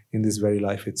Mahanse, in this very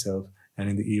life itself, and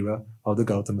in the era of the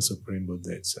Gautama Supreme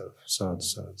Buddha itself. Sadhu,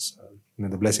 sadhu, sadhu. May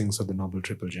the blessings of the Noble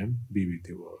Triple Gem be with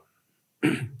you all.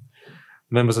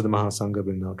 Members of the Mahasangha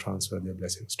will now transfer their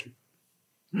blessings to you.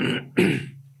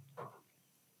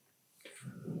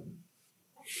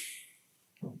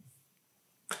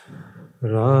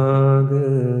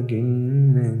 Raga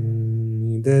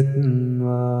ginnen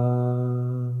idetva,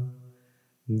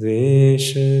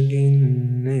 dvesha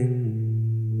ginnen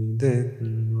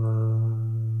idetva,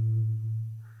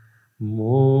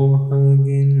 moha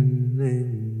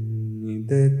ginnen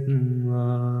idetva,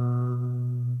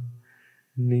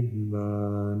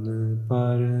 Nibbana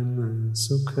Parama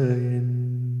Sukhayan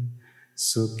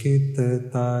Sukhita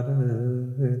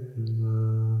Taratma.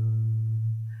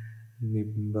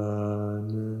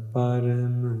 Nibbana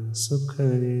Parama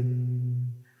Sukhayan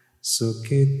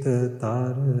Sukhita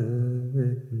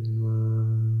Taratma.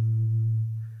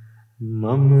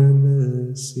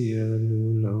 මමද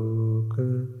සියලු ලෝක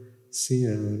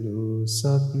සියලු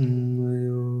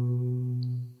සත්වයෝ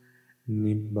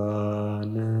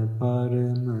නිබ්බාන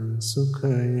පරම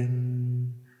සුඛයෙන්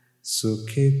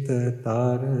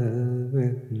සුඛිතතර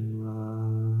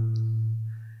වෙත්වා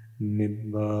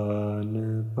නිබ්බාන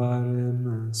පරම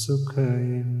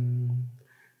සුඛයෙන්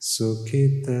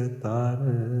සුඛිතතර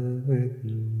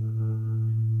වෙත්වා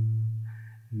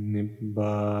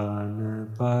නිබ්බාන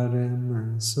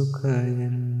පරම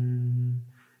සුඛයෙන්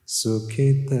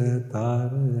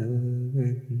සුඛිතතර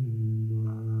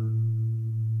වෙත්වා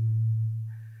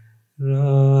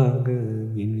රාග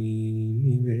ගිනි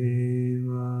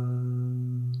නිවේවා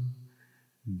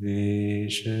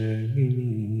ද්වේෂ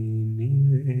ගිනි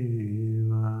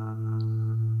නිවේවා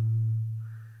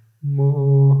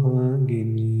මෝහ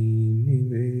ගිනි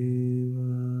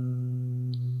නිවේවා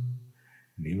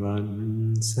නිවන්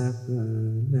සැප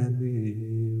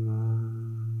ලැබේවා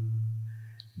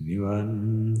නිවන්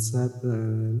සැප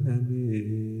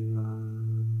ලැබේවා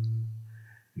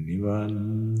නිවන්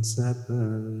සැප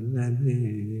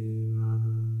ලැබේවා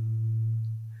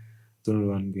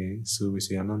තුනුරුවන්ගේ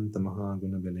සූවිසි අනන්ත මහා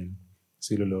ගුණ බලෙන්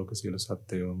සියලු ලෝක සියලු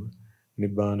සත්ත්වයෝම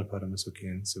නිබ්බාන පරම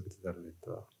සුඛයෙන් සුඛිතතර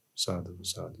වෙත්වා සාදු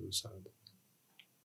සාදු සාදු